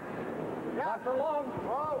long. Not for long.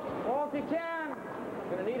 Whoa, if you can.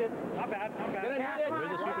 Gonna need it. Not bad. Not bad. Where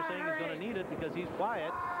the super saying he's going to need it because he's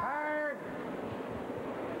quiet. Hard.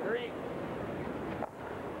 3.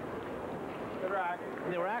 Good rock.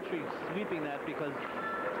 And they were actually sweeping that because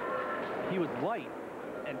he was light,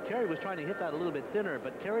 and Kerry was trying to hit that a little bit thinner,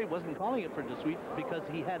 but Kerry wasn't calling it for the sweep because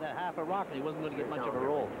he had a half a rock and he wasn't going to get much of a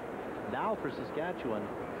roll. Now for Saskatchewan,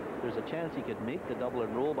 there's a chance he could make the double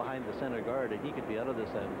and roll behind the center guard, and he could be out of this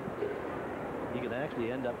end. He could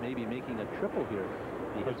actually end up maybe making a triple here.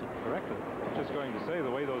 He hits it correctly. I'm just going to say,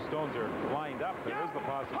 the way those stones are lined up, there is the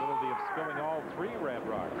possibility of spilling all 3 red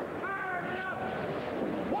rocks.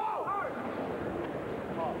 Whoa!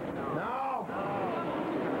 No!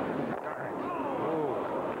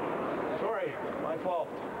 Oh. Sorry, my fault.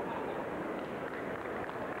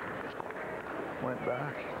 Went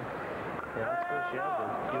back. Yeah, that's what she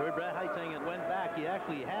had. You heard Brad Heidt saying it went back. He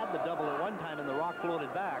actually had the double at one time, and the rock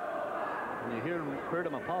floated back. And you heard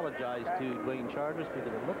him apologize to Dwayne Charters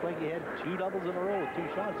because it looked like he had 2 doubles in a row with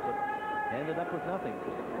 2 shots, but ended up with nothing.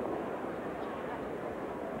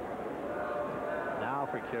 Now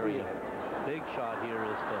for Kerry, a big shot here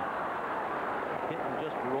is to hit and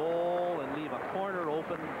just roll and leave a corner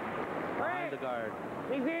open behind the guard.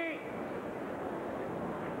 Easy.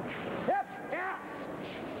 Yep. Yeah.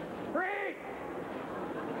 3.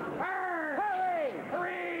 Hurry.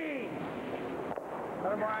 3.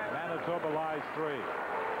 Manitoba lies 3.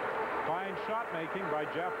 Fine shot making by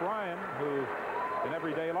Jeff Ryan, who in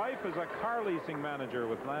everyday life is a car leasing manager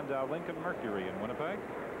with Landau Lincoln Mercury in Winnipeg.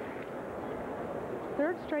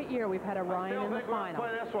 3rd straight year we've had a Ryan in the final.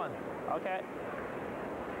 Play this one. Okay.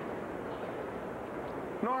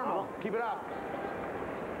 Normal. Keep it up.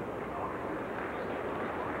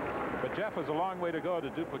 But Jeff has a long way to go to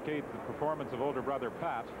duplicate the performance of older brother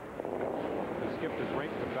Pat, who skipped his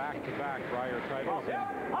rink to back-to-back Brier titles in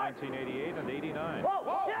 1988 and 89. Whoa!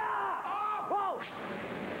 Whoa! Yeah! Whoa!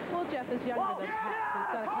 Well, Jeff is younger than Pat. He's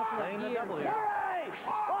got a couple of years.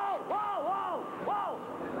 Whoa! Whoa! Whoa! Whoa!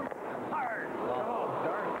 Hard. Oh,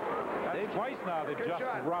 darn. That's twice now they've just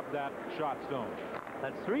rubbed that shot stone.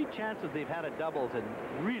 That's 3 chances they've had at doubles, and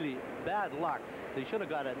really bad luck. They should have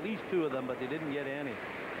got at least 2 of them, but they didn't get any.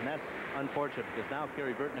 And that's unfortunate because now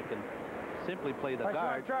Kerry Burtnyk can simply play the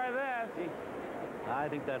guard. Try this. I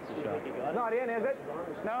think that's the shot. Not in, is it?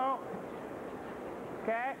 No.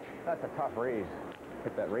 Okay. That's a tough raise.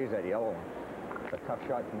 Hit that raise, that yellow one. It's a tough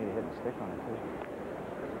shot for me to hit and stick on it, too.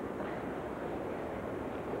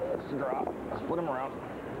 Let's drop. Split them around.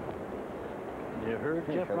 You heard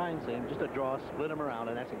Jeff Ryan saying just a draw, split him around,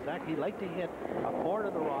 and that's exactly, he'd like to hit a corner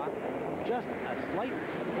of the rock, just a slight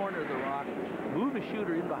corner of the rock, move a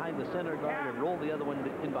shooter in behind the center guard and roll the other one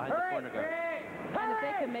in behind the corner guard. And if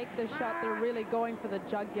they can make this shot, they're really going for the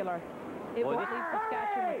jugular. It won't leave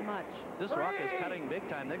Saskatchewan with much. This rock is cutting big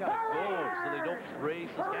time. They got to go so they don't raise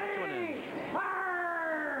Saskatchewan in.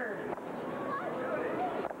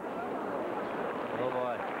 Oh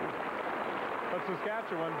boy. But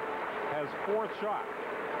Saskatchewan has 4th shot.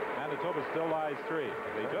 Manitoba still lies 3.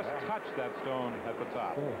 They just touched that stone at the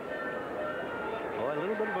top. Oh, a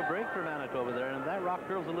little bit of a break for Manitoba there, and if that rock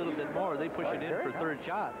curls a little bit more, they push it in for 3rd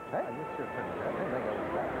shot.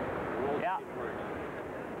 Yeah.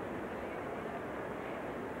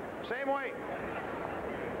 Same way.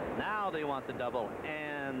 Now they want the double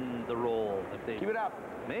and the roll. If they keep it up.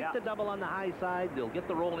 Make the double on the high side, they'll get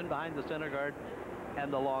the roll in behind the center guard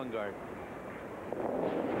and the long guard.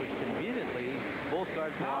 Which conveniently, both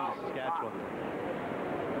guards belong to Saskatchewan.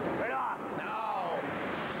 Right off. No.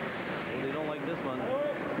 Well, they don't like this one.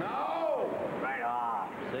 No. Right off.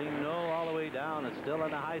 Saying no all the way down. It's still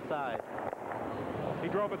on the high side. He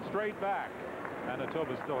drove it straight back.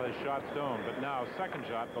 Manitoba still has shot stone, but now 2nd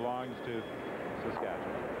shot belongs to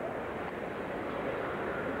Saskatchewan.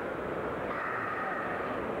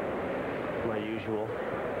 My usual.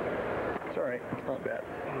 It's all right. It's not bad.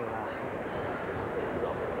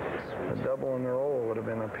 A double in the roll would have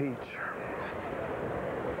been a peach.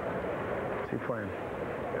 What's he playing?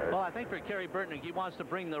 Well, I think for Kerry Burtnyk, he wants to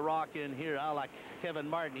bring the rock in here, like Kevin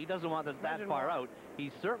Martin. He doesn't want it that far out.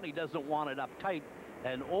 He certainly doesn't want it up tight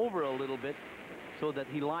and over a little bit so that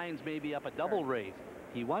he lines maybe up a double raise.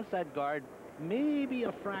 He wants that guard maybe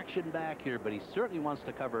a fraction back here, but he certainly wants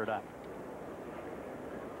to cover it up.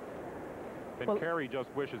 And Kerry just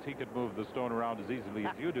wishes he could move the stone around as easily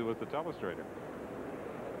as you do with the telestrator.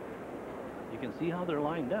 You can see how they're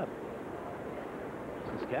lined up.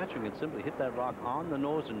 Saskatchewan can simply hit that rock on the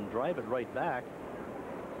nose and drive it right back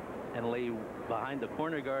and lay behind the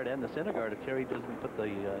corner guard and the center guard if Kerry doesn't put the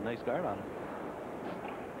nice guard on it.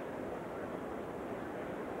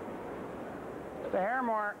 It's a hair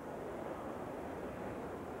mark.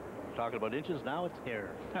 Talking about inches, now it's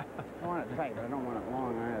hair. I want it tight, but I don't want it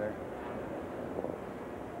long either.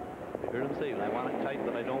 I heard him say, I want it tight,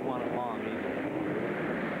 but I don't want it long either.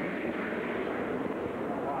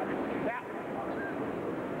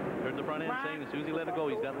 Heard the front end saying, as soon as he let it go,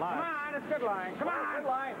 he's got lines. Come on, it's good line. Come on, good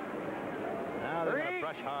line. Now they're going to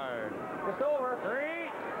brush hard. Just over. 3.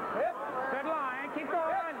 Yep. Good line. Keep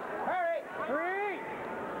going. Hurry. 3.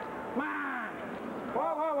 Come on.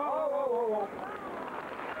 Whoa, whoa, whoa, whoa, whoa, whoa.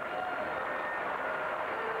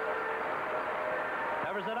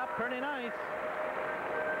 Covers it up pretty nice.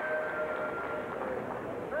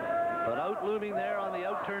 But out looming there on the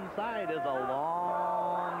out-turn side is a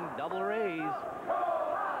long double raise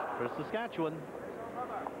for Saskatchewan.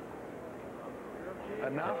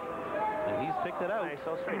 Enough? And he's picked it out. Nice,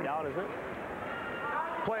 so straight down, is it?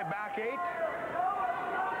 Play it back 8.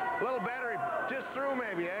 A little better, just through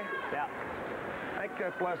maybe, eh? Yeah. I think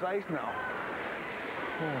that's less ice now.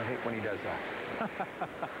 Oh, I hate when he does that.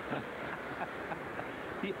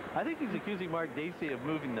 I think he's accusing Mark Dacey of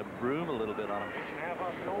moving the broom a little bit on him.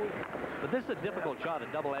 But this is a difficult shot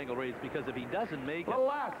at double angle raise because if he doesn't make it,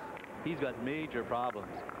 he's got major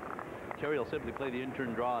problems. Kerry will simply play the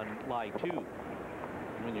in-turn draw and lie 2.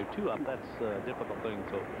 And when you're 2 up, that's a difficult thing.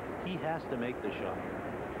 So he has to make the shot.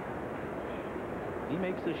 He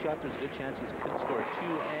makes the shot, there's a good chance he could score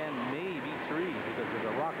 2 and maybe 3 because there's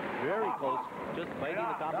a rock very close, just biting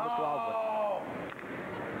the top of the 12-foot.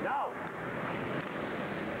 No!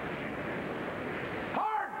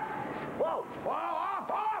 Hard! Whoa! Whoa! Off!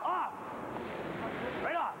 Off! Off!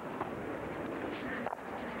 Right off!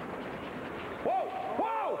 Whoa!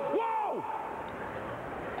 Whoa! Whoa!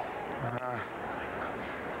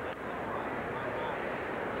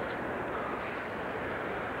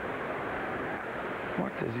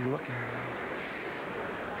 What is he looking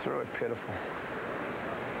at? Throw it pitiful.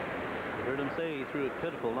 You heard him say he threw it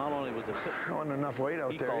pitiful. Not only was it There wasn't enough weight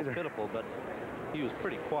out there either. pitiful, but he was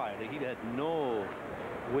pretty quiet. He had no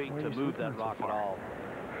weight to move that rock at all.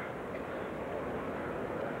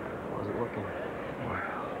 How's it looking?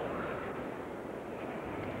 Wow.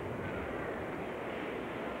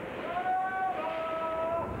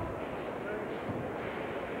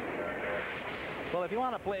 Well, if you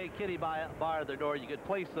want to play Kitty bar the door, you could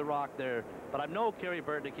place the rock there. But I know Kerry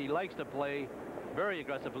Burtnyk, he likes to play very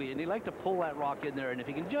aggressively, and he likes to pull that rock in there. And if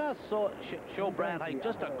he can just show Brad Heidt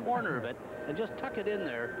just a corner of it and just tuck it in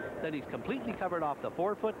there, then he's completely covered off the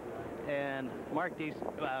 4-foot. And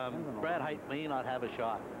Brad Heidt may not have a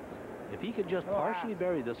shot. If he could just partially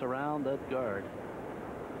bury this around that guard,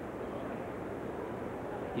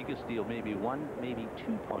 he could steal maybe 1, maybe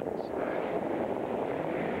 2 points.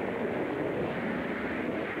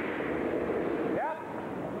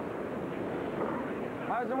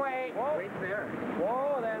 How's the weight? Weight's there.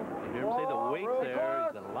 Whoa, then. You hear him say the weight's there.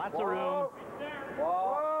 He's got lots of room.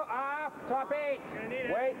 Whoa, off. Top 8.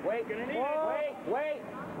 Wait. Whoa.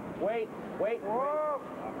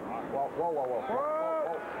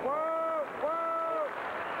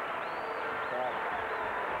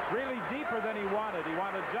 Really deeper than he wanted. He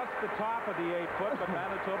wanted just the top of the 8-foot, but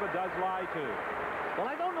Manitoba does lie too. Well,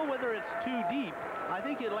 I don't know whether it's too deep. I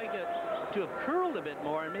think you'd like it to have curled a bit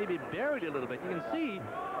more and maybe buried a little bit. You can see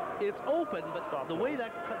it's open, but the way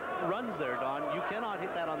that runs there, Don, you cannot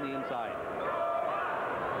hit that on the inside.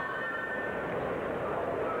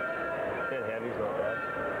 That heavy's not bad.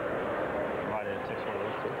 Why did it take one of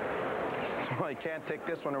those two? Well, you can't take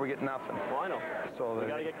this one or we get nothing. Well, I know. So we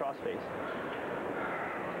got to get cross face.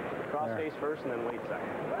 Cross face first and then weight second.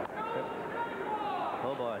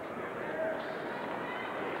 Oh, boy.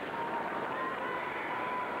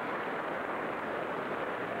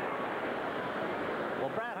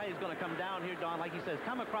 He's going to come down here, Don, like he says,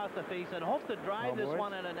 come across the face and hope to drive this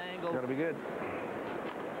one at an angle. Got to be good.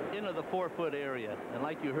 Into the 4-foot area. And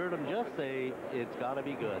like you heard him just say, it's got to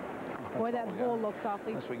be good. Boy, that hole looks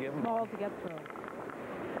awfully small to get through.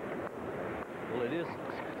 Well, it is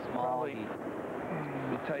small. Probably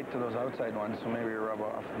be tight to those outside ones, so maybe you rub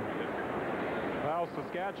off. Well,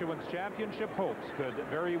 Saskatchewan's championship hopes could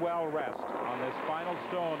very well rest on this final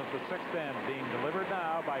stone of the 6th end, being delivered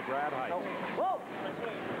now by Brad Heidt. Whoa!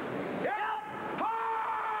 Get up!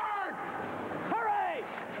 Hard! Hooray!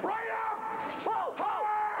 Right up! Whoa! Whoa!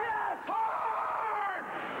 Yes! Hard!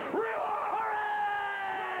 Real up!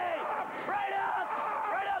 Hooray! Right up!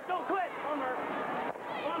 Right up! Don't quit! Onward!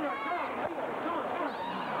 Onward! Come on!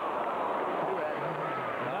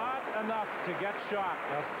 Not enough to get shot.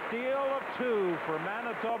 A steal of 2 for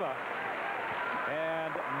Manitoba.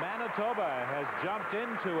 And Manitoba has jumped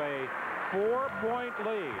into a 4-point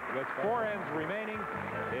lead. With 4 ends remaining,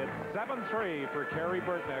 it's 7-3 for Kerry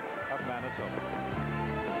Burtnyk of Manitoba.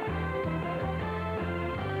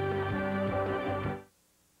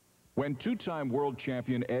 When 2-time world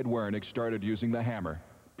champion Ed Wernick started using the hammer,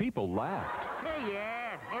 people laughed. Hey,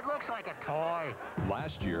 Ed, it looks like a toy.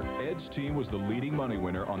 Last year, Ed's team was the leading money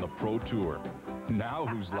winner on the Pro Tour. Now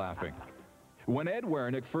who's laughing? When Ed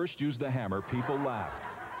Wernick first used the hammer, people laughed.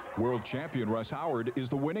 World champion Russ Howard is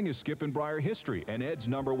the winningest skip in Brier history and Ed's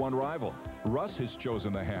 #1 rival. Russ has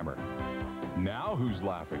chosen the hammer. Now who's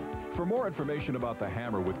laughing? For more information about the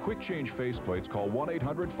hammer with quick change faceplates, call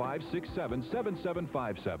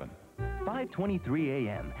 1-800-567-7757. 5:23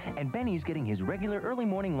 a.m., and Benny's getting his regular early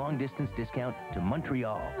morning long-distance discount to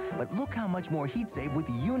Montreal. But look how much more he'd save with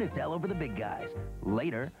Unitel over the big guys.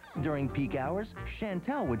 Later, during peak hours,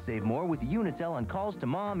 Chantel would save more with Unitel on calls to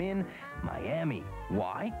Mom in Miami.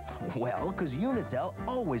 Why? Well, because Unitel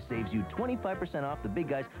always saves you 25% off the big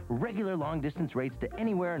guys' regular long-distance rates to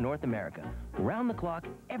anywhere in North America. Round the clock,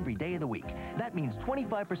 every day of the week. That means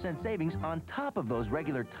 25% savings on top of those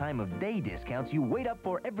regular time-of-day discounts you wait up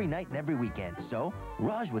for every night and every weekend. So,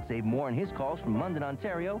 Raj would save more on his calls from London,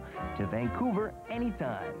 Ontario to Vancouver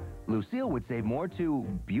anytime. Lucille would save more to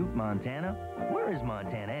Butte, Montana. Where is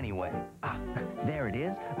Montana anyway? Ah, there it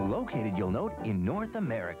is, located, you'll note, in North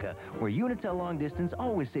America, where Unitel Long Distance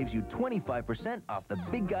always saves you 25% off the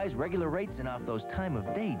big guys' regular rates and off those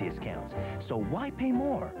time-of-day discounts. So why pay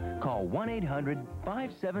more? Call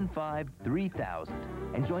 1-800-575-3000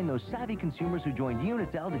 and join those savvy consumers who joined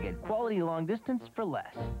Unitel to get quality long distance for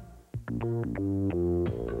less.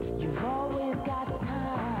 You've always got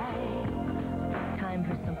time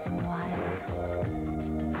for something wild.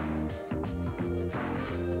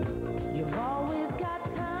 You've always got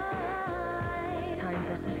time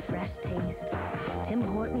for some fresh taste. Tim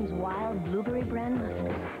Hortons Wild Blueberry Brand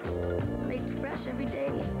Muffins. Baked fresh every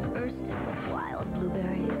day, first with wild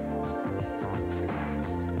blueberries.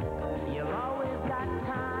 You've always got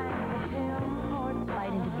time for Tim Hortons.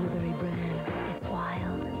 Bite into Blueberry Brand. It's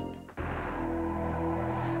wild.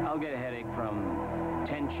 I'll get a headache from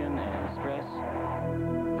tension and stress.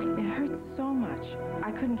 It hurts so much.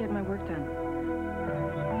 I couldn't get my work done.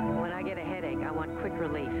 When I get a headache, I want quick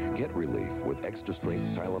relief. Get relief with Extra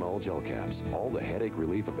Strength Tylenol gel caps. All the headache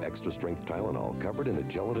relief of Extra Strength Tylenol covered in a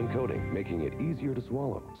gelatin coating, making it easier to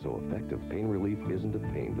swallow. So effective pain relief isn't a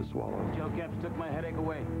pain to swallow. Gel caps took my headache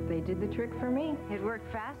away. They did the trick for me. It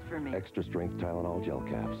worked fast for me. Extra Strength Tylenol gel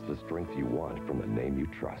caps. The strength you want from the name you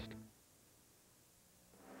trust.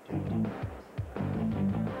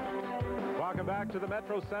 Welcome back to the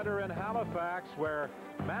Metro Center in Halifax, where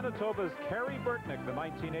Manitoba's Kerry Burtnyk, the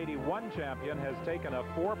 1981 champion, has taken a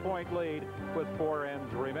 4-point lead with 4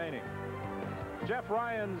 ends remaining. Jeff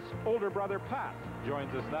Ryan's older brother, Pat,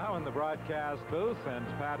 joins us now in the broadcast booth, and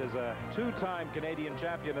Pat is a 2-time Canadian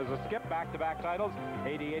champion as a skip, back-to-back titles,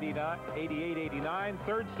 88-89,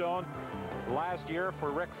 third stone last year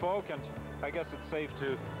for Rick Folk, and I guess it's safe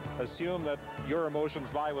to assume that your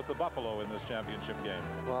emotions lie with the Buffalo in this championship game.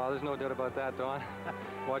 Well, there's no doubt about that, Don.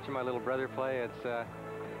 Watching my little brother play, it's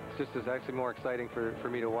actually more exciting for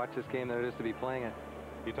me to watch this game than it is to be playing it.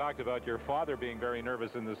 You talked about your father being very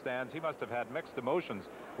nervous in the stands. He must have had mixed emotions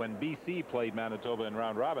when BC played Manitoba in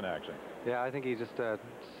round-robin action. Yeah, I think he's just a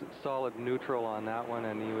solid neutral on that one,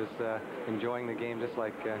 and he was enjoying the game just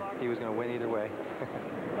like he was going to win either way.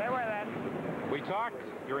 Stay with it. We talked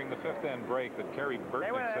during the 5th end break that Kerry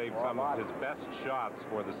Burtnyk saved some of his best shots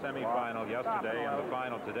for the semifinal yesterday and the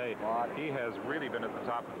final today. He has really been at the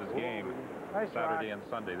top of his game Saturday and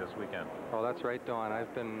Sunday this weekend. Oh, that's right, Don.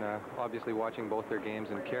 I've been obviously watching both their games,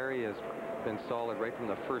 and Kerry has been solid right from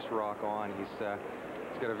the first rock on. He's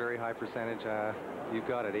got a very high percentage. You've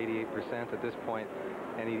got it, 88% at this point,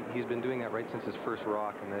 and he's been doing that right since his first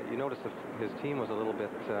rock. And you notice his team was a little bit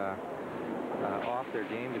off their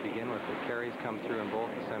game to begin with, but Kerry's come through in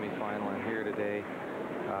both the semifinal and here today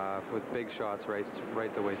with big shots right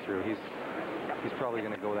the way through. He's probably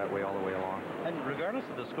going to go that way all the way along. And regardless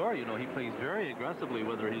of the score, you know, he plays very aggressively,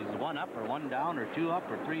 whether he's 1 up or 1 down or 2 up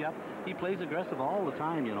or 3 up. He plays aggressive all the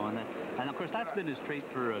time, you know, and of course that's been his trait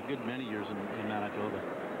for a good many years in Manitoba.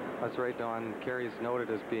 That's right, Don. Kerry's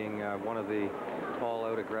noted as being one of the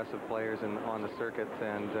all-out aggressive players on the circuit,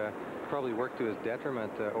 and probably worked to his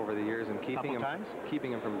detriment over the years in keeping him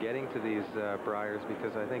from getting to these Briers,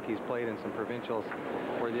 because I think he's played in some provincials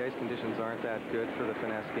where the ice conditions aren't that good for the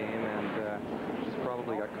finesse game, and he's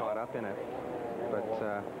probably got caught up in it. But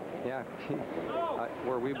yeah,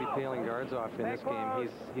 where we'd be peeling guards off in this game,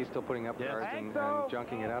 he's still putting up guards and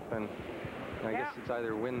junking it up, and I guess it's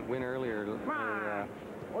either win early or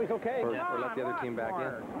he's okay. or let the other team back in.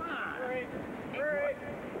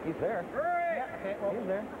 He's there. He's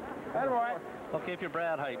there. Okay, if you're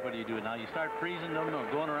Brad Heidt, what do you do now? You start freezing them,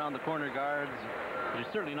 going around the corner guards. You're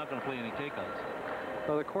certainly not going to play any takeouts.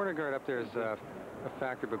 Well, the corner guard up there is a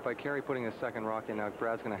factor, but by Kerry putting the second rock in now,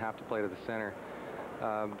 Brad's going to have to play to the center.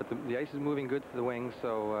 But the ice is moving good to the wings,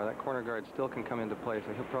 so that corner guard still can come into play.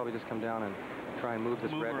 So he'll probably just come down and try and move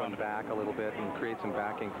this red one back a little bit and create some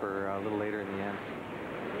backing for a little later in the end.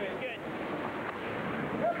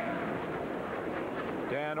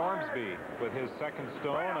 Dan Ormsby with his second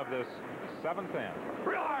stone of this 7th end.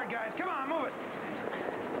 Real hard, guys. Come on, move it.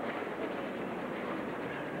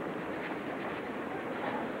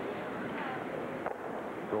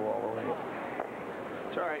 go all the way.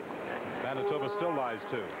 It's all right. Manitoba still lies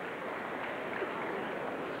 2.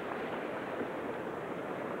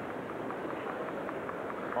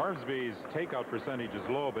 Ormsby's takeout percentage is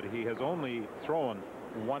low, but he has only thrown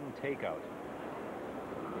 1 takeout.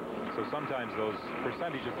 So sometimes those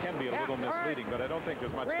percentages can be a little misleading, but I don't think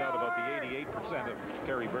there's much doubt about the 88% of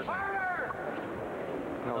Kerry Burtnyk.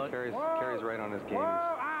 No, Kerry's right on his game.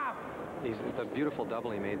 He's a beautiful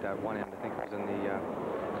double he made that one end. I think it was in the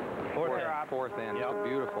fourth end. Yep. A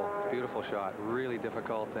beautiful shot. Really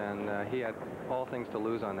difficult, and he had all things to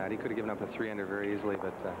lose on that. He could have given up a 3-ender very easily,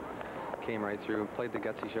 but came right through, played the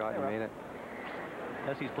gutsy shot, and made it.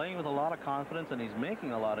 Yes, he's playing with a lot of confidence, and he's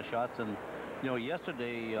making a lot of shots. And you know,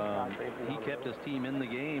 yesterday he kept his team in the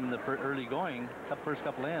game, the early going, the first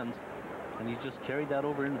couple ends, and he just carried that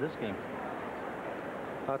over into this game.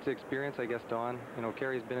 Lots of experience, I guess, Don. You know,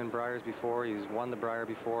 Kerry's been in Briers before. He's won the Brier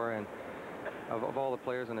before, and of all the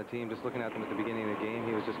players on the team, just looking at them at the beginning of the game,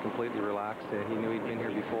 he was just completely relaxed. He knew he'd been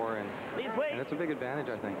here before, and it's a big advantage,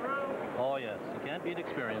 I think. Oh, yes. You can't beat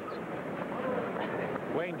experience.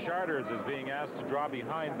 Wayne Charters is being asked to draw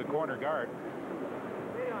behind the corner guard.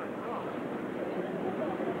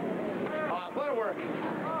 Let it work.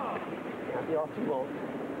 Be off too low.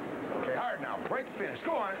 Okay, hard now. Break the finish.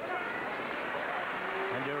 Go on.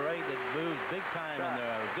 And you're right, it moves big time, and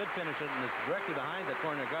they're a good finisher, and it's directly behind the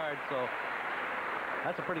corner guard, so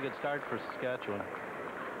that's a pretty good start for Saskatchewan.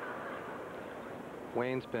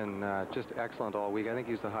 Wayne's been just excellent all week. I think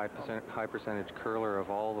he's the high percentage curler of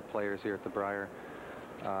all the players here at the Brier.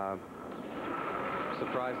 I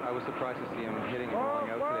was surprised to see him hitting it long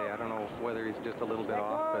out today. I don't know whether he's just a little bit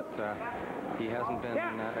off, but he hasn't been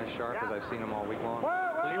as sharp as I've seen him all week long.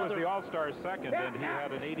 He was the All-Star second, and he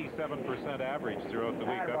had an 87% average throughout the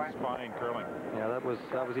week. That's fine curling. Yeah, that was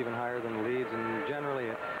even higher than leads, and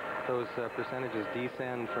generally those percentages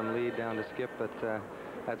descend from lead down to skip, but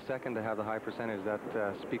at second to have the high percentage, that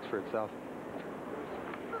speaks for itself.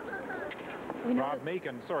 Rob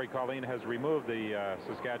Meakin, sorry, Colleen, has removed the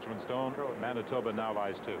Saskatchewan stone. Manitoba now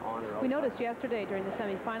lies 2. We noticed yesterday during the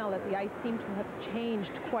semifinal that the ice seemed to have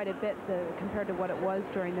changed quite a bit compared to what it was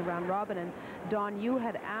during the round robin. And Don, you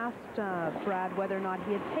had asked Brad whether or not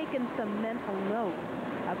he had taken some mental notes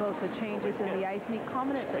about the changes in the ice, and he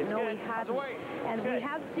commented that no, he hadn't. And we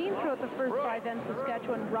have seen throughout the first 5 ends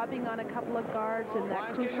Saskatchewan rubbing on a couple of guards in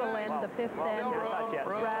that crucial end, the 5th end.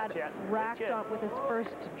 Brad racked up with his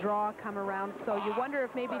first draw come around, so you wonder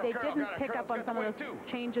if maybe they didn't pick up on some of those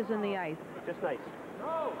changes in the ice. Just nice.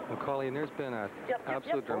 Well, Colleen, there's been an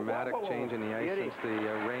absolute dramatic change in the ice since the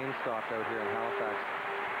rain stopped out here in Halifax.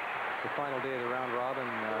 The final day of the round robin,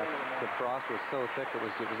 the frost was so thick it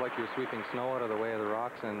was like you were sweeping snow out of the way of the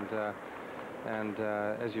rocks, and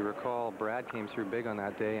as you recall, Brad came through big on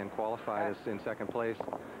that day and qualified us in second place.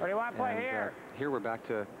 What do you want to play here? Here we're back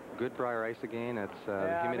to good Brier ice again. It's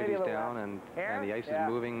the humidity's down, and the ice is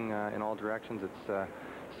moving in all directions. It's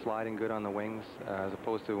sliding good on the wings, as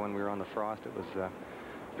opposed to when we were on the frost. It was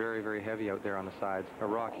very, very heavy out there on the sides. A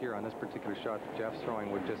rock here on this particular shot that Jeff's throwing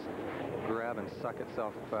would just grab and suck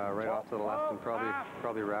itself right off to the left and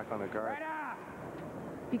probably rack on the guard.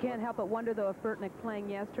 You can't help but wonder, though, if Burtnyk playing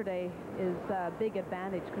yesterday is a big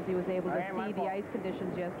advantage because he was able to see the ice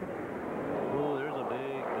conditions yesterday. Oh, there's a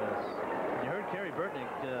big... you heard Kerry Burtnyk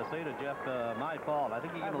say to Jeff, my fault. I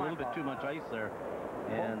think he got a little bit too much ice there.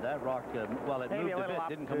 And that rock, well, it moved a bit,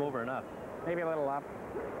 didn't come over enough. Maybe a little up.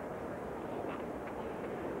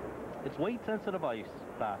 It's weight-sensitive ice,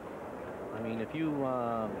 Pat. I mean, if you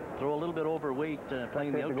throw a little bit overweight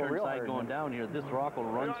playing the outturn side going down here, this rock will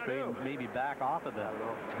run straight and maybe back off a bit.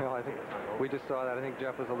 Well, I think we just saw that. I think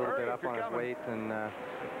Jeff was a little bit up on his weight and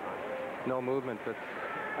no movement, but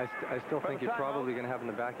I still think you're probably going to have in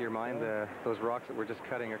the back of your mind those rocks that were just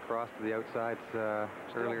cutting across to the outsides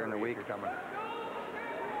earlier in the week.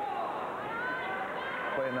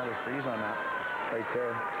 Play another freeze on that right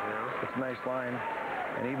there. It's a nice line.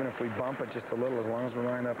 And even if we bump it just a little, as long as we're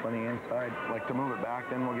lined up on the inside, like to move it back,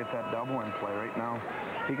 then we'll get that double in play. Right now,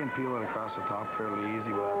 he can peel it across the top fairly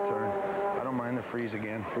easy with that turn. I don't mind the freeze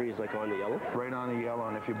again. Freeze like on the yellow? Right on the yellow,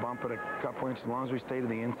 and if you bump it a couple inches, as long as we stay to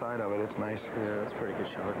the inside of it, it's nice. Yeah, that's a pretty good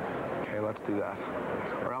shot. Okay, let's do that.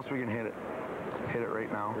 Or else we can hit it. Hit it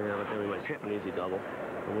right now. Yeah, but then we might hit an easy double.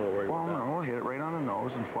 I'm a little worried about that. Well, no, we'll hit it right on the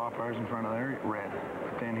nose and flop ours in front of there, red.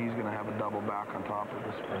 But then he's going to have a double back on top of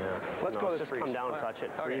this. Yeah. Let's go to this freeze. Come down and touch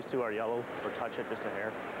it. Freeze to our yellow, or touch it just a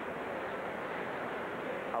hair.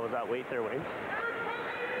 How was that weight there, Wayne?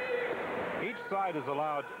 Each side is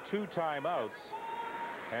allowed 2 timeouts,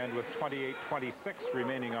 and with 28-26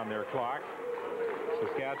 remaining on their clock,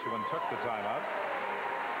 Saskatchewan took the timeout.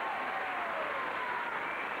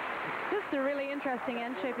 This is a really interesting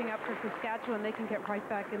end shaping up for Saskatchewan. They can get right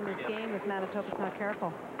back in this game if Manitoba's not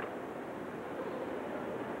careful.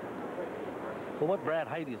 Well, what Brad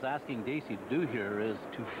Heidt is asking Dacey to do here is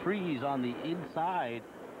to freeze on the inside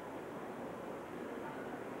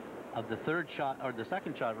of the third shot or the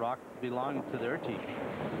second shot rock belonging to their team.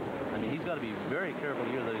 I mean, he's got to be very careful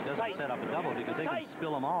here that he doesn't set up a double because they can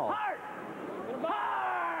spill them all. Hard!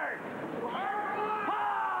 Hard!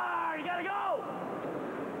 Hard! You gotta go!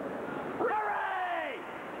 Hurry!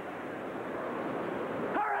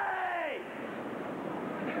 Hurry!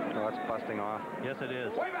 Oh, that's busting off. Yes, it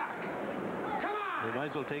is. Way back! Come on! They might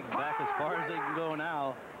as well take it back as far as they can go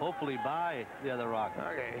now, hopefully by the other rock.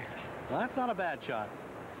 Okay. Well, that's not a bad shot.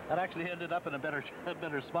 That actually ended up in a better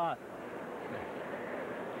spot.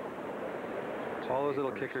 All those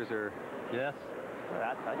little kickers are... Yes.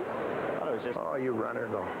 I thought it was just... Oh, you runner,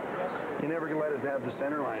 though. You never can let it have the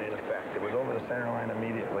center line in effect. It was over the center line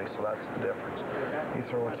immediately, so that's the difference. You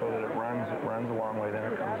throw it so that it runs a long way, then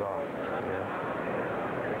it comes off. Yeah.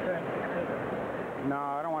 No,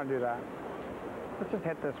 I don't want to do that. Let's just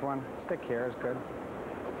hit this one. Stick here is good.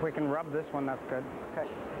 If we can rub this one, that's good.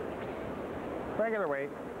 Okay. Regular weight.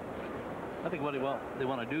 I think what they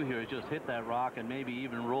want to do here is just hit that rock and maybe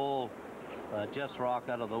even roll Jeff's rock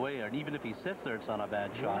out of the way. And even if he sits there, it's not a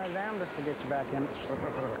bad shot. I'm damned just to get you back in.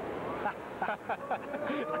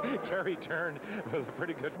 Kerry turned with a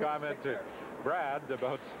pretty good comment to Brad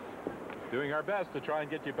about doing our best to try and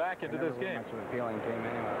get you back into this game. Much of a feeling team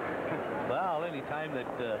anyway. Well, any time that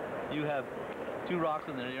you have 2 rocks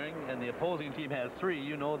in the ring and the opposing team has 3,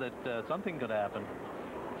 you know that something could happen.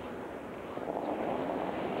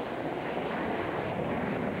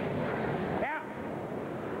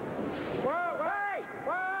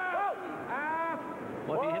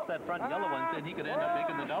 Well, if he hits that front yellow one, then he could end up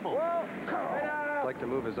making the double. I'd like to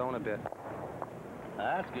move his zone a bit.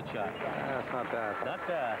 That's a good shot. That's not bad. Not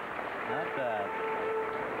bad. Not bad.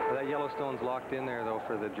 Well, that Yellowstone's locked in there, though,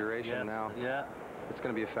 for the duration now. Yeah. It's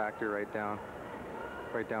going to be a factor right down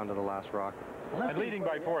to the last rock. And leading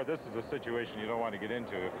by 4, this is a situation you don't want to get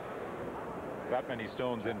into. That many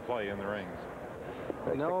stones in play in the rings.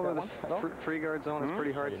 No, the free guard zone is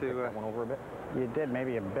pretty hard to... one over a bit. You did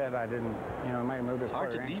maybe a bit. I didn't, you know, I might have moved it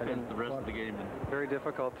hard to range. defend the rest of the game. Very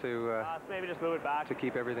difficult to maybe just move it back. to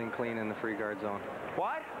keep everything clean in the free guard zone.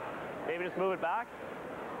 What? Maybe just move it back?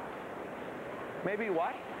 Maybe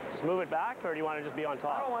what? Just move it back, or do you want to just be on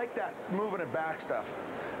top? I don't like that moving it back stuff.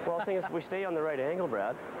 Well, the thing is, we stay on the right angle,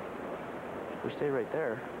 Brad. We stay right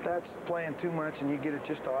there. That's playing too much, and you get it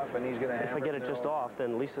just off, and he's going to have it. If I get it just off,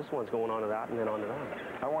 then at least this one's going onto that and then onto that.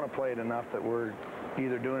 I want to play it enough that we're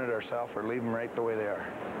either doing it ourselves or leave them right the way they are.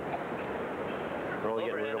 We're only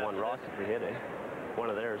getting rid of one Ross if we hit it. One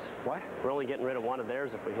of theirs. What? We're only getting rid of one of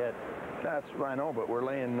theirs if we hit. That's, I know, but we're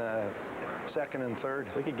laying second and third.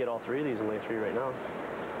 We could get all 3 of these and lay 3 right now.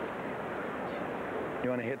 You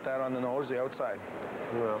want to hit that on the nose, the outside?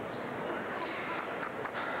 No.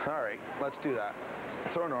 All right, let's do that.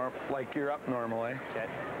 Throw like you're up normal, eh? Okay.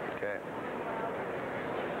 Okay.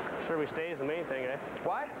 Sure, we stay is the main thing, eh?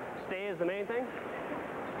 What? Stay is the main thing?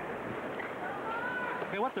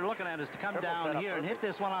 Okay, what they're looking at is to come down here and hit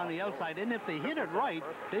this one on the outside. And if they hit it right,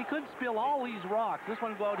 they could spill all these rocks. This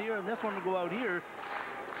one will go out here and this one will go out here.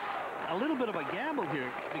 A little bit of a gamble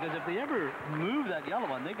here, because if they ever move that yellow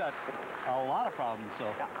one, they got a lot of problems. So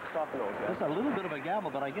yeah, stop the nose, it's a little bit of a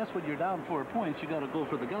gamble, but I guess when you're down 4 points, you got to go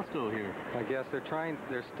for the gusto here. I guess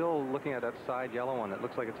they're still looking at that side yellow one that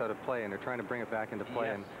looks like it's out of play, and they're trying to bring it back into play.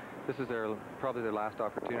 Yes. And this is probably their last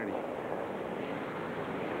opportunity.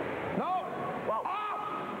 No! Whoa! Off!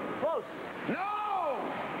 Close! No!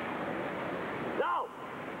 No!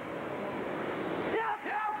 Yes!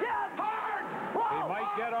 Yes! Yes! Hard! Whoa! He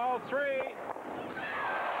might get all 3. They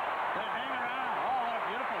hang around. Oh, what a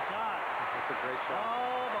beautiful shot. That's a great shot.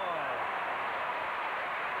 Oh, boy.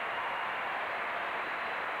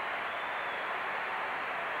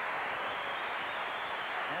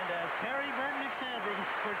 And as Kerry Burtnyk said,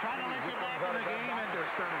 we're trying to let you back in the game, and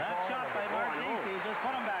that shot by Mark Dacey just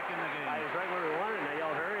put him back in the game. I was right where we wanted, and I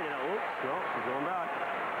yelled hurry, and oops, no, he's going back.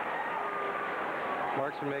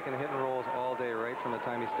 Mark's been making hit and rolls all day, right from the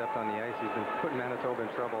time he stepped on the ice. He's been putting Manitoba in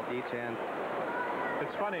trouble each end.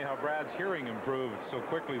 It's funny how Brad's hearing improved so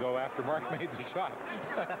quickly, though, after Mark made the shot.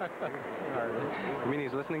 You mean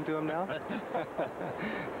he's listening to him now?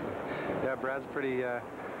 Yeah, Brad's pretty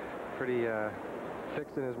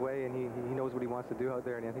fixed in his way, and he knows what he wants to do out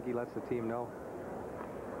there, and I think he lets the team know.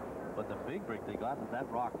 But the big break they got was that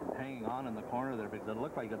rock hanging on in the corner there, because it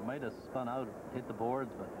looked like it might have spun out, hit the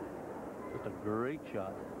boards, but just a great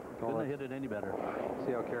shot. Couldn't have hit it any better.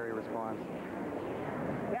 See how Kerry responds.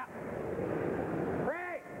 Yeah.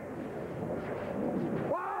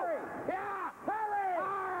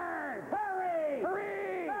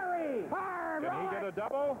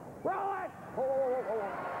 Roll it! Oh,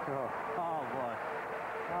 boy.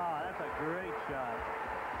 Oh, that's a great shot.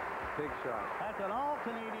 Big shot. That's an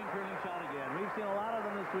all-Canadian curling shot again. We've seen a lot of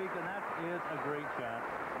them this week, and that is a great shot.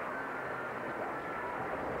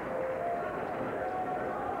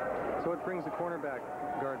 So it brings the cornerback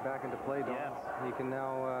guard back into play, Don. Yes. He can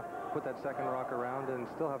now put that second rock around and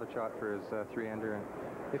still have a shot for his three-ender,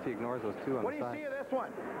 if he ignores those two on What the do you side. see of this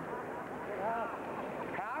one? Half?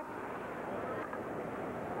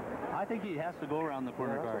 I think he has to go around the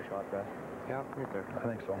corner guard. Yeah, right there. I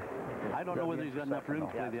think so. I don't know whether he's got enough room to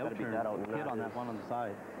play the out turn hit on that one on the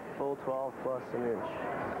side. Full 12 plus an inch.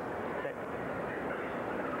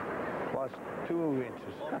 Plus 2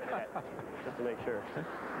 inches. Just to make sure.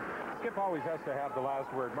 Skip always has to have the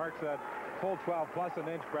last word. Mark said full 12 plus an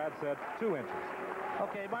inch. Brad said 2 inches.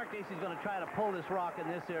 Okay, Mark Casey's going to try to pull this rock in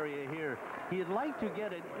this area here. He'd like to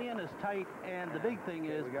get it in as tight, and the big thing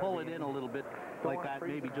is pull it in a little bit like that.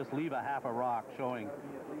 Maybe just leave a half a rock showing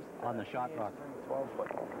on the shot rock. 12 foot.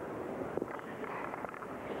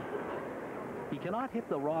 He cannot hit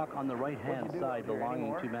the rock on the right-hand side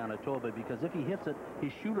belonging to Manitoba, because if he hits it,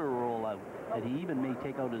 his shooter will roll out, and he even may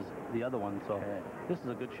take out the other one. So this is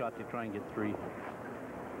a good shot to try and get 3.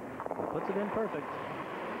 Puts it in perfect.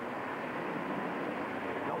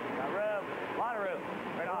 Nope, got room. A lot of room.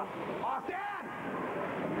 Right off. Off, Dan!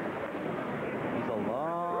 He's a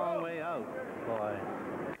long way out, boy.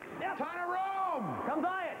 Yep. Ton of room! Come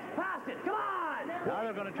by it. Past it. Come on! Now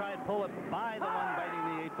they're going to try and pull it by the one biting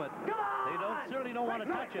the 8-foot. Come on! They certainly don't want to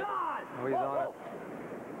touch it. Oh, he's on it.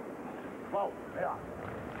 Whoa, yeah.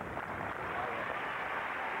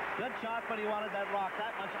 Good shot, but he wanted that rock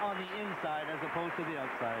that much on the inside as opposed to the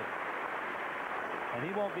outside. And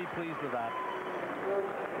he won't be pleased with that.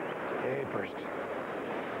 Hey, first.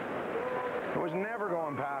 It was never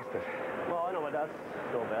going past it. Well, I know, but that's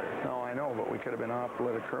still better. No, I know, but we could have been off to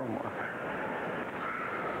let it curl more.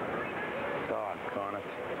 Doggone it.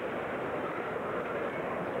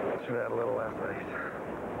 Should have had a little less ice.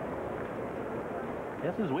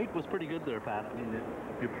 Yes, his weight was pretty good there, Pat. I mean,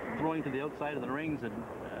 you're throwing to the outside of the rings and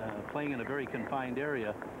playing in a very confined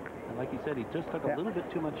area. And like he said, he just took a little bit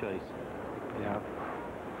too much ice. Yeah.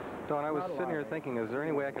 Don, I was sitting here thinking, is there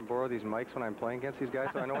any way I can borrow these mics when I'm playing against these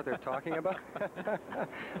guys so I know what they're talking about?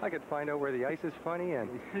 I could find out where the ice is funny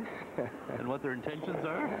and... and what their intentions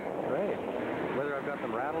are? Right. Whether I've got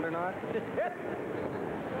them rattled or not.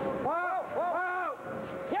 Whoa, whoa, whoa!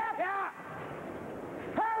 Yeah, yeah!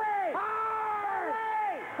 Hurry!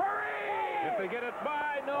 Hurry! Hurry! If they get it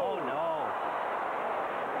by, no. Oh, no.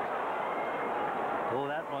 Oh,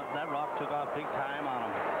 that rock took off big time on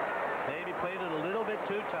him. Maybe played it a little bit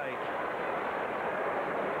too tight.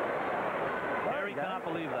 Kerry cannot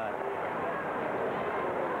believe that.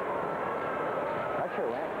 That's your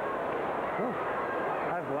wet.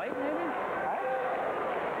 I have light, maybe?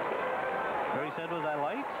 Kerry said, was that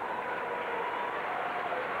light?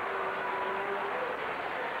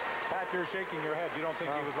 Pat, you're shaking your head. You don't think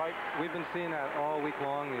he was light? We've been seeing that all week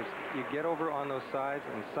long. You get over on those sides,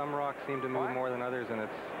 and some rocks seem to move more than others, and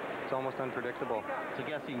it's almost unpredictable. It's a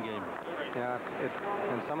guessing game. Yeah,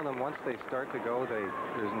 and some of them, once they start to go,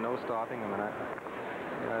 there's no stopping them. And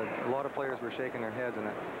a lot of players were shaking their heads, and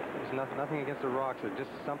there's nothing against the rocks. It's just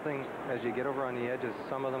something, as you get over on the edges,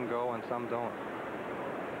 some of them go and some don't.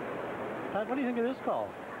 Pat, what do you think of this call?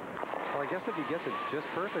 Well, I guess if he gets it just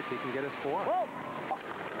perfect, he can get his 4. Whoa!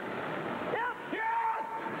 Yep! Yes!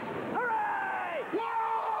 Hooray!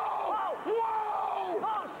 Whoa! Whoa! Whoa!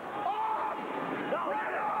 Off! Off! No,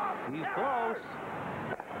 right off! He's close.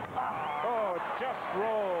 Oh, it just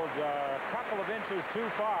rolled a couple of inches too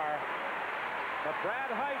far. But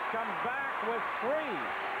Brad Heidt comes back with 3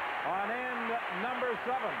 on end number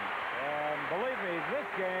 7. And believe me, this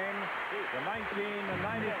game, the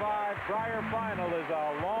 1995 Brier final, is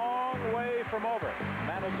a long way from over.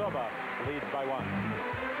 Manitoba leads by 1.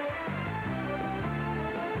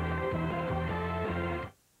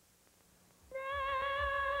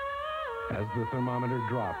 As the thermometer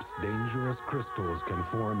drops, dangerous crystals can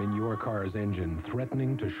form in your car's engine,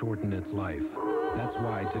 threatening to shorten its life. That's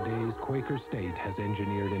why today's Quaker State has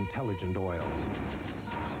engineered intelligent oil.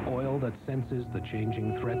 Oil that senses the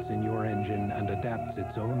changing threats in your engine and adapts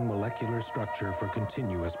its own molecular structure for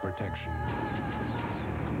continuous protection.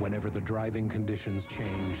 Whenever the driving conditions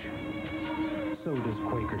change, so does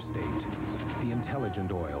Quaker State, the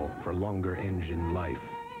intelligent oil for longer engine life.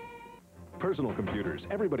 Personal computers.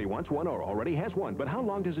 Everybody wants one or already has one, but how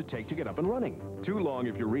long does it take to get up and running? Too long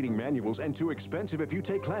if you're reading manuals and too expensive if you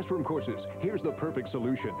take classroom courses. Here's the perfect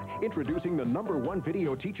solution. Introducing the #1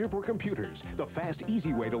 video teacher for computers. The fast,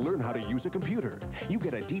 easy way to learn how to use a computer. You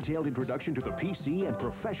get a detailed introduction to the PC and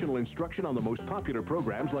professional instruction on the most popular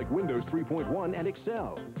programs like Windows 3.1 and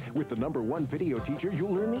Excel. With the #1 video teacher,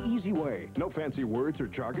 you'll learn the easy way. No fancy words or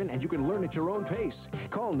jargon, and you can learn at your own pace.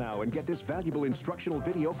 Call now and get this valuable instructional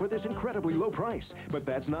video for this incredibly low price. But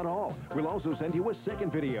that's not all. We'll also send you a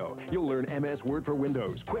second video. You'll learn MS Word for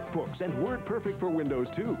Windows, QuickBooks, and WordPerfect for Windows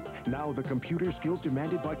too. Now the computer skills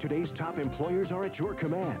demanded by today's top employers are at your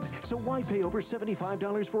command. So why pay over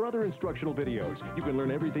 $75 for other instructional videos? You can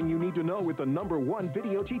learn everything you need to know with the #1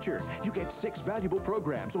 video teacher. You get 6 valuable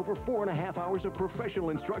programs, over 4.5 hours of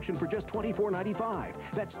professional instruction for just $24.95.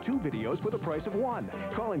 That's 2 videos for the price of 1.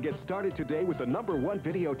 Call and get started today with the #1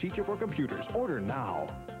 video teacher for computers. Order now.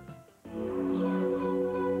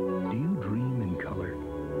 Do you dream in color?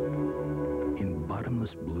 In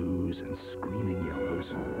bottomless blues and screaming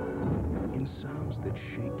yellows? In sounds that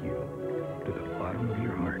shake you to the bottom of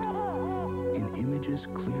your heart? In images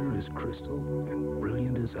clear as crystal and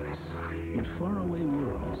brilliant as ice? In faraway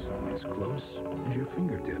worlds as close as your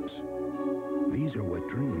fingertips? These are what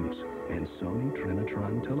dreams and Sony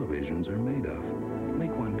Trinitron televisions are made of.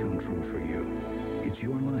 Make one come true for you. It's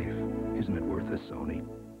your life. Isn't it worth a Sony?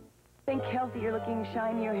 Think healthier looking,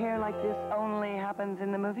 shinier hair like this only happens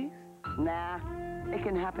in the movies? Nah, it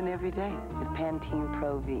can happen every day with Pantene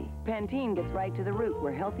Pro V. Pantene gets right to the root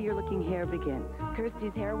where healthier looking hair begins.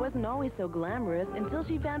 Kirsty's hair wasn't always so glamorous until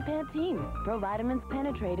she found Pantene. Pro vitamins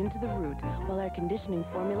penetrate into the root, while our conditioning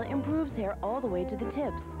formula improves hair all the way to the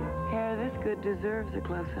tips. Hair this good deserves a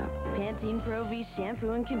close-up. Pantene Pro V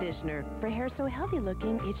shampoo and conditioner. For hair so healthy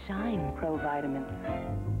looking, it shines. Pro vitamins.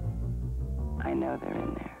 I know they're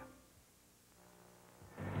in there.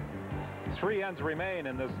 3 ends remain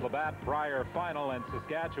in this Labatt-Brier final, and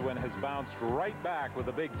Saskatchewan has bounced right back with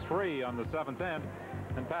a big 3 on the 7th end.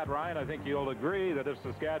 And Pat Ryan, I think you'll agree that if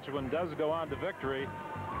Saskatchewan does go on to victory,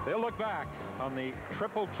 they'll look back on the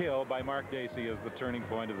triple kill by Mark Dacey as the turning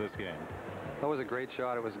point of this game. That was a great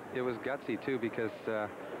shot. It was gutsy too, because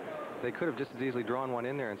they could have just as easily drawn one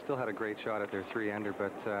in there and still had a great shot at their 3-ender.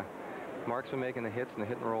 But Mark's been making the hits and the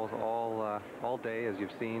hit and rolls all day, as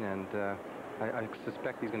you've seen, and I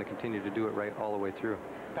suspect he's going to continue to do it right all the way through.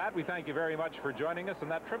 Pat, we thank you very much for joining us.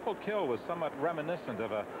 And that triple kill was somewhat reminiscent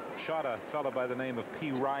of a shot a fellow by the name of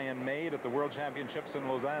P. Ryan made at the World Championships in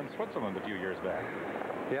Lausanne, Switzerland a few years back.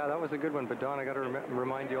 Yeah, that was a good one. But, Don, I got to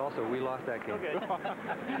remind you also, we lost that game. Okay.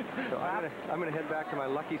 So I'm going to head back to my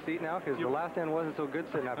lucky seat now, because the last end wasn't so good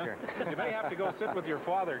sitting up here. You may have to go sit with your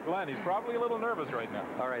father, Glenn. He's probably a little nervous right now.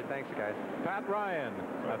 All right, thanks, guys. Pat Ryan,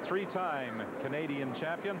 a 3-time Canadian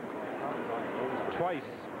champion. Twice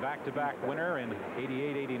back-to-back winner in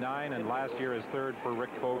 88, 89, and last year his third for Rick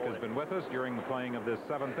Folk has been with us during the playing of this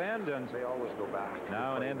 7th end. And they always go back.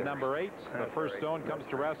 Now in end number 8, the first stone comes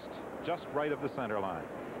to rest just right of the center line.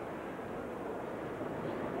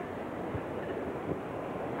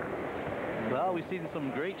 Well, we've seen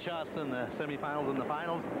some great shots in the semifinals and the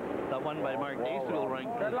finals. That one by Mark Dacey will rank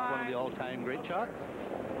as one of the all-time great shots.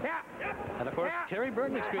 And of course, Kerry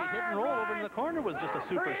Burtnyk's great hit and roll over in the corner was just a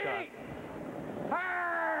super shot.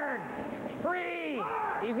 Hard! 3!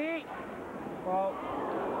 Easy! Well,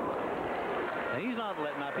 and he's not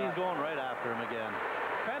letting up. He's going right after him again.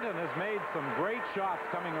 Fenton has made some great shots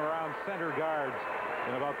coming around center guards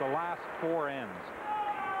in about the last 4 ends.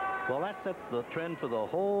 Well, that sets the trend for the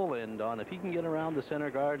whole end on. If he can get around the center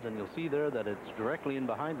guards, and you'll see there that it's directly in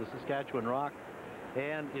behind the Saskatchewan rock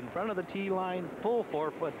and in front of the tee line, full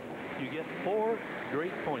 4-foot, you get 4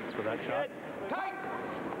 great points for that shot.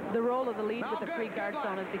 The role of the lead with the free guard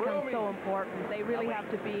zone has become so important. They really have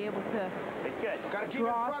to be able to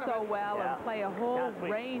draw so well and play a whole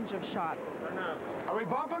range of shots. Are we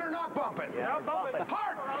bumping or not bumping? Yeah, bumping.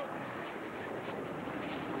 Hard!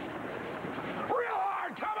 Real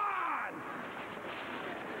hard! Come on!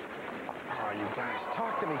 Oh, you guys,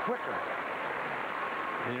 talk to me quicker.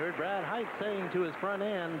 And you heard Brad Heidt saying to his front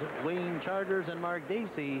end, Wayne Charters and Mark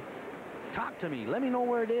Dacey, talk to me, let me know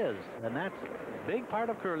where it is. And that's a big part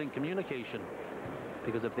of curling, communication.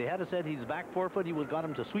 Because if they had said he's back 4-foot, he would have got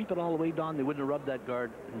him to sweep it all the way down. They wouldn't have rubbed that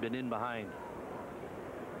guard and been in behind.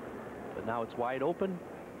 But now it's wide open.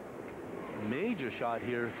 Major shot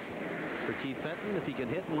here for Keith Fenton. If he can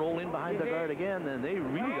hit and roll in behind the guard again, then they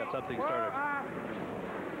really got something started.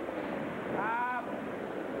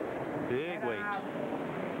 Big weight.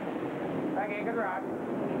 Okay, good rod.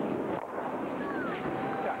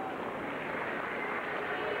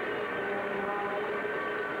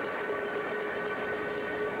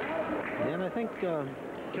 think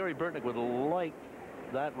Kerry Burtnyk would like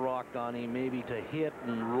that rock, Donnie, maybe to hit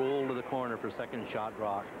and roll to the corner for second shot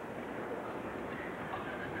rock.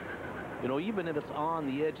 You know, even if it's on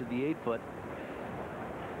the edge of the 8-foot,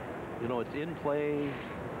 you know, it's in play.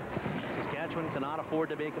 Saskatchewan cannot afford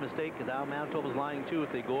to make a mistake because now Manitoba's lying too.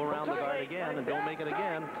 If they go around the guard again and don't make it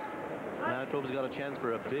again, Manitoba's got a chance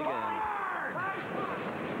for a big end.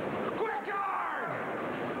 Quick guard!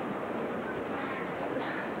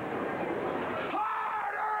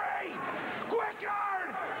 Hard, hurry! Quick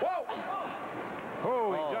guard! Whoa!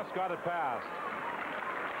 Oh, he just got it past.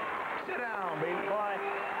 Sit down, baby boy.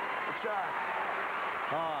 Good shot.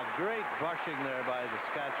 Oh, great brushing there by the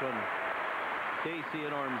Saskatchewan. Casey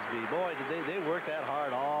and Ormsby. Boy, did they work that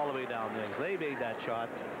hard all the way down the ice. They made that shot.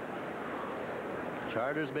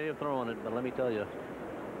 Charters may have thrown it, but let me tell you,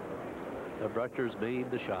 the Brushers made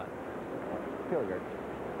the shot. Feel good.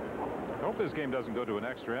 I hope this game doesn't go to an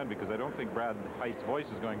extra end because I don't think Brad Height's voice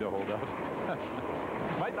is going to hold out.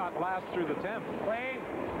 Might not last through the 10th.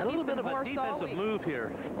 And a little bit of a defensive move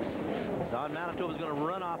here. Don Manitoba's going to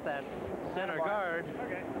run off that center guard.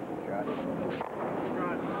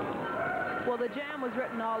 Well, the jam was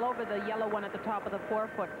written all over the yellow one at the top of the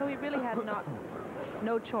 4-foot, so he really had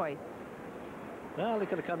no choice. Well, they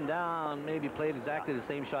could have come down, maybe played exactly the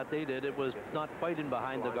same shot they did. It was not quite in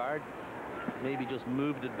behind the guard. Maybe just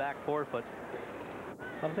moved it back 4-foot.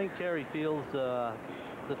 I think Kerry feels that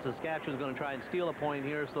Saskatchewan's going to try and steal a point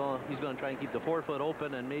here, so he's going to try and keep the 4-foot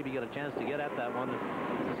open and maybe get a chance to get at that one if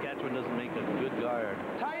Saskatchewan doesn't make a good guard.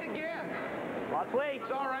 Tight again. Lots of weight.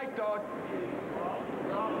 It's all right, dog.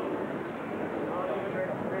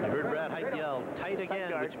 I heard Brad Heidt yell tight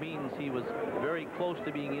again, which means he was very close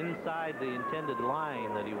to being inside the intended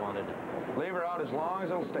line that he wanted. Leave her out as long as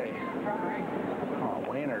it'll stay. Oh,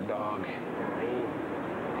 Wayner, dog.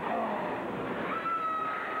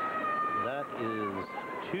 That is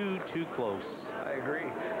too close. I agree.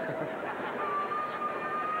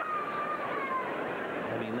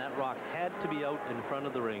 I mean, that rock had to be out in front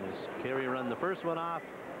of the rings. Kerry run the first one off.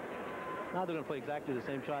 Now they're going to play exactly the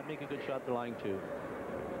same shot, make a good shot to line 2.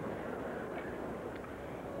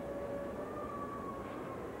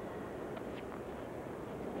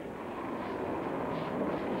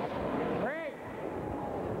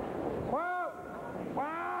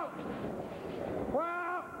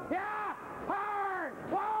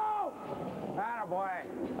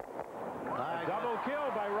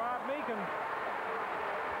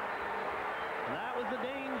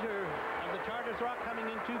 Rock coming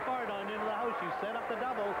in too far down into the house. You set up the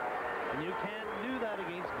double, and you can't do that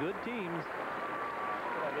against good teams.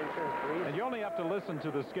 And you only have to listen to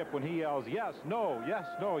the skip when he yells, yes, no,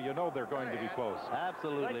 you know they're going to be close.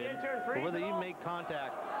 Absolutely. But when they even make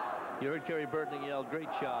contact, you heard Kerry Burtnyk yell, great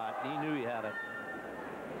shot. He knew he had it.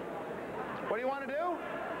 What do you want to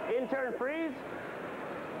do? Intern freeze.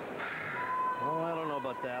 Oh, I don't know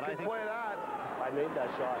about that. I think play that. I made that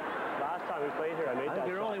shot. Last time we played here, I made that shot.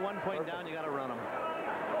 You're only 1 point down. You got to run them.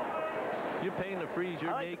 You're paying the freeze.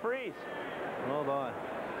 You're making freeze. Hold on.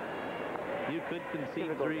 You could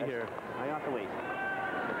concede 3 here. I got to wait.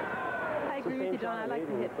 I agree with you, John. I like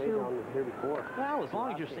to hit 2. Well, as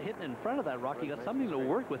long as you're hitting in front of that rock, you got something to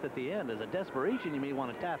work with at the end. As a desperation, you may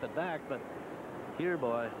want to tap it back, but here,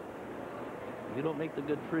 boy, you don't make the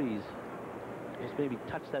good freeze. Just maybe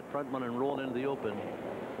touch that front one and roll it into the open.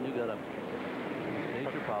 You got a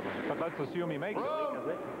major problem. But let's assume he makes it.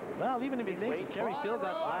 Well, even if he makes it, Kerry still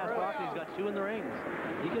got last rock. He's got 2 in the rings.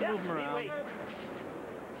 He can move them around.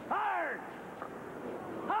 Hard!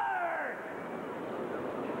 Hard!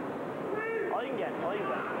 All you can get. All you can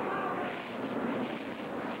get.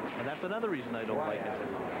 And that's another reason I don't like it.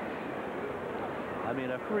 I mean,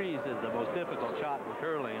 a freeze is the most difficult shot in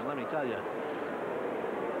curling, and let me tell you.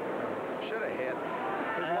 Should have hit.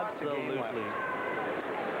 Absolutely.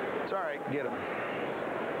 It's all right. Get him.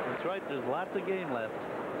 That's right. There's lots of game left.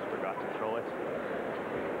 Just forgot to throw it.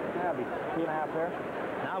 Yeah, be 2.5 there.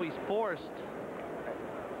 Now he's forced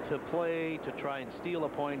to play to try and steal a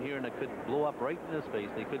point here, and it could blow up right in his face.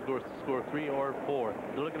 They could score 3 or 4.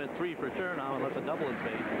 They're looking at 3 for sure now, unless a double is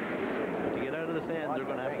made. But to get out of the sand, they're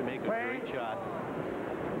going to have to make a great shot.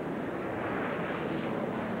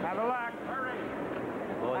 Have a look.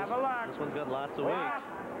 Boy, Have a look. This one's got lots of weight.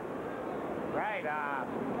 Right on.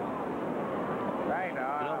 Right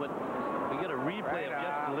on. You know, but we get a replay of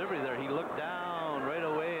Jeff's delivery there. He looked down right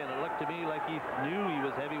away, and it looked to me like he knew he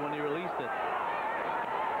was heavy when he released it.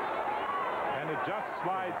 And it just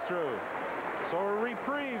slides through. So a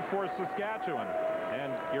reprieve for Saskatchewan.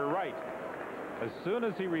 And you're right. As soon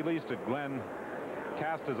as he released it, Glenn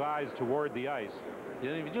cast his eyes toward the ice. You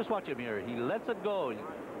know, if you just watch him here, he lets it go.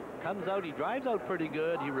 comes out, he drives out pretty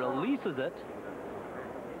good, he releases it.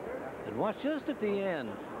 And watch just at the end.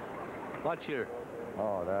 Watch here.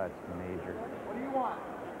 Oh, that's major. What do you want?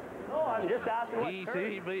 No, I'm just asking what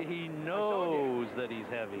He knows that he's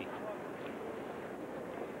heavy.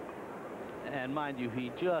 And mind you,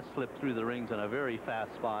 he just slipped through the rings in a very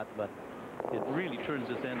fast spot, but it really turns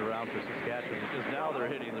this end around for Saskatchewan because now they're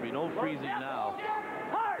hitting. There'll be no freezing now.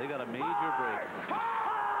 They got a major break.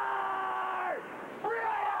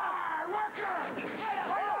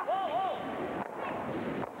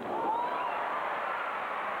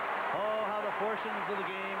 Oh, how the fortunes of the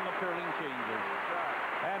game of curling changes.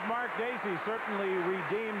 And Mark Dacey certainly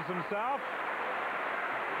redeems himself.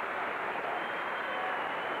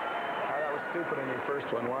 That was stupid in your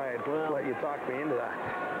first one. Why? Well, let you talk me into that.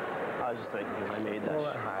 I was just thinking because I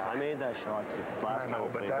made that shot. I know,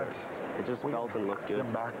 but that's... It just felt and looked good.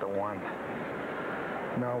 Back to one.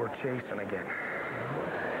 Now we're chasing again.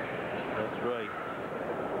 That's right.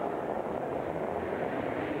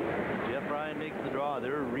 Jeff Ryan makes the draw.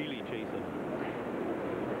 They're really chasing.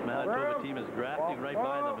 Manitoba team is drafting right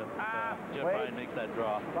by them. Jeff Ryan makes that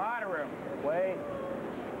draw. Bottom room. Wait.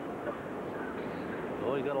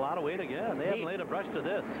 Oh, he's got a lot of weight again. They haven't laid a brush to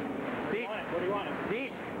this. Deep. What do you want?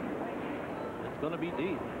 Deep. It's going to be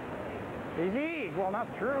deep. Easy. Well, not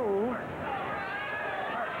true.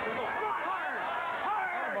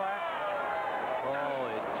 Oh,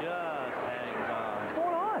 it just hangs on. What's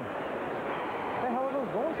going on? What the hell are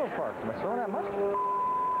those going so far? Am I throwing that much?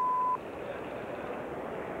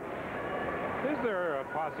 Is there a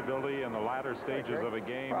possibility in the latter stages of a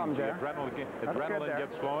game the adrenaline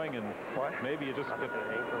gets flowing and maybe you just get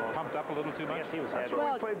pumped up a little too much?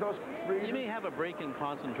 Well, you may have a break in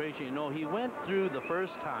concentration. You know, he went through the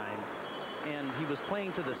first time and he was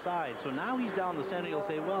playing to the side. So now he's down the center. He'll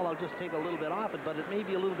say, well, I'll just take a little bit off it, but it may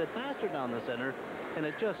be a little bit faster down the center. And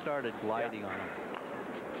it just started gliding on him.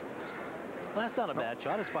 Well, that's not a bad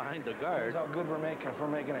shot. It's behind the guard. That's how good we're making. If we're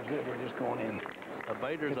making it good, we're just going in. A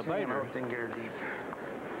biter's a biter.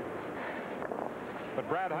 But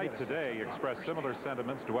Brad Heidt today expressed similar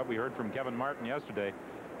sentiments to what we heard from Kevin Martin yesterday.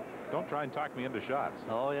 Don't try and talk me into shots.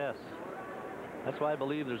 Oh, yes. That's why I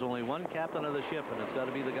believe there's only one captain of the ship, and it's got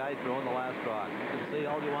to be the guy throwing the last rock. You can say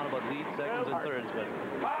all you want about leads, seconds, and thirds, but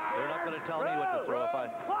they're not going to tell me what to throw if I'm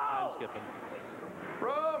skipping.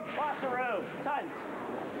 Room. Watch the room. Tons.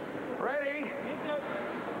 Ready?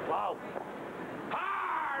 Wow.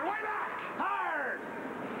 Hard. Way back. Hard.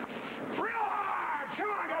 Real hard. Come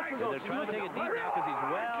on, guys. They're trying to take it deep now because he's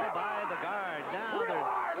well by the guard. Now real they're...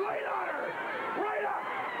 hard. Late on her. Right up.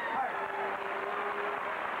 Hard.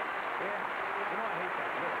 Yeah. You know I hate that.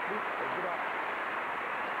 Get up.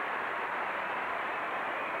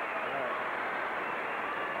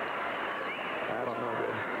 That's no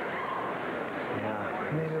good. Yeah.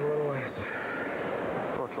 Need it a little ways.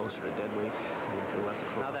 Or closer to dead weight.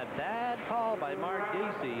 Now that bad call by Mark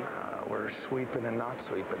Dacey. We're sweeping and not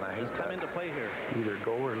sweeping. I hate that. Come into play here. Either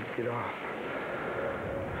go or get off.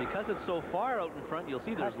 Because it's so far out in front, you'll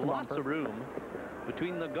see there's lots of room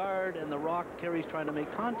between the guard and the rock Kerry's trying to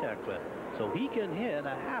make contact with. So he can hit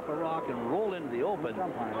a half a rock and roll into the open.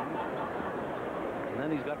 And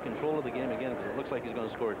then he's got control of the game again because it looks like he's going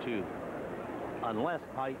to score two. Unless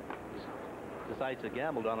Heidt decides to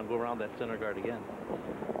gamble down and go around that center guard again.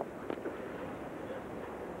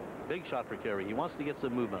 Big shot for Kerry. He wants to get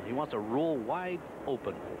some movement. He wants to roll wide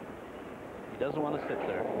open. He doesn't want to sit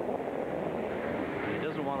there. He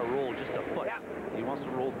doesn't want to roll just a foot. Yeah. He wants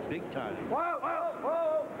to roll big time. Whoa, whoa,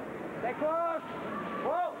 whoa. Stay close.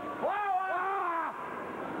 Whoa, whoa, whoa.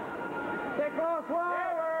 Stay close, whoa.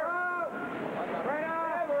 Whoa. Right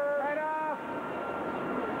off, right off.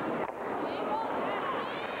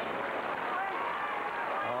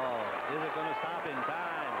 Oh, is it going to stop in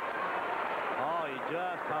time? Oh, he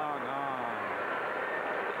just hung on.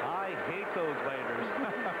 I hate those biters.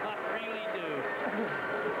 I really do.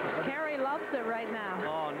 Kerry loves it right now.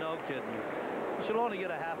 Oh, no kidding. You should only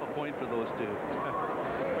get a half a point for those two.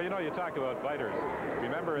 Well, you know, you talk about biters.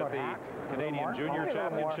 Remember at the Canadian Junior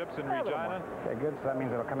Championships in Regina? Okay, good. So that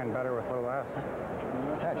means it'll come in better with a little less.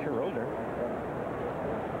 Yeah, it sure rolled her.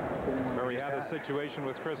 Where we had a situation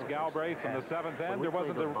with Chris Galbraith in the seventh end. There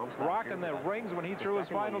wasn't the rock in the rings when he threw his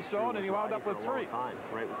final stone, and he wound up with three.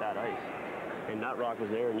 Right with that ice. And that rock was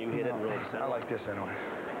there, and you hit it and rolled the center. I like this anyway.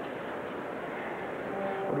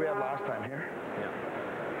 What did we have last time here? Yeah.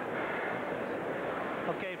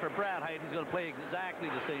 Okay, for Brad Heidt, he's going to play exactly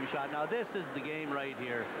the same shot. Now, this is the game right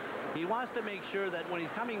here. He wants to make sure that when he's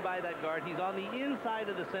coming by that guard, he's on the inside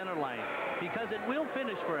of the center line, because it will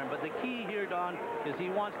finish for him. But the key here, Don, is he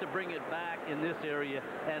wants to bring it back in this area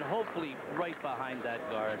and hopefully right behind that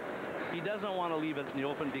guard. He doesn't want to leave it in the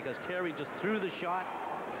open because Kerry just threw the shot.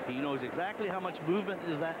 He knows exactly how much movement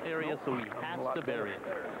is that area, so he has to bury it.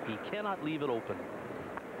 He cannot leave it open.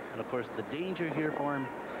 And of course, the danger here for him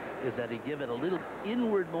is that he give it a little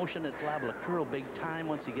inward motion. It's liable to curl big time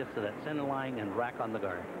once he gets to that center line and rack on the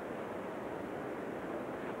guard.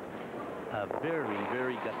 A very,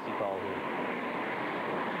 very gutsy call here.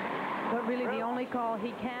 But really the only call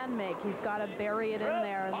he can make, he's got to bury it in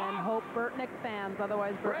there and then hope Burtnyk fans,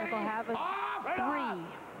 otherwise Burtnyk will have a 3.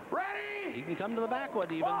 Ready? He can come to the back one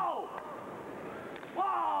even. Whoa!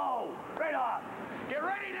 Whoa! Right off. Get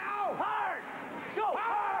ready now. Hard. Go.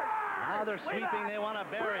 Hard. Now they're sweeping. They want to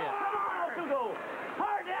bury it. Come on. Go.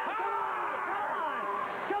 Hard now. Come on.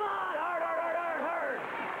 Come on. Hard, hard, hard, hard, hard.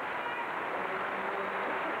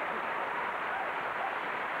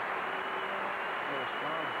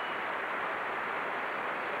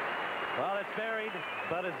 Well, it's buried,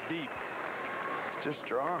 but it's deep. Just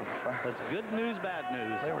strong. That's good news, bad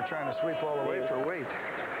news. They were trying to sweep all the way for weight.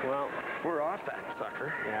 Well, we're off that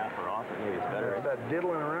sucker. Yeah, if we're off it, maybe it's better. That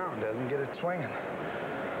diddling around doesn't get it swinging.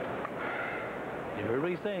 You heard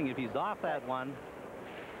what he's saying. If he's off that one,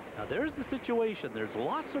 now there's the situation. There's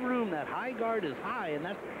lots of room. That high guard is high, and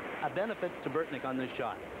that's a benefit to Burtnyk on this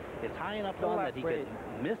shot. It's high enough on that he could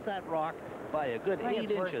miss that rock by a good 8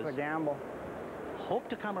 inches. It's worth the gamble. Hope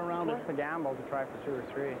to come around it. It's worth the gamble to try for 2 or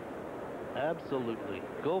 3. Absolutely.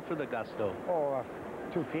 Go for the gusto. Oh,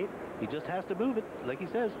 2 feet. He just has to move it. Like he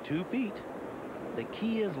says, 2 feet. The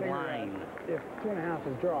key is line. If 2.5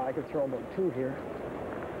 is draw, I could throw about 2 here.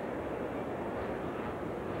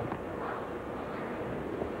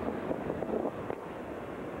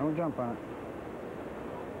 Don't jump on it.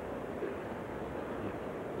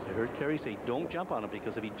 I heard Kerry say, don't jump on it,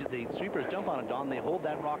 because if the sweepers jump on it, Don, they hold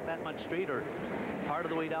that rock that much straighter part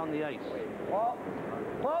of the way down the ice. Well,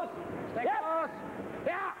 close. Stay close.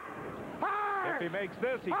 Yeah. Hard. If he makes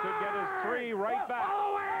this, he could get his 3 right back.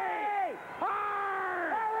 All the way.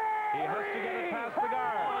 Hard. He has to get it past the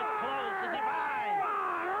guard. Oh, it's close. Is he by?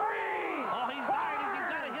 Oh, he's by.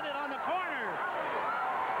 He's got to hit it on the corner.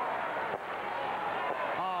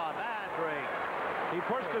 Oh, bad break. He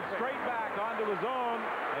pushed it straight back onto his own,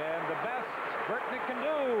 and the best Burtnyk can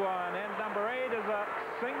do on end number 8 is a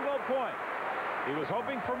single point. He was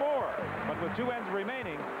hoping for more, but with 2 ends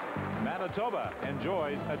remaining, Manitoba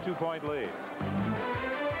enjoys a 2-point lead.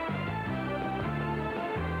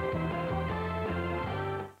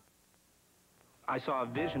 I saw a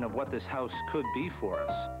vision of what this house could be for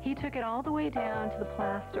us. He took it all the way down to the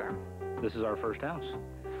plaster. This is our first house.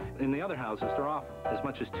 In the other houses, they're off as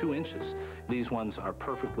much as 2 inches. These ones are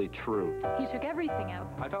perfectly true. He took everything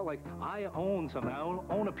out. I felt like I own something. I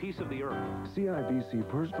own a piece of the earth. CIBC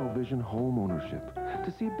Personal Vision Home Ownership.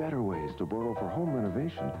 To see better ways to borrow for home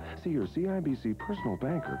renovation, see your CIBC personal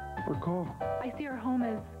banker or call. I see our home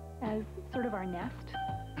as sort of our nest.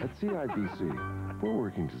 At CIBC, we're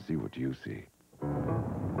working to see what you see.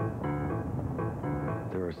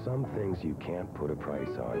 There are some things you can't put a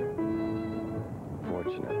price on.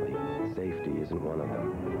 Fortunately, safety isn't one of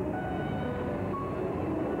them.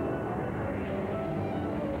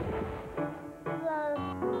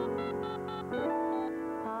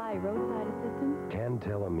 Hi, roadside assistance?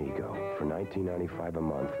 Cantel Amigo for $19.95 a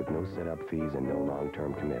month with no setup fees and no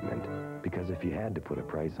long-term commitment. Because if you had to put a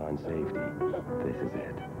price on safety, this is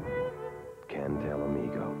it. Cantel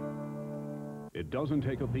Amigo. It doesn't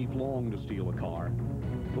take a thief long to steal a car.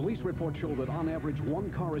 Police reports show that on average,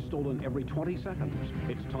 1 car is stolen every 20 seconds.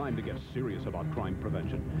 It's time to get serious about crime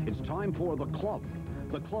prevention. It's time for the Club.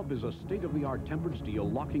 The Club is a state-of-the-art tempered steel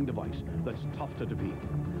locking device that's tough to defeat.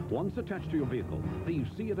 Once attached to your vehicle, thieves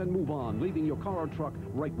see it and move on, leaving your car or truck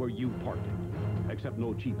right where you parked it. Accept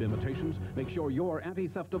no cheap imitations. Make sure your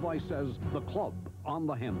anti-theft device says the Club on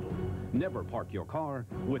the handle. Never park your car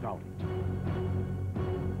without it.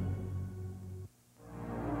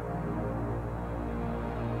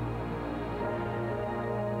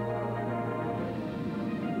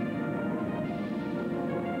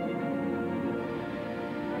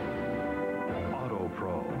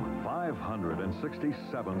 Pro,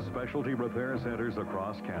 567 specialty repair centers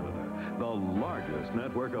across Canada, the largest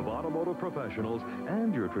network of automotive professionals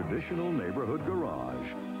and your traditional neighborhood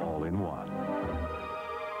garage, all in one.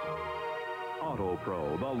 Auto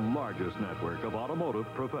Pro, the largest network of automotive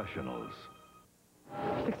professionals.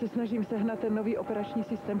 Tak se snažím sehnat ten nový operační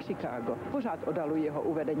systém Chicago. Pořád odaluji jeho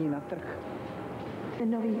uvedení na trh.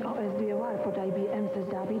 Ten nový OS DOR pod IBM se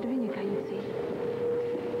zdá být vynikající.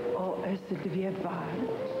 si 2 pár.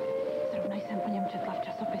 Zrovna jsem o něm četla v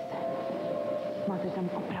časopise. Máte tam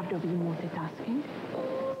opravdový multitasking?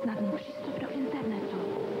 Snadný přístup do internetu.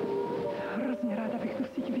 Hrozně ráda bych tu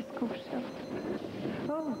síť vyzkoušel.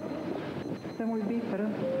 To je můj beeper.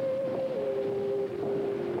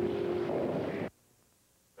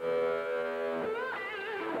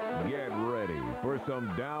 Get ready for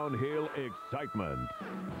some downhill excitement.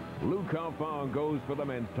 Lou Confon goes for the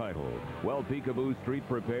men's title, while Peekaboo Street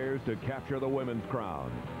prepares to capture the women's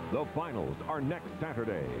crown. The finals are next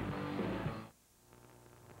Saturday.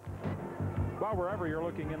 Well, wherever you're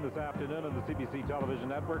looking in this afternoon on the CBC television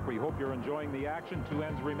network, we hope you're enjoying the action. 2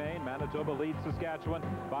 ends remain. Manitoba leads Saskatchewan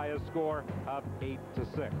by a score of 8-6.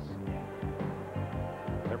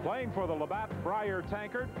 They're playing for the Labatt Brier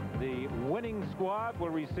tankard. The winning squad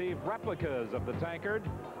will receive replicas of the tankard,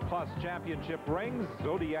 plus championship rings,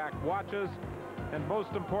 Zodiac watches, and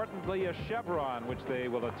most importantly, a chevron, which they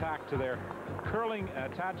will attach to their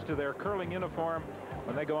curling uniform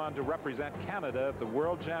when they go on to represent Canada at the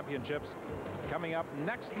World Championships coming up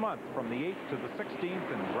next month from the 8th to the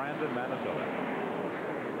 16th in Brandon, Manitoba.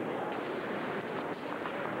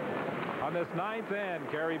 On this 9th end,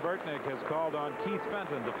 Kerry Burtnyk has called on Keith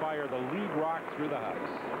Fenton to fire the lead rock through the house.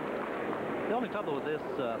 The only trouble with this,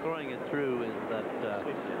 throwing it through, is that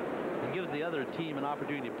it gives the other team an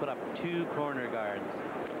opportunity to put up 2 corner guards.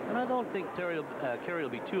 And I don't think Kerry will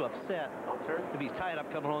be too upset if he's tied up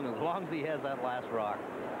coming along as long as he has that last rock.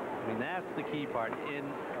 I mean, that's the key part. In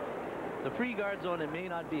the free guard zone, it may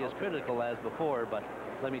not be as critical as before, but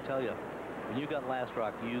let me tell you, when you got last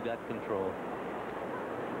rock, you got control.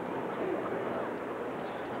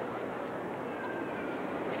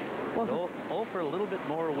 Oh, for a little bit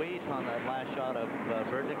more weight on that last shot of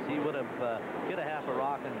Burtnyk, he would have hit a half a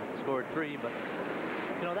rock and scored 3, but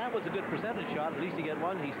you know, that was a good percentage shot. At least he got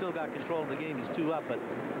 1. He still got control of the game. He's 2 up, but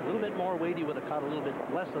a little bit more weight, he would have caught a little bit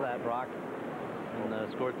less of that rock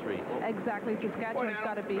and scored 3. Exactly. Saskatchewan's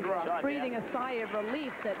got to be breathing a sigh of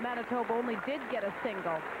relief that Manitoba only did get a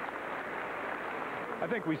single. I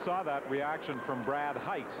think we saw that reaction from Brad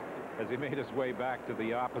Heidt as he made his way back to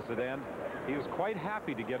the opposite end. He was quite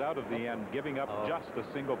happy to get out of the end, giving up just a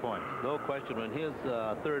single point. No question. When his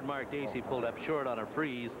third Mark Dacey pulled up short on a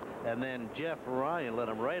freeze, and then Jeff Ryan let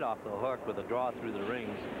him right off the hook with a draw through the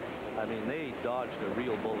rings. I mean, they dodged a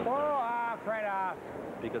real bullet. Right off.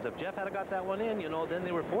 Because if Jeff had got that one in, you know, then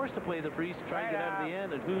they were forced to play the freeze to try and get out of the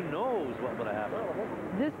end, and who knows what would have happened.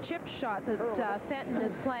 This chip shot that Fenton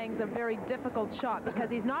is playing is a very difficult shot because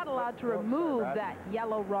he's not allowed to remove that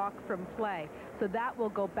yellow rock from play. So that will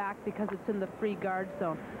go back because it's in the free guard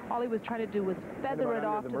zone. All he was trying to do was feather it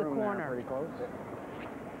off to the corner. Pretty close.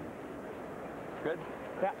 Good?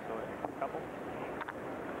 Yeah. Couple.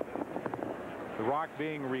 The rock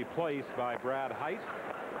being replaced by Brad Heidt.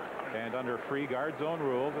 And under free guard zone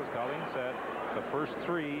rules, as Colleen said, the first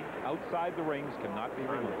 3 outside the rings cannot be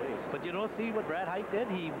removed. But you know, see what Brad Heidt did?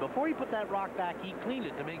 Before he put that rock back, he cleaned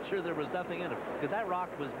it to make sure there was nothing in it. Because that rock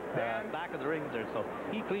was back of the rings there, so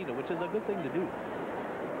he cleaned it, which is a good thing to do.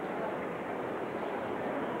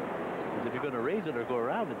 Because if you're going to raise it or go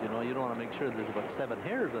around it, you know, you don't want to make sure there's about 7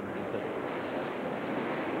 hairs underneath it.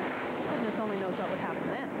 Goodness only knows what would happen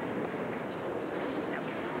then.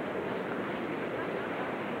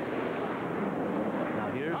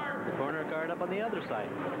 Corner guard up on the other side.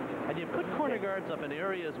 And you put corner guards up in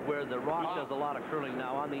areas where the rock does a lot of curling.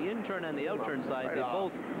 Now, on the in-turn and the out-turn side, they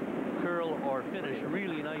both curl or finish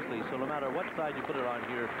really nicely. So no matter what side you put it on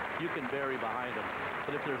here, you can bury behind them.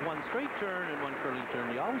 But if there's one straight turn and one curling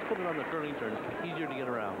turn, you always put it on the curling turn. It's easier to get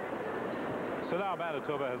around. So now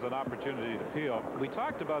Manitoba has an opportunity to peel. We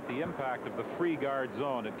talked about the impact of the free guard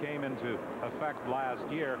zone. It came into effect last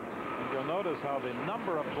year. And you'll notice how the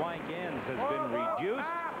number of blank ends has been reduced.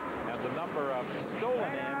 And the number of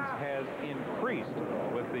stolen ends has increased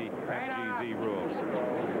with the FGZ rules.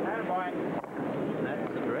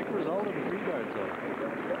 That's the direct result of the free guard zone.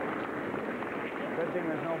 Good thing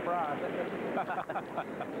there's no frost.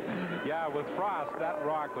 Yeah, with frost, that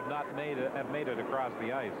rock would not have made it across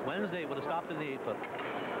the ice. Wednesday would have stopped in the 8-foot.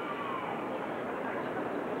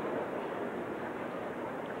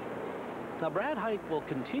 Now, Brad Heidt will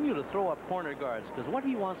continue to throw up corner guards because what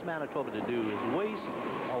he wants Manitoba to do is waste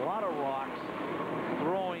a lot of rocks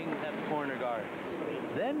throwing at corner guard.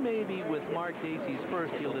 Then maybe with Mark Dacey's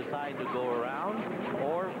first, he'll decide to go around,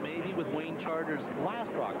 or maybe with Wayne Charter's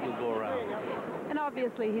last rock, he'll go around. And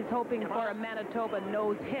obviously, he's hoping for a Manitoba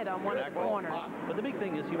nose hit on one of the corners. But the big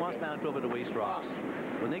thing is he wants Manitoba to waste rocks.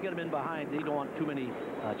 When they get him in behind, they don't want too many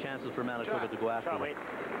chances for Manitoba to go after them.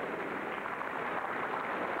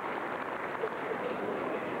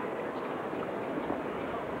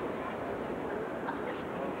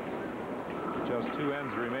 just 2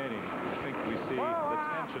 ends remaining. I think we see the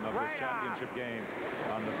tension of this championship game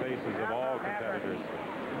on the faces of all competitors.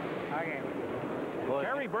 Okay.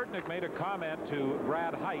 Kerry Burtnyk made a comment to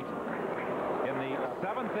Brad Heidt in the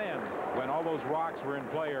 7th end when all those rocks were in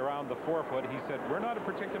play around the 4-foot. He said, we're not a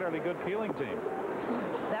particularly good peeling team.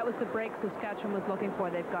 That was the break Saskatchewan was looking for.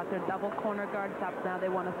 They've got their double corner guards up. Now they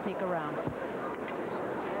want to sneak around.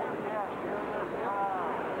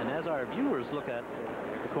 And as our viewers look at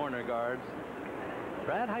the corner guards,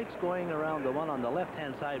 Brad Height's going around the one on the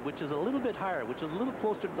left-hand side, which is a little bit higher, which is a little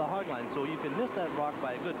closer to the hog line, so you can miss that rock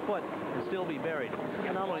by a good foot and still be buried.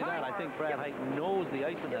 And not only that, I think Brad Height knows the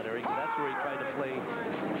ice in that area, because that's where he tried to play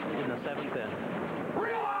in the 7th end.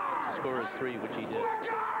 Score is 3, which he did.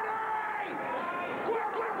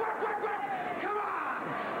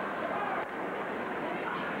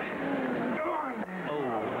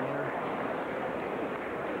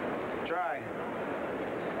 Try.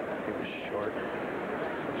 He was short.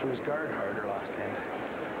 So his guard harder last game.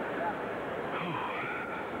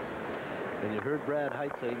 And you heard Brad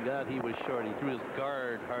Height saying, God, he was short. He threw his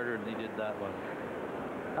guard harder than he did that one.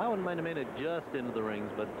 That one might have made it just into the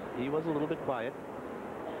rings, but he was a little bit quiet.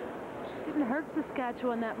 Didn't hurt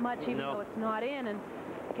Saskatchewan that much, even though it's not in. And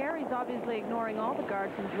Kerry's obviously ignoring all the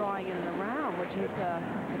guards and drawing in and around, which is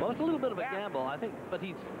well, it's a little bit of a gamble, I think, but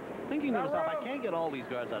he's thinking to himself, I can't get all these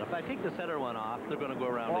guards out. If I take the center one off, they're going to go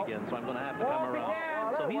around again, so I'm going to have to come around.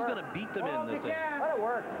 So he's going to beat them in this thing. Let it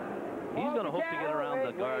work. He's going to hope to get around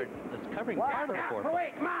the guard that's covering part of the 4-foot.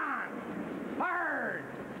 Wait, come on! Hard!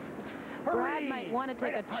 Brad might want to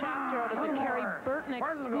take a chapter out of the Kerry Burtnyk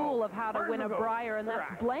school of how to win a Brier, and that's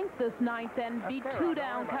blank this 9th end, beat 2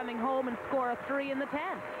 down coming home and score a 3 in the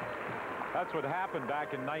 10th. That's what happened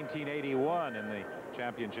back in 1981 in the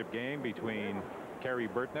championship game between Kerry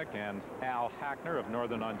Burtnyk and Al Hackner of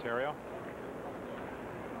Northern Ontario.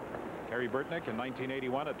 Kerry Burtnyk in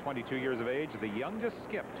 1981 at 22 years of age, the youngest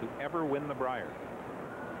skip to ever win the Brier.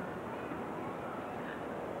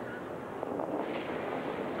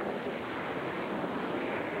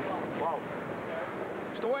 Whoa.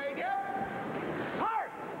 Just away, yep.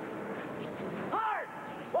 Hard! Hard!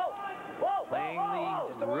 Whoa! Whoa!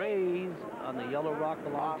 Playing the rays on the yellow rock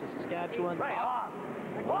belongs to Saskatchewan. Right off.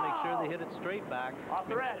 Want to make sure they hit it straight back. Off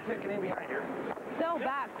the red, kicking in behind here. Fell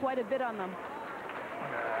back quite a bit on them.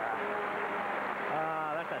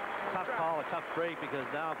 That's a tough call, a tough break, because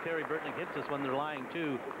now Kerry Burtnyk hits us when they're lying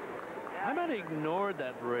too. I might have ignored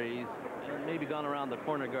that raise and maybe gone around the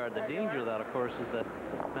corner guard. The danger of that, of course, is that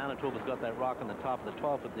Manitoba's got that rock on the top of the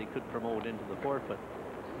 12-foot they could promote into the 4-foot.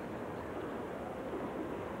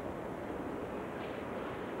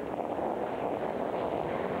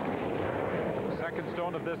 Second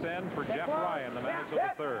stone of this end for Jeff Ryan, the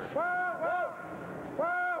Manitoba third. Whoa, whoa,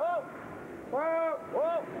 whoa, whoa,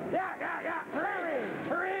 whoa, yeah, hurry,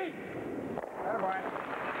 hurry.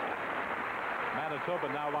 Manitoba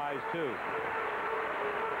now lies 2.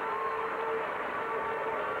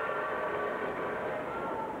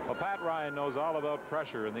 Well, Pat Ryan knows all about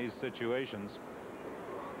pressure in these situations.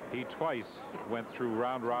 He twice went through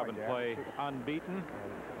round-robin play unbeaten.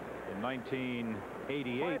 In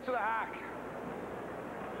 1988,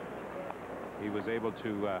 he was able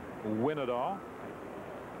to win it all.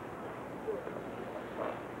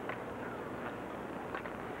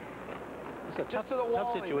 It's a tough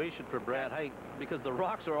situation for Brad Height, because the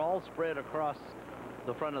rocks are all spread across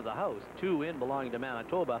the front of the house, 2 in belonging to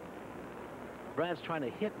Manitoba. Brad's trying to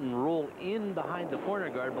hit and roll in behind the corner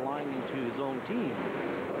guard belonging to his own team.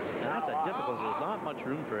 And that's a difficult. There's not much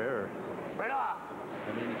room for error. Right off.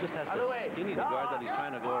 I mean, he just has to skinny the guard that he's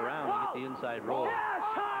trying to go around and get the inside roll. Yes,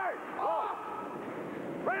 hard. Whoa.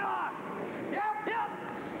 Right off. Yep.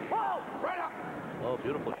 Whoa. Right up. Oh,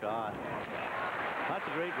 beautiful shot. That's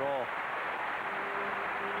a great roll.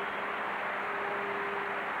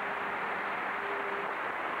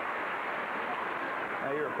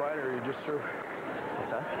 Now you're quieter, or you just threw?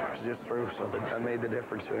 What's that? Just threw, so that made the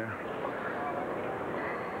difference there.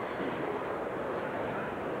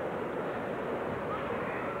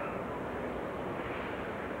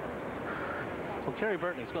 So Kerry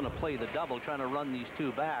Burtnyk's going to play the double, trying to run these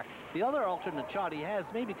 2 back. The other alternate shot he has,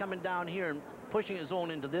 maybe coming down here and pushing his own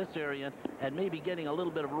into this area, and maybe getting a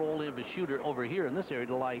little bit of roll in of a shooter over here in this area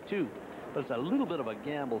to lie 2. But it's a little bit of a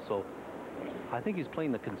gamble, so I think he's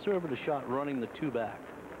playing the conservative shot, running the 2 back.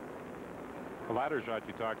 The ladder shot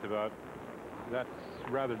you talked about, that's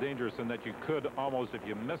rather dangerous in that you could almost, if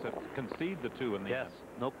you miss it, concede the 2 in the end. Yes,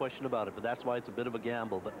 no question about it, but that's why it's a bit of a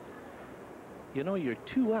gamble. But, you know, you're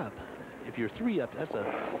 2 up. If you're 3 up, that's a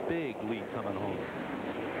big lead coming home.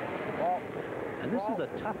 And this is a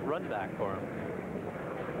tough run back for him.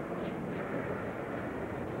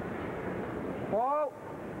 Whoa!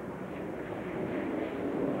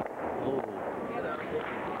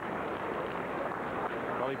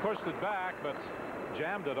 Well, he pushed it back, but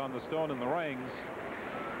jammed it on the stone in the rings.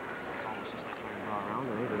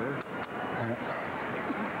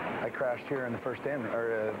 I crashed here in the first end,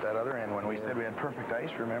 or that other end when we said we had perfect ice,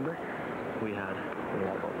 remember? We had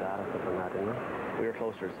about that up on that, didn't we? We were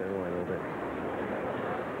closer to center line a little bit.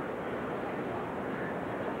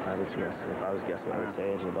 I was guessing. If I was guessing, I would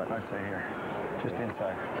say edge of the button. I'd say here. Just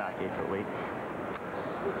inside. Back 8 foot weight.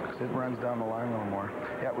 It runs down the line a little more.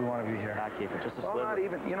 Yeah, we want to be here. Back 8 foot, just a well, sliver. not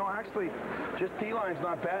even. You know, actually, just T-line's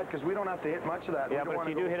not bad because we don't have to hit much of that. Yeah, but if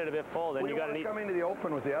you do hit it a bit full, then you got to come into the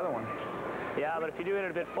open with the other one. Yeah, but if you do hit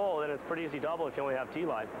it a bit full, then it's pretty easy double if you only have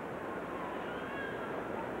T-line.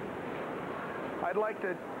 I'd like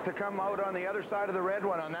to come out on the other side of the red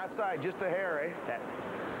one, on that side, just a hair, eh? Okay.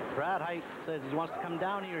 Brad Heidt says he wants to come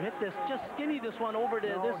down here, hit this, just skinny this one over to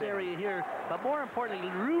this area here, but more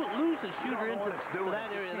importantly, lose the shooter into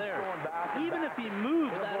that area there. Even if he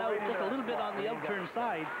moves that out just a little bit on the outturn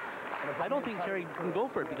side, I don't think Kerry can go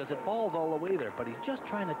for it because it falls all the way there, but he's just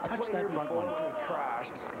trying to touch that front one.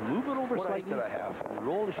 Move it over slightly. What ice did I have?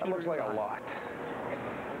 Roll the shooter. That looks like a lot.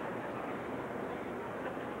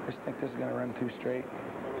 I just think this is going to run too straight.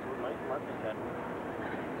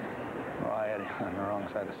 Well, I had it on the wrong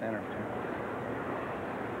side of center.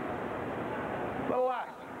 Little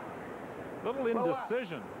less. Little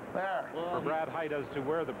indecision there for Brad Heidt as to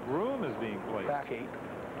where the broom is being placed. Back 8. He's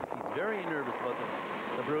very nervous about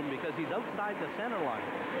the broom because he's outside the center line,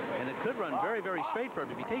 and it could run very, very straight for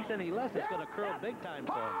him. If he takes any less, it's going to curl big time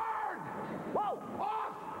for him. Whoa!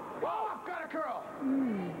 Off! Off! Got a curl!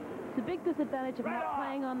 It's a big disadvantage of not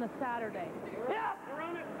playing on the Saturday. That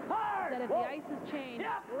if the ice has changed,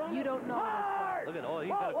 you don't know this. Look at,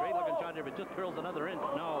 he's got a great looking shot here, but just curls another inch.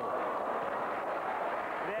 No.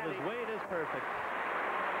 But his weight is perfect.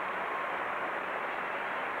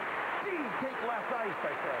 Geez, take less ice,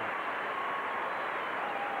 I said.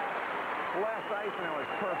 Less ice and it was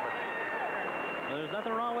perfect. Well, there's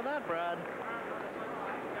nothing wrong with that, Brad.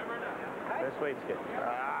 This weight's good.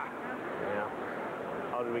 Yeah.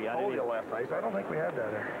 How did we get it? Less ice. I don't think we had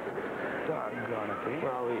that there. Doggone it.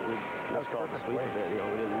 Well, we just called the sweep a bit. You know,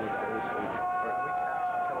 we didn't need that sweep. We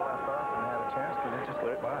could have left off and had a chance, but it just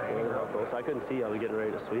went by. I couldn't see how we getting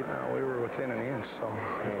ready to sweep. No, we were within an inch, so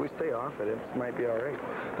if we stay off it, it might be all right.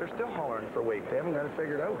 They're still hollering for weight. They haven't got it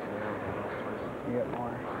figured out. You get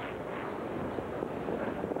more.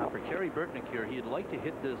 Now for Kerry Burtnyk here, he'd like to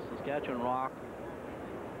hit this Saskatchewan rock,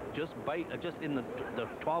 just in the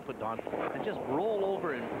 12-foot don, and just roll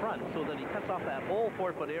over in front so that he cuts off that whole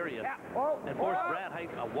 4-foot area and force Brad Heidt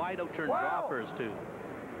a wide outturn draw for his two.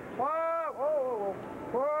 Whoa, whoa,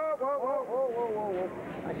 whoa, whoa, whoa, whoa, whoa, whoa, whoa, whoa.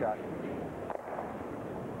 Nice shot.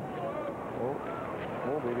 Whoa,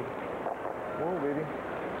 whoa, baby. Whoa, baby.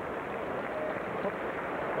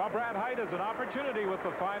 Well, Brad Heidt has an opportunity with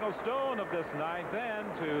the final stone of this 9th end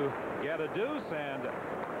to get a deuce and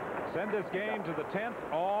send this game to the 10th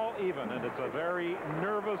all even, and it's a very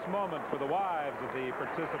nervous moment for the wives of the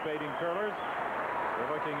participating curlers.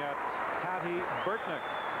 We're looking at Patty Burtnyk,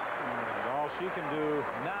 and all she can do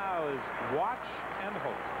now is watch and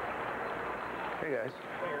hope. Hey guys.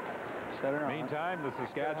 Set her on. Meantime, the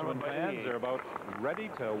Saskatchewan fans are about ready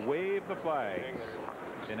to wave the flags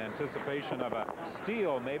in anticipation of a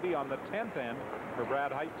steal maybe on the 10th end for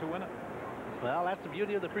Brad Heidt to win it. Well, that's the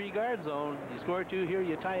beauty of the free guard zone. You score 2 here,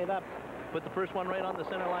 you tie it up. Put the first one right on the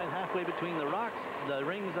center line, halfway between the rocks, the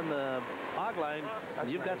rings, and the hog line.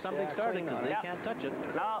 And you've got something starting because they can't touch it.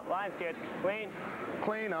 No, line's good. Clean.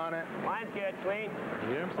 Clean on it. Line's good. Clean. You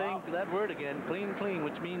hear him saying that word again, clean, clean,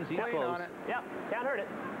 which means he's clean close. on it. Yep, can't hurt it.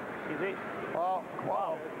 Easy. Oh,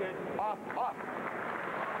 wow. Good. Off, off.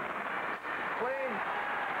 Clean.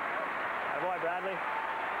 Boy, Bradley.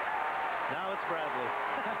 Now it's Bradley.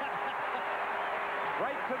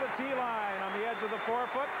 Right to the tee line on the edge of the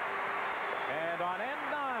 4-foot. And on end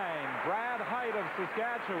 9, Brad Heidt of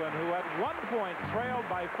Saskatchewan, who at one point trailed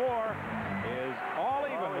by 4, is all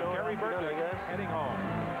even with Kerry Burtnyk heading home.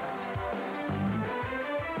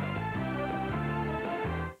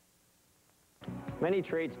 Many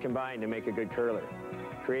traits combine to make a good curler: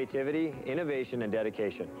 creativity, innovation, and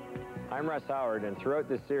dedication. I'm Russ Howard, and throughout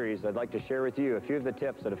this series, I'd like to share with you a few of the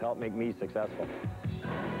tips that have helped make me successful.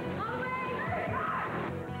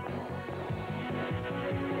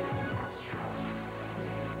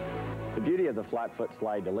 The beauty of the flat foot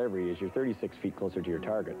slide delivery is you're 36 feet closer to your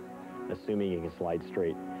target, assuming you can slide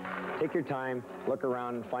straight. Take your time, look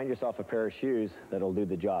around, and find yourself a pair of shoes that'll do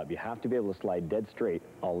the job. You have to be able to slide dead straight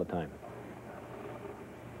all the time.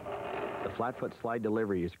 The flat foot slide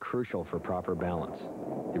delivery is crucial for proper balance.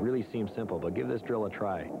 It really seems simple, but give this drill a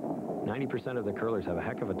try. 90% of the curlers have a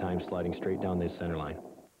heck of a time sliding straight down this center line.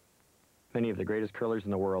 Many of the greatest curlers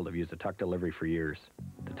in the world have used a tuck delivery for years.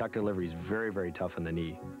 The tuck delivery is very, very tough on the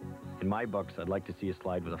knee. In my books, I'd like to see a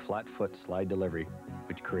slide with a flat foot slide delivery,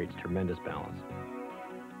 which creates tremendous balance.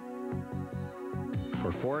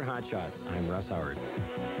 For Ford Hot Shots, I'm Russ Howard.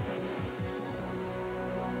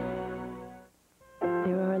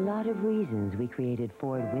 There are a lot of reasons we created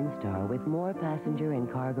Ford Windstar with more passenger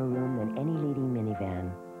and cargo room than any leading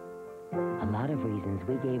minivan. A lot of reasons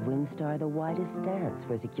we gave Windstar the widest stance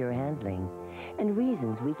for secure handling, and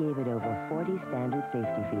reasons we gave it over 40 standard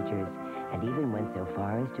safety features, and even went so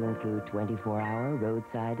far as to include 24-hour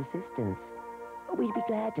roadside assistance. We'd be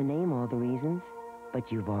glad to name all the reasons,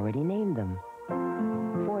 but you've already named them.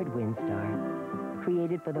 Ford Windstar,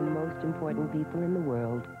 created for the most important people in the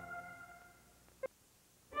world.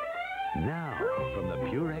 Now, from the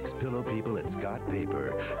Purex pillow people at Scott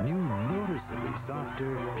Paper, new noticeably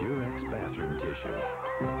softer Purex bathroom tissue.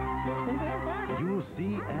 You'll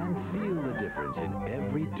see and feel the difference in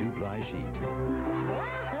every two-ply sheet.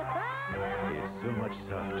 It's so much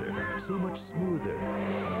softer, so much smoother.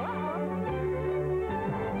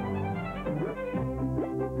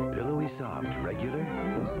 Pillowy soft, regular,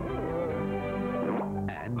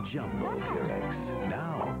 and jumbo Purex.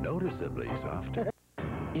 Now, noticeably softer.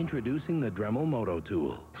 Introducing the Dremel Moto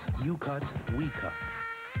Tool. You cut, we cut.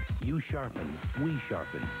 You sharpen, we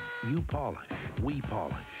sharpen. You polish, we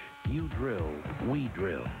polish. You drill, we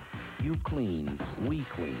drill. You clean, we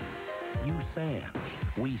clean. You sand,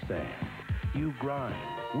 we sand. You grind,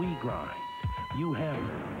 we grind. You hammer.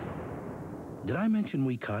 Did I mention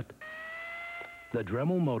we cut? The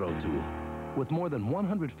Dremel Moto Tool. With more than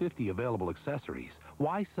 150 available accessories,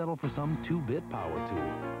 why settle for some 2-bit power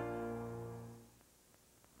tool?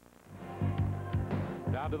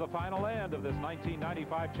 Down to the final end of this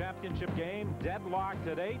 1995 championship game, deadlocked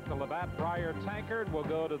at 8. The Labatt Brier Tankard will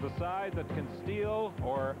go to the side that can steal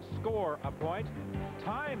or score a point.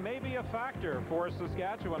 Time may be a factor for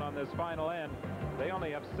Saskatchewan on this final end. They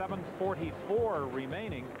only have 7:44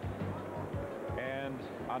 remaining. And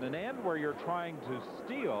on an end where you're trying to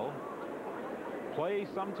steal, play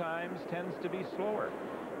sometimes tends to be slower.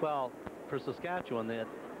 Well, for Saskatchewan, they at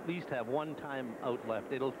least have one time out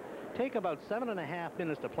left. It'll take about 7.5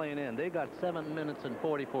 minutes to play an end. They've got 7 minutes and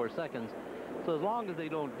 44 seconds. So as long as they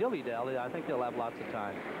don't dilly-dally, I think they'll have lots of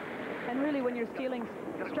time. And really, when you're stealing,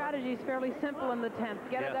 strategy is fairly simple in the 10th.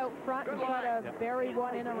 Get it out front and try to bury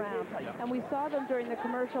one in around. And we saw them during the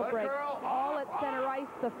commercial break, all at center ice,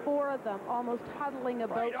 the 4 of them, almost huddling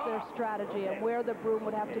about their strategy and where the broom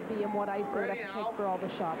would have to be and what ice they would have to take for all the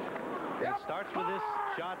shots. It starts with this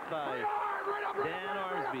shot by Dan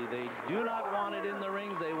Ormsby. They do not want it in the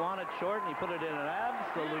rings. They want it short, and he put it in an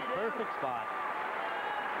absolute perfect spot.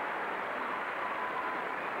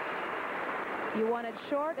 You want it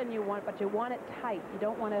short, but you want it tight. You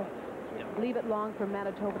don't want to leave it long for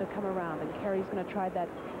Manitoba to come around. And Kerry's going to try that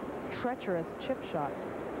treacherous chip shot.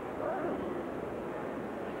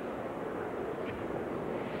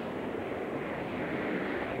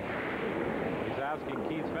 He's asking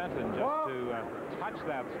Keith Fenton just to touch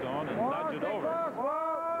that stone and nudge it over.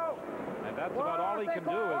 And that's about all he can do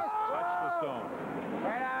is touch the stone.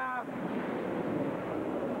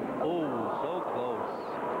 Oh, so close.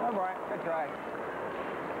 All right, good try.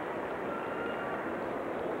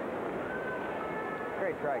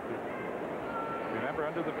 Great try, Keith. Remember,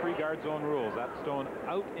 under the free guard zone rules, that stone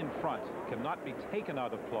out in front cannot be taken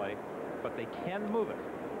out of play, but they can move it.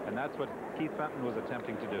 And that's what Keith Fenton was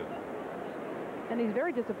attempting to do. And he's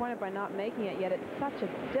very disappointed by not making it yet. It's such a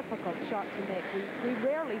difficult shot to make. We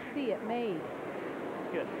rarely see it made.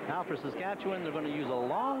 Good. Now for Saskatchewan, they're going to use a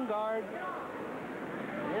long guard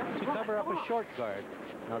to cover up a short guard.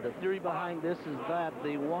 Now the theory behind this is that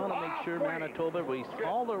they want to make sure Manitoba wastes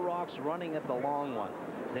all their rocks running at the long one.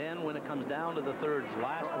 Then when it comes down to the third's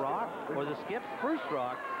last rock or the skip's first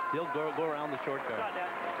rock, they'll go around the short guard.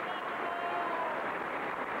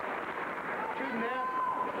 Shooting down.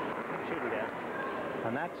 Shooting down.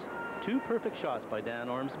 And that's 2 perfect shots by Dan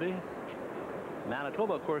Ormsby.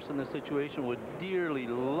 Manitoba, of course, in this situation would dearly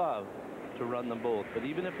love to run them both. But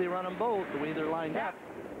even if they run them both, the way they're lined up,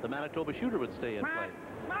 the Manitoba shooter would stay in play.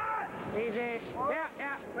 Easy.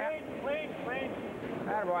 Clean.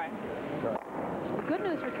 Attaboy. The good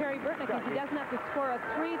news for Kerry Burtnyk is he doesn't have to score a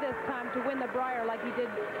 3 this time to win the Brier like he did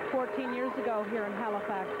 14 years ago here in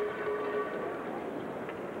Halifax.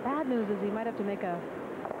 Bad news is he might have to make a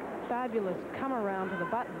fabulous come around to the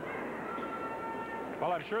button.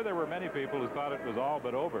 Well, I'm sure there were many people who thought it was all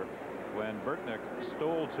but over when Burtnyk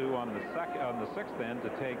stole two on the sixth end to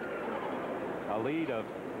take a lead of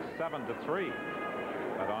 7-3.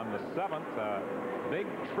 But on the seventh, big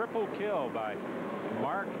triple kill by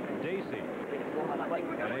Mark Dacey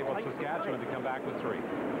enabled Saskatchewan to come back with 3.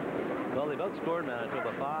 Well, they've outscored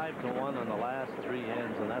Manitoba 5-1 on the last 3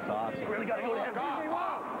 ends, and that's awesome. Really got to go down.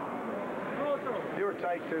 You were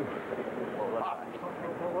tight, too.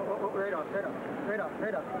 Right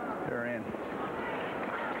up. They're in.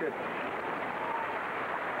 Good.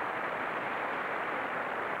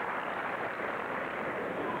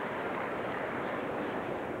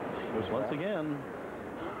 Once again,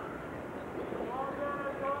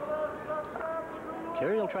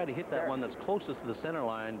 Kerry will try to hit that one that's closest to the center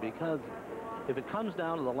line, because if it comes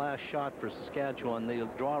down to the last shot for Saskatchewan, they'll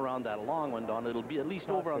draw around that long one, Don. It'll be at least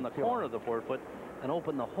over on the corner of the 4-foot and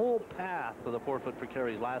open the whole path to the 4-foot for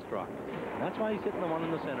Kerry's last rock. And that's why he's hitting the one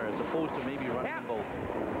in the center, as opposed to maybe running them both.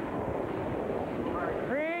 All right,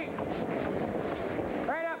 3.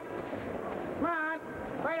 Right up. Come on.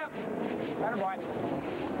 Right up. Better boy.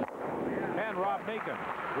 And Rob Macon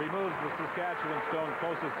removes the Saskatchewan stone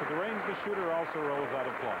closest to the rings. The shooter also rolls out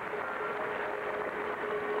of play.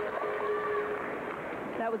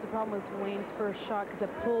 That was the problem with Wayne's first shot, because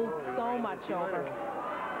it pulled so much over.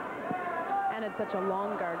 And it's such a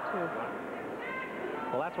long guard, too.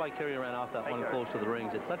 Well, that's why Kerry ran off that one close to the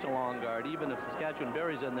rings. It's such a long guard. Even if Saskatchewan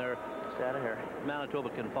buries in there, Stay out of here. Manitoba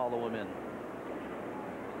can follow him in.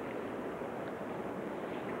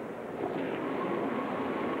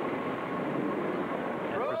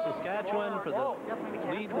 Saskatchewan, for the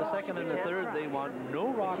lead, the second and the third, they want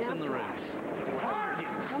no rocks in the rings.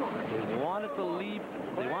 They want it to leave.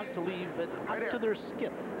 They want to leave it up to their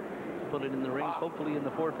skip. Put it in the rings, hopefully in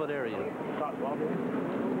the 4-foot area. They're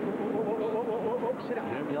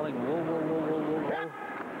yelling, whoa, whoa, whoa, whoa, whoa, whoa.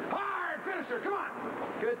 Hard finisher, come on.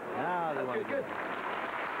 Good. Now they want good.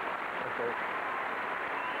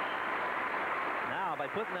 Now, by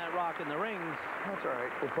putting that rock in the rings, that's all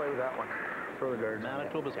right. We'll play with that one. Throw the guards.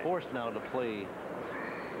 Manitoba's forced now to play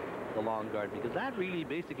the long guard, because that really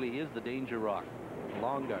basically is the danger rock. The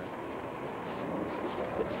long guard.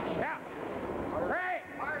 Yeah. Right.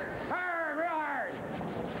 Hard, real hard.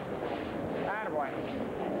 Attaboy.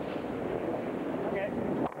 Okay.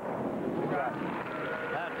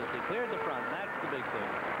 That's it. They cleared the front. That's the big thing.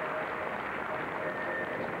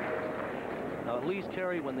 Now, at least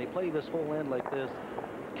Kerry, when they play this whole end like this,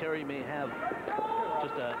 Kerry may have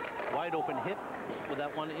just a wide open hit with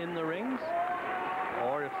that one in the rings,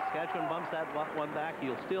 or if Saskatchewan bumps that one back,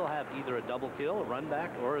 you'll still have either a double kill, a run back,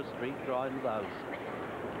 or a straight draw into the house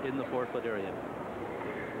in the 4-foot area.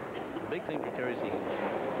 The big thing for Kerry's team,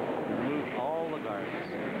 remove all the guards.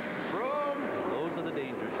 Those are the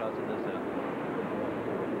danger shots in this end.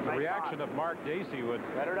 The reaction of Mark Dacey would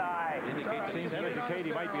seems to indicate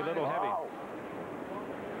he might be a little heavy.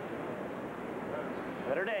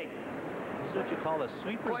 Better day. This is what you call a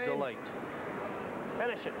sweeper's delight.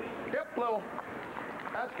 Finish it. Yep, little.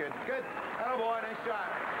 That's good. Good. Attaboy, nice shot.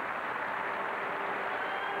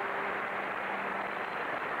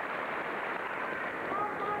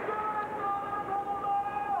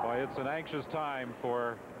 Boy, it's an anxious time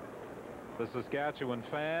for the Saskatchewan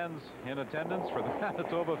fans in attendance, for the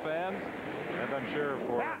Manitoba fans, and I'm sure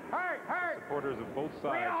for supporters of both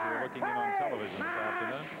sides who are looking in on television this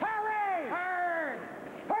afternoon. Hurry! Hurry!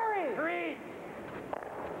 Hurry!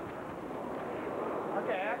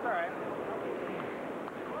 Okay, that's all right.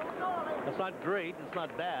 That's not great. It's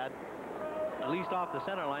not bad. At least off the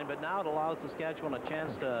center line, but now it allows Saskatchewan a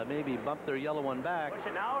chance to maybe bump their yellow one back. Push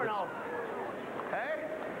it now or no? Hey?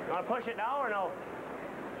 You want to push it now or no?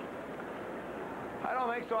 I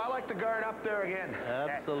don't think so. I like the guard up there again.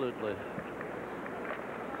 Absolutely.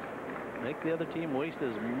 Make the other team waste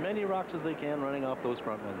as many rocks as they can running off those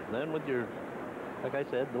front ones. Then with your, like I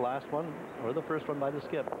said, the last one or the first one by the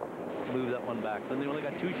skip, move that one back. Then they only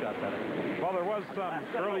got 2 shots at it. Well, there was some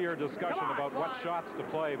earlier discussion about what shots to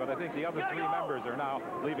play, but I think the other 3 members are now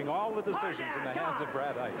leaving all the decisions in the hands of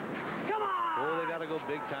Brad Heidt. Come on! Oh, they got to go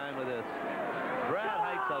big time with this. Brad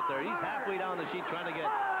Height's out there. He's halfway down the sheet trying to get.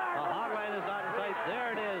 The hot line is not in sight.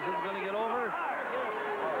 There it is. It's going to get over.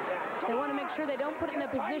 They want to make sure they don't put it in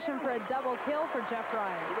a position for a double kill for Jeff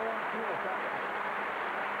Brier.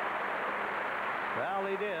 Well,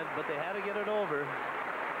 they did, but they had to get it over.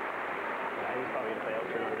 Yeah, he's probably going to play out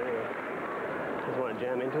for it. Doesn't want to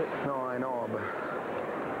jam into it. No, I know, but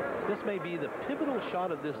this may be the pivotal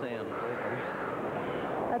shot of this end.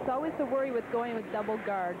 That's always the worry with going with double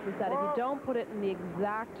guards, is that if you don't put it in the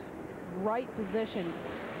exact right position,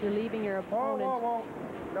 you're leaving your opponent Don't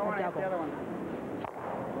want to hit double. the other one.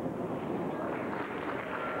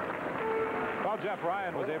 Jeff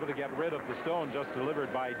Ryan was able to get rid of the stone just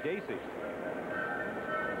delivered by Dacey.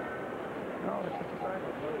 No, it's just a side.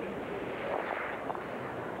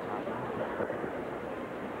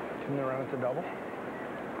 Can they run it to double?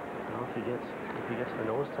 Well, if he gets the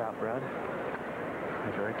nose tap, Brad,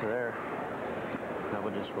 he's right to there. That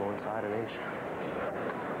would just go inside an inch.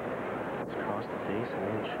 It's across the face an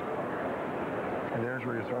inch. And there's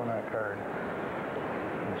where you're throwing that card.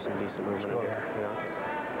 There's some decent movement here. Yeah.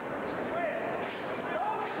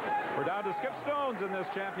 We're down to skip stones in this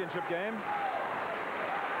championship game.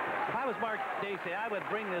 If I was Mark Dacey, I would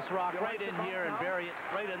bring this rock right in here and bury it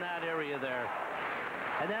right in that area there.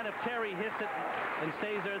 And then if Kerry hits it and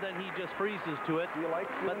stays there, then he just freezes to it.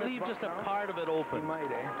 But leave just a part of it open. He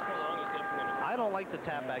might, eh? I don't like the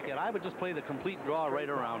tap back yet. I would just play the complete draw right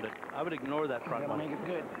around it. I would ignore that front one. Make it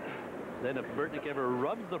good. Then if Burtnyk ever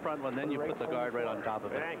rubs the front one, then you put the guard right on top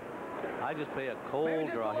of it. I just play a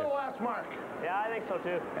cold draw here. Last mark. Yeah, I think so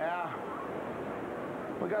too. Yeah.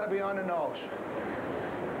 We got to be on the nose.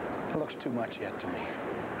 It looks too much yet to me.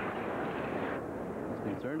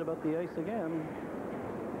 He's concerned about the ice again.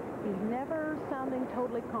 He's never sounding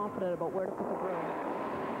totally confident about where to put the broom.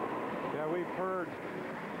 Yeah, we've heard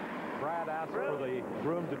Brad ask for the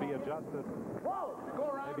broom to be adjusted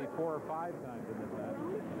maybe 4 or 5 times in this match.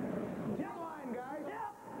 Jet line, guys.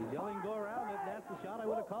 He's yelling, go around it. That's the shot I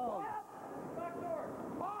would have called.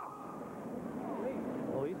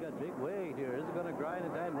 Oh, he's got big weight here. Is it going to grind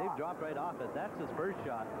in time? They've dropped right off it. That's his first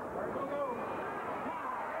shot.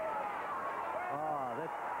 Oh,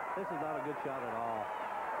 this is not a good shot at all.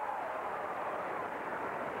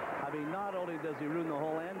 I mean, not only does he ruin the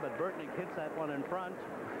whole end, but Burtnyk hits that one in front,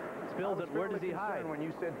 spills it. Where does he hide? When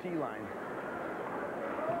you said T-line.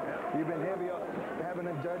 You've been heavy up having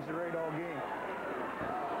to judge the rate all game.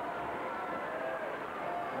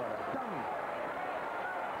 What a dummy.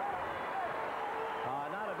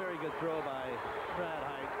 Not a very good throw by Brad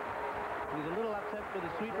Heidt. He's a little upset with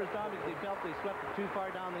the sweepers down because he felt they swept it too far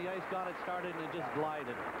down the ice, got it started, and it just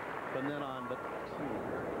glided from then on. But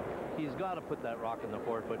he's got to put that rock in the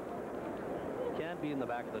 4-foot. Can't be in the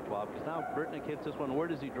back of the 12, because now Burtnyk hits this one. Where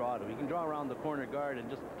does he draw to? He can draw around the corner guard and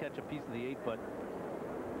just catch a piece of the 8-foot.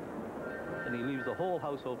 And he leaves the whole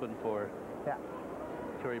house open for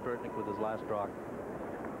Kerry Burtnyk with his last rock.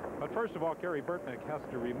 But first of all, Kerry Burtnyk has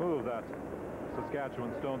to remove that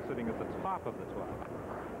Saskatchewan stone sitting at the top of the 12.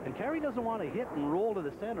 And Kerry doesn't want to hit and roll to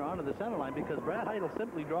the center, onto the center line, because Brad Heidt will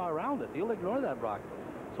simply draw around it. He'll ignore that rock.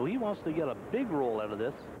 So he wants to get a big roll out of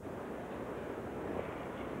this.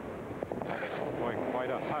 Boy, quite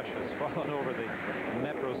a hush has fallen over the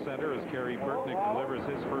Metro Center as Kerry Burtnyk delivers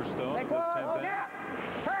his first stone of this 10th inning.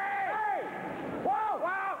 Hey! Whoa!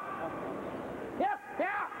 Wow! Yep!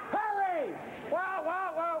 Yeah! Hurry! Wow!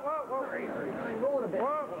 Wow! Wow! Wow! Whoa! Hurry! Roll it a bit.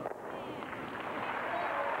 Whoa.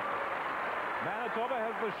 Manitoba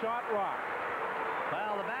has the shot rock.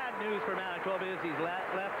 Well, the bad news for Manitoba is he's left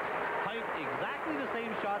Heidt exactly the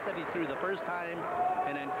same shot that he threw the first time,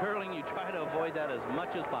 and in curling you try to avoid that as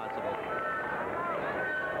much as possible.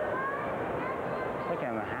 It's like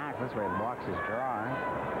in the hack, this way it blocks his draw, eh?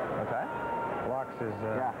 What's that? Blocks his,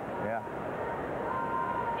 yeah.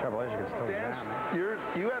 Trouble is you can still jam.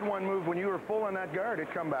 You had one move when you were full on that guard, it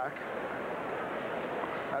come back.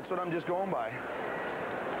 That's what I'm just going by.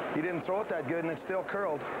 You didn't throw it that good, and it still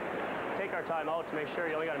curled. Take our time out to make sure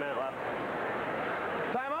you only got a minute left.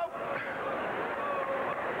 Time out!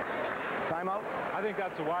 Time out? I think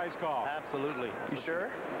that's a wise call. Absolutely. You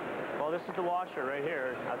sure? Well, this is the washer right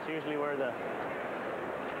here. That's usually where that's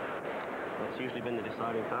usually been the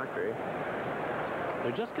deciding factor.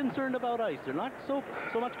 They're just concerned about ice. They're not so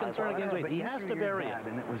much concerned against weight. He has to bury it.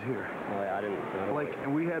 And it was here. Oh, yeah, I didn't. Like,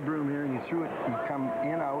 and we had broom here, and you threw it, you come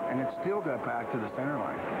in, out, and it still got back to the center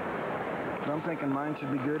line. So I'm thinking mine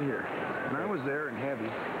should be good here. And I was there and heavy,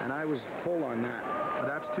 and I was full on that. But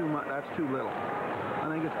that's too much. That's too little. I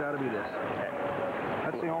think it's got to be this. Okay.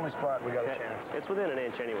 That's the only spot we got a chance. It's within an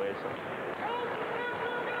inch anyway, so.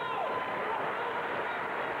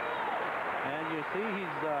 And you see,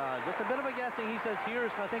 he's just a bit of a guessing. He says here,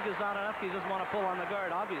 I think is not enough. He just want to pull on the guard,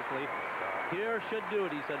 obviously. Here should do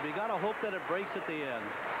it, he said. We got to hope that it breaks at the end.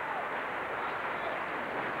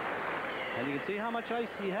 And you can see how much ice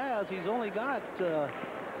he has. He's only got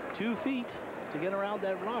 2 feet to get around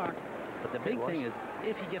that rock. But the big thing is,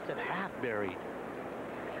 if he gets it half buried,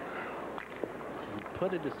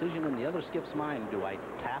 put a decision in the other skip's mind. Do I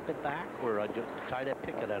tap it back, or I just try to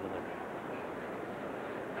pick it out of there?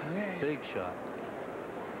 Big shot.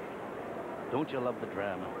 Don't you love the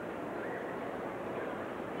drama?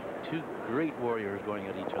 2 great warriors going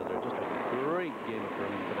at each other. Just a great game for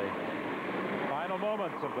him today. final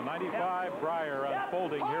moments of the 95 Brier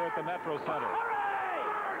unfolding here at the Metro Center.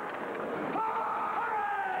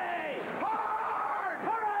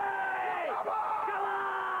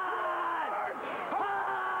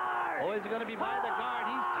 Oh, is he going to be by the guard?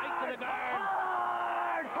 He's tight to the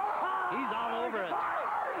guard. He's all over it.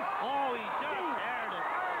 Oh, he just aired it.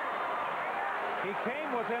 He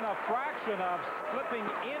came within a fraction of slipping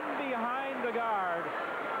in behind the guard.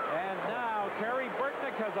 And now Kerry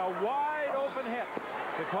Burtnyk has a wide open hit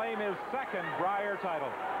to claim his second Brier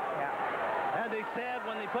title. Yeah. And they said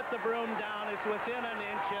when they put the broom down, it's within an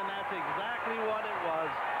inch, and that's exactly what it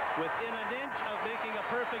was. Within an inch of making a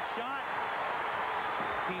perfect shot.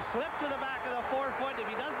 He slipped to the back of the 4 foot.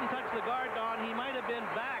 If he doesn't touch the guard, Don, he might have been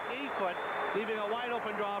back 8 foot, leaving a wide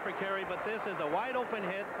open draw for Kerry, but this is a wide open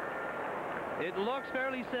hit. It looks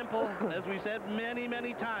fairly simple, as we said many,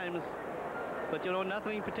 many times. But, you know,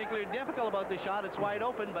 nothing particularly difficult about the shot. It's wide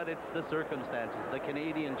open, but it's the circumstances. The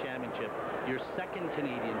Canadian Championship, your second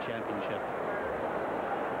Canadian Championship.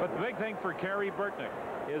 But the big thing for Kerry Burtnyk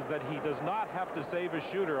is that he does not have to save a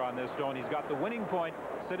shooter on this stone. He's got the winning point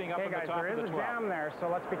sitting up at the top of the 12. There is a jam there, so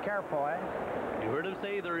let's be careful, eh? You heard him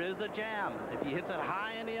say there is a jam. If he hits it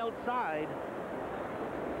high on the outside,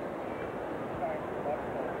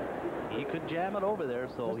 he could jam it over there.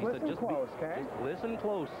 So he said, just close, okay? Just listen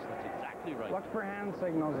close. That's exactly right. Look for hand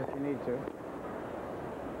signals if you need to.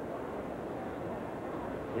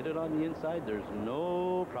 Hit it on the inside. There's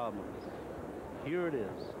no problems. Here it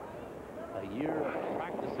is. A year of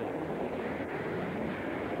practicing.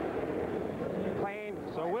 Clean.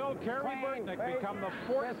 So will Kerry Burtnyk become the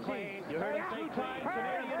 14th two-time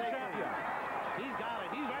Canadian champion? He's got it.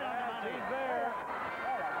 He's right on the money. He's there.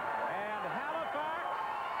 And Halifax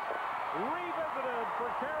revisited for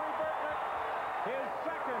Kerry Burtnyk, his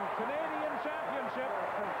second Canadian championship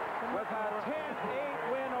with a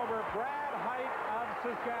 10-8 win over Brad Heidt of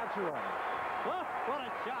Saskatchewan. Oh, what a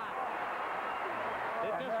shot.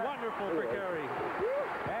 It's just wonderful for Kerry.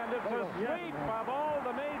 And it's a sweep of all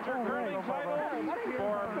the major curling titles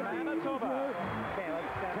for Manitoba.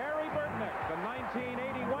 Kerry Burtnyk, the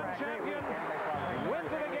 1981 champion, wins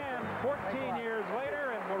it again 14 years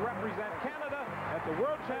later and will represent Canada at the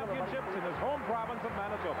World Championships in his home province of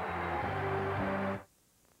Manitoba.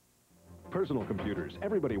 Personal computers.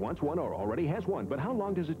 Everybody wants one or already has one, but how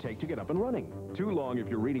long does it take to get up and running? Too long if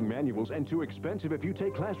you're reading manuals and too expensive if you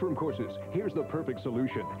take classroom courses. Here's the perfect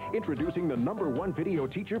solution. Introducing the #1 video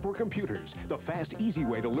teacher for computers. The fast, easy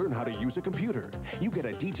way to learn how to use a computer. You get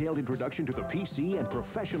a detailed introduction to the PC and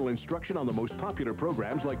professional instruction on the most popular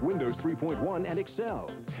programs like Windows 3.1 and Excel.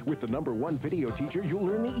 With the #1 video teacher, you'll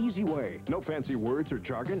learn the easy way. No fancy words or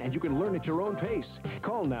jargon, and you can learn at your own pace.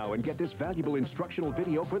 Call now and get this valuable instructional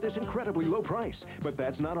video for this incredibly low price. But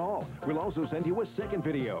that's not all. We'll also send you a second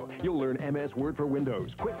video. You'll learn MS Word for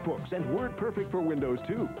Windows, QuickBooks, and WordPerfect for Windows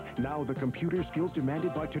too. Now the computer skills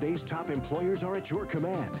demanded by today's top employers are at your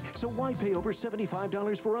command. So why pay over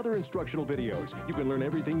 $75 for other instructional videos? You can learn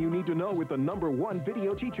everything you need to know with the #1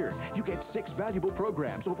 video teacher. You get 6 valuable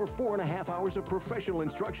programs, over 4.5 hours of professional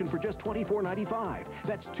instruction for just $24.95.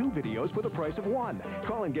 That's 2 videos for the price of 1.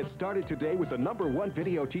 Call and get started today with the #1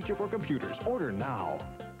 video teacher for computers. Order now.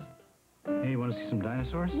 Hey, you want to see some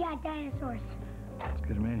dinosaurs? Yeah, dinosaurs. Let's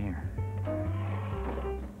get them in here.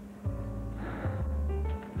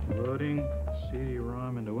 Loading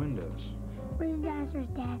CD-ROM into Windows. Where's the dinosaurs,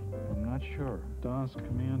 Dad? I'm not sure. DOS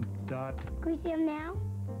command dot. Can we see them now?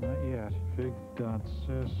 Not yet. Fig dot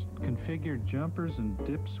sys. Configure jumpers and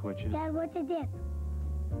dip switches. Dad, what's a dip?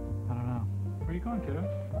 I don't know. Where are you going, kiddo?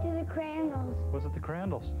 To the Crandalls. What's at the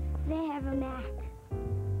Crandalls? They have a Mac.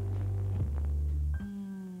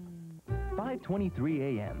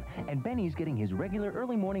 5:23 a.m. and Benny's getting his regular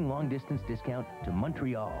early morning long distance discount to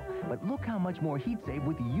Montreal. But look how much more he'd save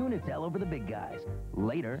with Unitel over the big guys.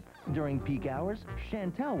 Later, during peak hours,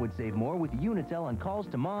 Chantel would save more with Unitel on calls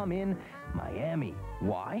to mom in Miami.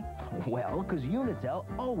 Why? Well, because Unitel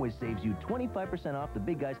always saves you 25% off the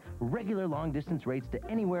big guys' regular long distance rates to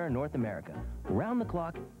anywhere in North America. Round the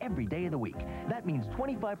clock, every day of the week. That means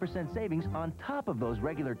 25% savings on top of those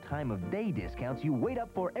regular time of day discounts you wait up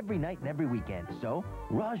for every night and every weekend. So,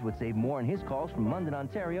 Raj would save more on his calls from London,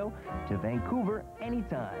 Ontario to Vancouver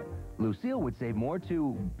anytime. Lucille would save more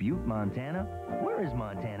to Butte, Montana. Where is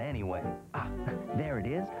Montana anyway? Ah, there it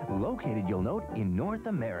is, located, you'll note, in North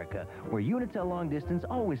America, where Unitel Long Distance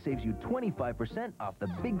always saves you 25% off the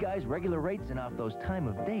big guys' regular rates and off those time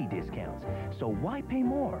of day discounts. So why pay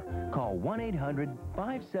more? Call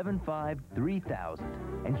 1-800-575-3000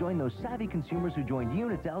 and join those savvy consumers who joined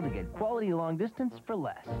Unitel to get quality long distance for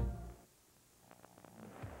less.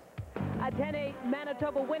 A A 10-8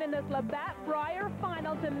 Manitoba win in this Labatt Brier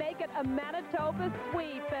final to make it a Manitoba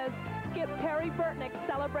sweep as skip Kerry Burtnyk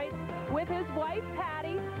celebrates with his wife,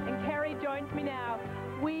 Patty, and Kerry joins me now.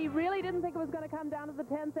 We really didn't think it was going to come down to the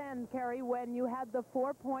 10th end, Kerry, when you had the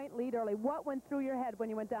 4-point lead early. What went through your head when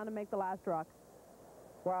you went down to make the last rock?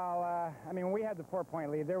 Well, I mean, when we had the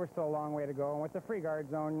 4-point lead, there was still a long way to go. And with the free guard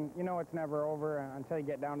zone, you know it's never over until you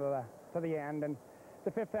get down to the end. And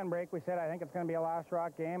the 5th end break, we said, I think it's going to be a last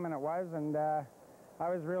rock game, and it was. And I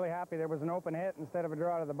was really happy there was an open hit instead of a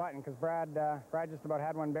draw to the button, because Brad just about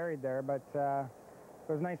had one buried there. But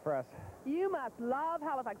it was nice for us. You must love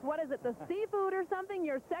Halifax. What is it, the seafood or something?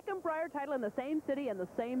 Your second Brier title in the same city and the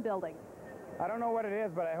same building. I don't know what it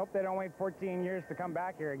is, but I hope they don't wait 14 years to come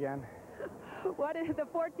back here again. What is the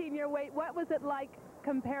 14-year wait? What was it like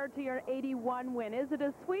compared to your 81 win? Is it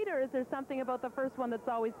as sweet, or is there something about the first one that's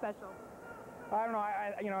always special? I don't know.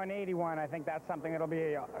 You know, in 81, I think that's something that'll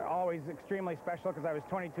be always extremely special, because I was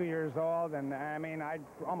 22 years old, and I mean, I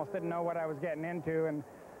almost didn't know what I was getting into. And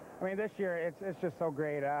I mean, this year it's just so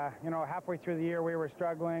great. You know, halfway through the year we were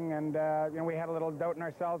struggling, and you know, we had a little doubt in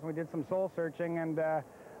ourselves, and we did some soul searching, and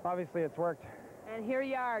obviously it's worked. And here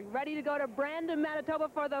you are, ready to go to Brandon, Manitoba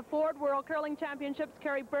for the Ford World Curling Championships.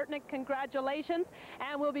 Kerry Burtnyk, congratulations.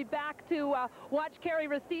 And we'll be back to watch Kerry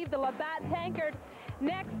receive the Labatt tankard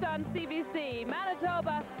next on CBC.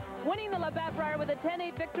 Manitoba winning the Labatt Brier with a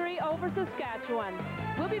 10-8 victory over Saskatchewan.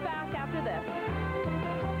 We'll be back after this.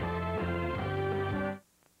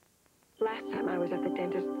 Last time I was at the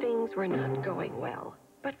dentist, things were not going well.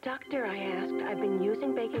 But doctor, I asked, I've been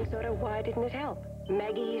using baking soda, why didn't it help?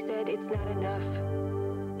 Maggie, he said, it's not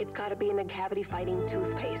enough. It's got to be in the cavity-fighting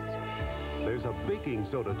toothpaste. There's a baking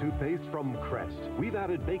soda toothpaste from Crest. We've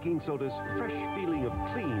added baking soda's fresh feeling of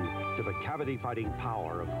clean to the cavity-fighting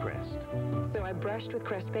power of Crest. So I brushed with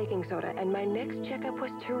Crest baking soda, and my next checkup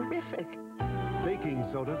was terrific. Baking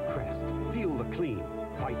soda Crest. Feel the clean.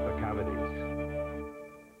 Fight the cavities.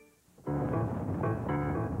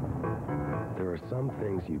 There are some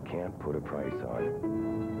things you can't put a price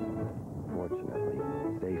on. Fortunately,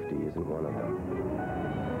 safety isn't one of them.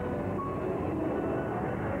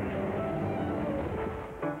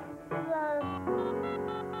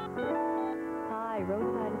 Hi,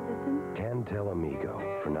 roadside assistance. Cantel Amigo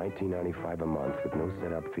for $19.95 a month with no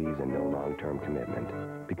setup fees and no long-term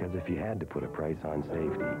commitment. Because if you had to put a price on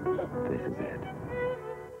safety, this is it.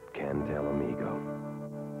 Cantel Amigo.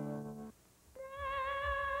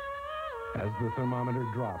 As the thermometer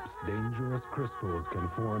drops, dangerous crystals can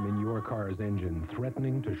form in your car's engine,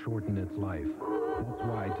 threatening to shorten its life. That's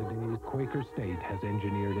why today's Quaker State has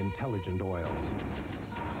engineered intelligent oil.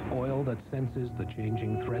 Oil that senses the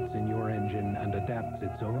changing threats in your engine and adapts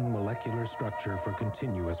its own molecular structure for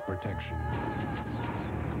continuous protection.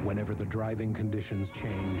 Whenever the driving conditions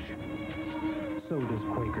change, so does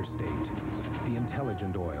Quaker State, the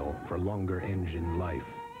intelligent oil for longer engine life.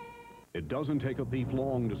 It doesn't take a thief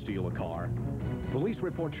long to steal a car. Police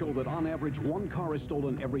reports show that on average, one car is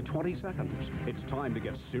stolen every 20 seconds. It's time to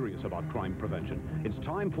get serious about crime prevention. It's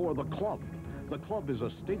time for the Club. The Club is a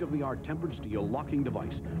state-of-the-art tempered steel locking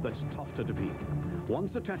device that's tough to defeat.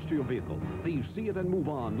 Once attached to your vehicle, thieves see it and move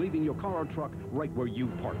on, leaving your car or truck right where you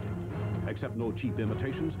parked it. Accept no cheap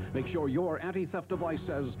imitations. Make sure your anti-theft device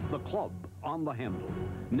says the Club on the handle.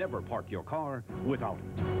 Never park your car without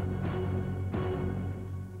it.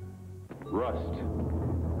 Rust.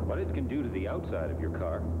 What it can do to the outside of your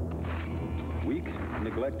car. Weak,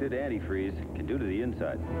 neglected antifreeze can do to the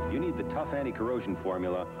inside. You need the tough anti-corrosion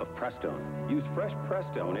formula of Prestone. Use fresh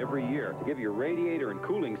Prestone every year to give your radiator and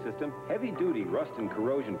cooling system heavy-duty rust and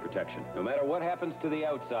corrosion protection. No matter what happens to the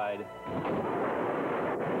outside,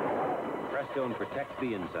 Prestone protects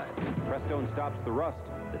the inside. Prestone stops the rust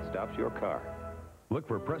that stops your car. Look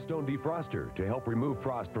for Prestone Defroster to help remove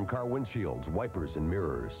frost from car windshields, wipers, and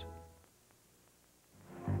mirrors.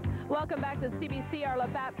 Welcome back to CBC, our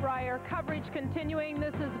Labatt Brier coverage continuing.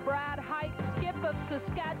 This is Brad Heidt, skip of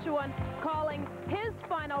Saskatchewan, calling his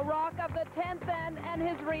final rock of the 10th end and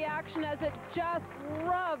his reaction as it just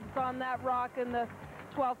rubs on that rock in the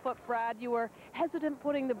 12-foot. Brad, you were hesitant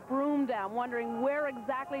putting the broom down, wondering where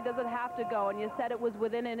exactly does it have to go, and you said it was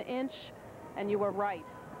within an inch, and you were right.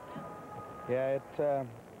 Yeah, it,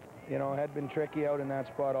 you know, had been tricky out in that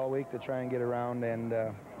spot all week to try and get around, and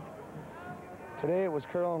today it was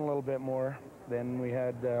curling a little bit more than we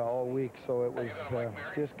had all week, so it was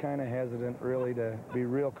just kind of hesitant, really, to be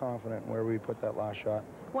real confident where we put that last shot.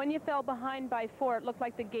 When you fell behind by 4, it looked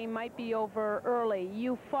like the game might be over early.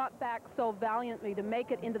 You fought back so valiantly to make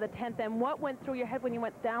it into the 10th end. What went through your head when you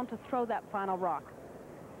went down to throw that final rock?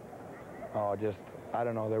 Oh, just I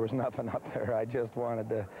don't know, there was nothing up there. I just wanted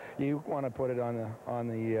to, you want to put it on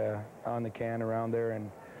the can around there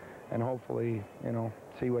and hopefully, you know,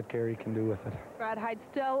 see what Kerry can do with it. Brad Heidt,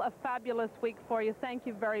 still a fabulous week for you. Thank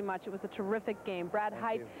you very much. It was a terrific game. Brad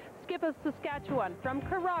Heidt, skip of Saskatchewan, from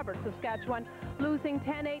Kerrobert, Saskatchewan, losing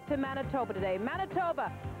 10-8 to Manitoba today.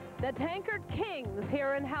 Manitoba, the Tankard Kings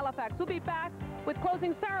here in Halifax. We'll be back with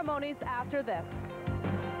closing ceremonies after this.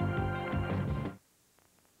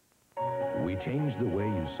 We changed the way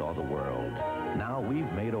you saw the world. Now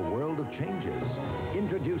we've made a world of changes.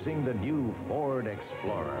 Introducing the new Ford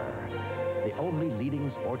Explorer. The only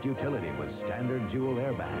leading sport utility with standard dual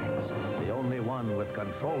airbags. The only one with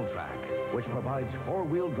control track, which provides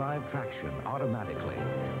four-wheel drive traction automatically.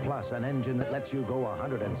 Plus an engine that lets you go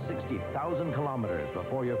 160,000 kilometers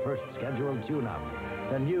before your first scheduled tune-up.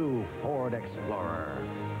 The new Ford Explorer.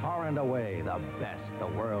 Far and away the best the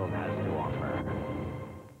world has to offer.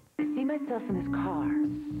 I see myself in this car.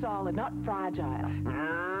 Solid, not fragile.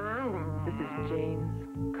 This is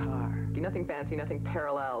Jane's car. Nothing fancy, nothing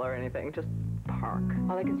parallel or anything, just park.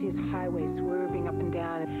 All I can see is highway swerving up and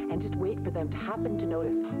down and just wait for them to happen to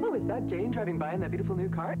notice, oh, is that Jane driving by in that beautiful new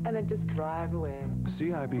car? And then just drive away.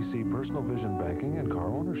 CIBC Personal Vision Banking and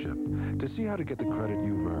Car Ownership. To see how to get the credit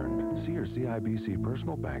you've earned, see your CIBC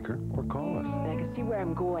personal banker or call us. And I can see where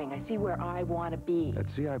I'm going. I see where I want to be. At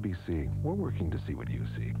CIBC, we're working to see what you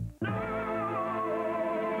see.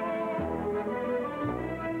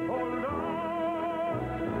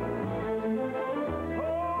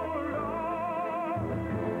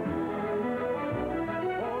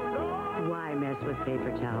 With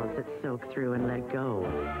paper towels that soak through and let go.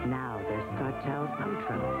 Now there's Scott Towels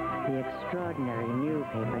Ultra, the extraordinary new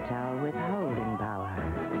paper towel with holding power.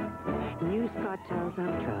 New Scott Towels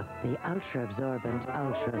Ultra, the ultra-absorbent,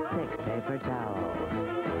 ultra-thick paper towel.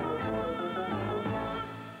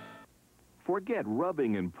 Forget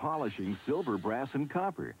rubbing and polishing silver, brass, and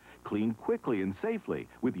copper. Clean quickly and safely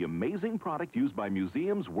with the amazing product used by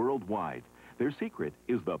museums worldwide. Their secret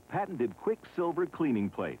is the patented Quicksilver cleaning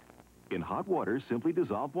plate. In hot water, simply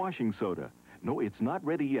dissolve washing soda. No, it's not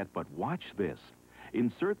ready yet, but watch this.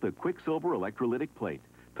 Insert the Quicksilver electrolytic plate.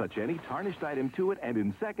 Touch any tarnished item to it, and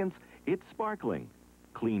in seconds, it's sparkling.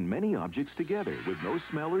 Clean many objects together with no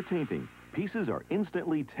smell or tainting. Pieces are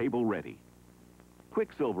instantly table ready.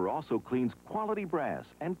 Quicksilver also cleans quality brass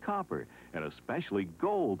and copper, and especially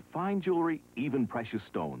gold, fine jewelry, even precious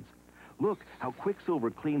stones. Look how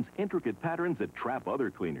Quicksilver cleans intricate patterns that trap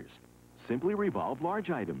other cleaners. Simply revolve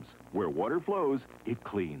large items. Where water flows, it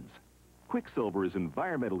cleans. Quicksilver is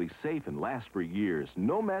environmentally safe and lasts for years.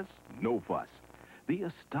 No mess, no fuss. The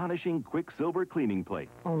astonishing Quicksilver cleaning plate.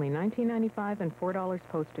 Only $19.95 and $4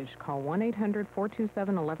 postage. Call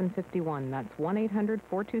 1-800-427-1151. That's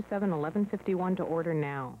 1-800-427-1151 to order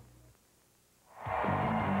now.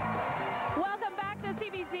 Welcome back to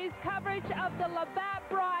CBC's coverage of the Labatt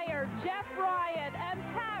Brier. Jeff Ryan and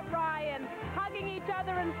Pat Ryan hugging each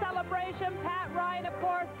other in celebration. Pat Ryan, of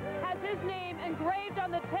course, has his name engraved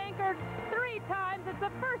on the tankard 3 times. It's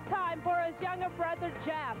the first time for his younger brother,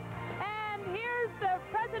 Jeff. And here's the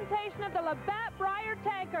presentation of the Labatt Brier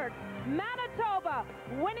tankard. Manitoba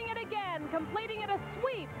winning it again, completing it a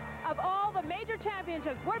sweep of all the major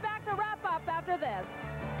championships. We're back to wrap up after this.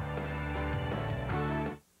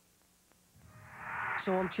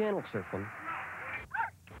 So I'm channel surfing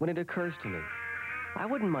when it occurs to me, I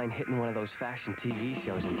wouldn't mind hitting one of those fashion TV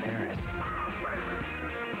shows in Paris.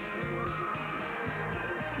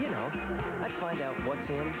 You know, I'd find out what's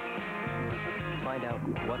in, find out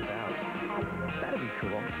what's out. That'd be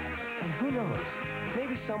cool. And who knows,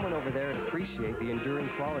 maybe someone over there would appreciate the enduring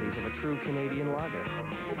qualities of a true Canadian lager.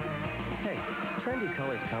 Hey, trendy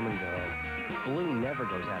colors come and go. Blue never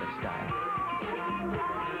goes out of style.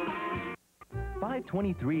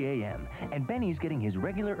 5:23 a.m. and Benny's getting his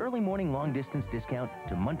regular early morning long distance discount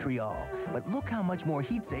to Montreal. But look how much more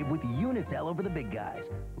he'd save with Unitel over the big guys.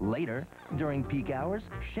 Later, during peak hours,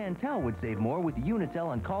 Chantel would save more with Unitel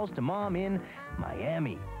on calls to mom in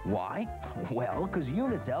Miami. Why? Well, because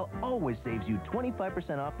Unitel always saves you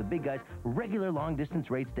 25% off the big guys' regular long distance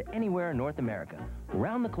rates to anywhere in North America.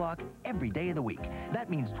 Round the clock, every day of the week. That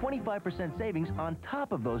means 25% savings on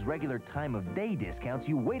top of those regular time of day discounts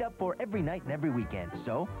you wait up for every night and every weekend.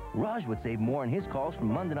 So, Raj would save more on his calls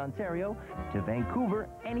from London, Ontario to Vancouver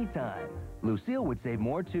anytime. Lucille would save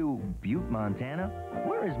more to Butte, Montana.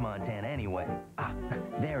 Where is Montana anyway? Ah,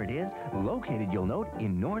 there it is, located, you'll note,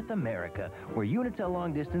 in North America, where Unitel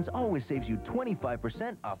Long Distance always saves you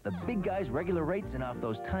 25% off the big guys' regular rates and off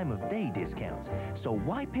those time of day discounts. So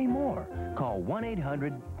why pay more? Call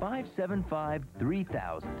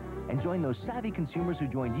 1-800-575-3000 and join those savvy consumers who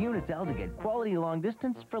joined Unitel to get quality long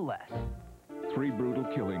distance for less. 3 brutal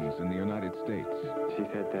killings in the United States. She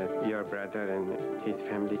said that your brother and his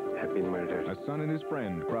family have been murdered. A son and his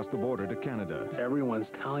friend crossed the border to Canada. Everyone's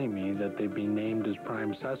telling me that they've been named as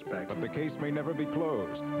prime suspects. But the case may never be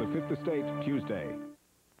closed. The Fifth Estate, Tuesday.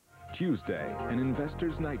 Tuesday, an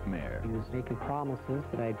investor's nightmare. He was making promises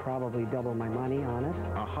that I'd probably double my money on it.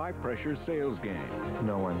 A high-pressure sales game.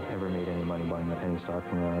 No one ever made any money buying the penny stock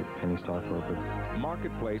from a penny stock broker.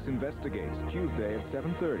 Marketplace investigates, Tuesday at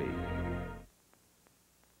 7:30.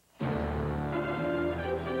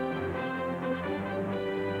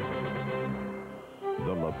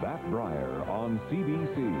 The Labatt Brier on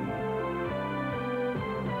CBC.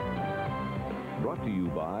 Brought to you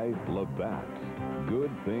by Labatt.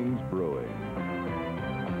 Good Things Brewing.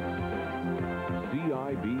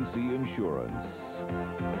 CIBC Insurance.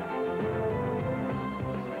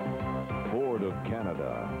 Ford of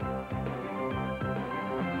Canada.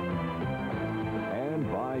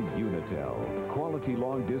 And by Unitel. Quality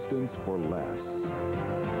long distance for less.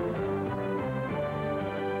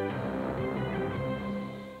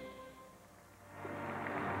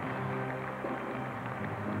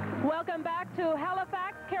 Welcome back to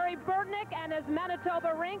Halifax. Kerry Burtnyk and his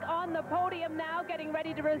Manitoba rink on the podium now, getting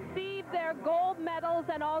ready to receive their gold medals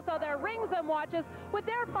and also their rings and watches. With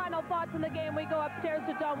their final thoughts in the game, we go upstairs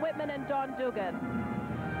to Don Whitman and Don Dugan.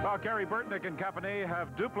 Well, Kerry Burtnyk and company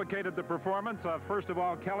have duplicated the performance of, first of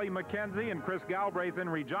all, Kelly McKenzie and Chris Galbraith in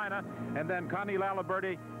Regina, and then Connie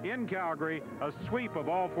Laliberty in Calgary, a sweep of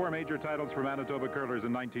all 4 major titles for Manitoba curlers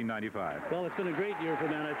in 1995. Well, it's been a great year for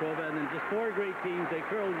Manitoba, and then just 4 great teams. They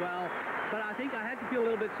curled well, but I think I had to feel a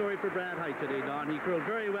little bit sorry for Brad Heidt today, Don. He curled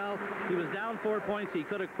very well. He was down 4 points. He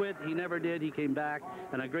could have quit. He never did. He came back,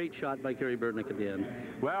 and a great shot by Kerry Burtnyk at the end.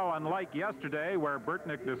 Well, unlike yesterday, where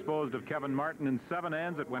Burtnyk disposed of Kevin Martin in 7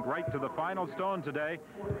 ends, it went right to the final stone today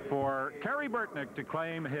for Kerry Burtnyk to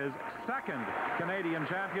claim his 2nd Canadian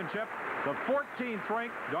championship. The 14th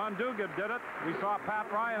rink. Don Dugan did it. We saw Pat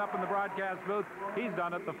Ryan up in the broadcast booth. He's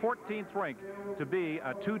done it. The 14th rink to be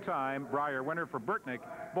a 2-time Brier winner for Burtnyk.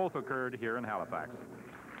 Both occurred here in Halifax.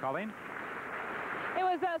 Colleen? It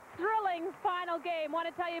was a thrilling final game. Want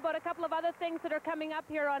to tell you about a couple of other things that are coming up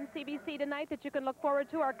here on CBC tonight that you can look forward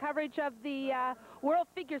to. Our coverage of the World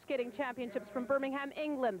Figure Skating Championships from Birmingham,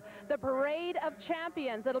 England. The Parade of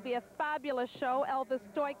Champions. It'll be a fabulous show. Elvis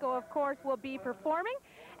Stoico, of course, will be performing.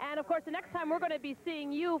 And, of course, the next time we're going to be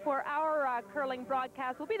seeing you for our curling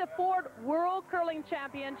broadcast will be the Ford World Curling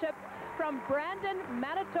Championships from Brandon,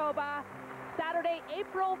 Manitoba, Saturday,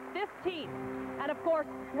 April 15th. And, of course,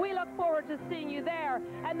 we look forward to seeing you there.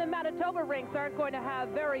 And the Manitoba rinks aren't going to have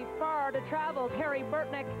very far to travel. Kerry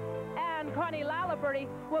Burtnyk and Connie Laliberty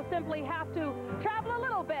will simply have to travel a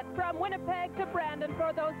little bit from Winnipeg to Brandon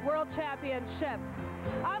for those World Championships.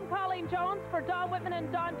 I'm Colleen Jones for Don Whitman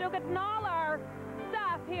and Don Dugan and all our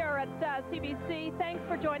staff here at CBC. Thanks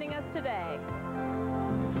for joining us today.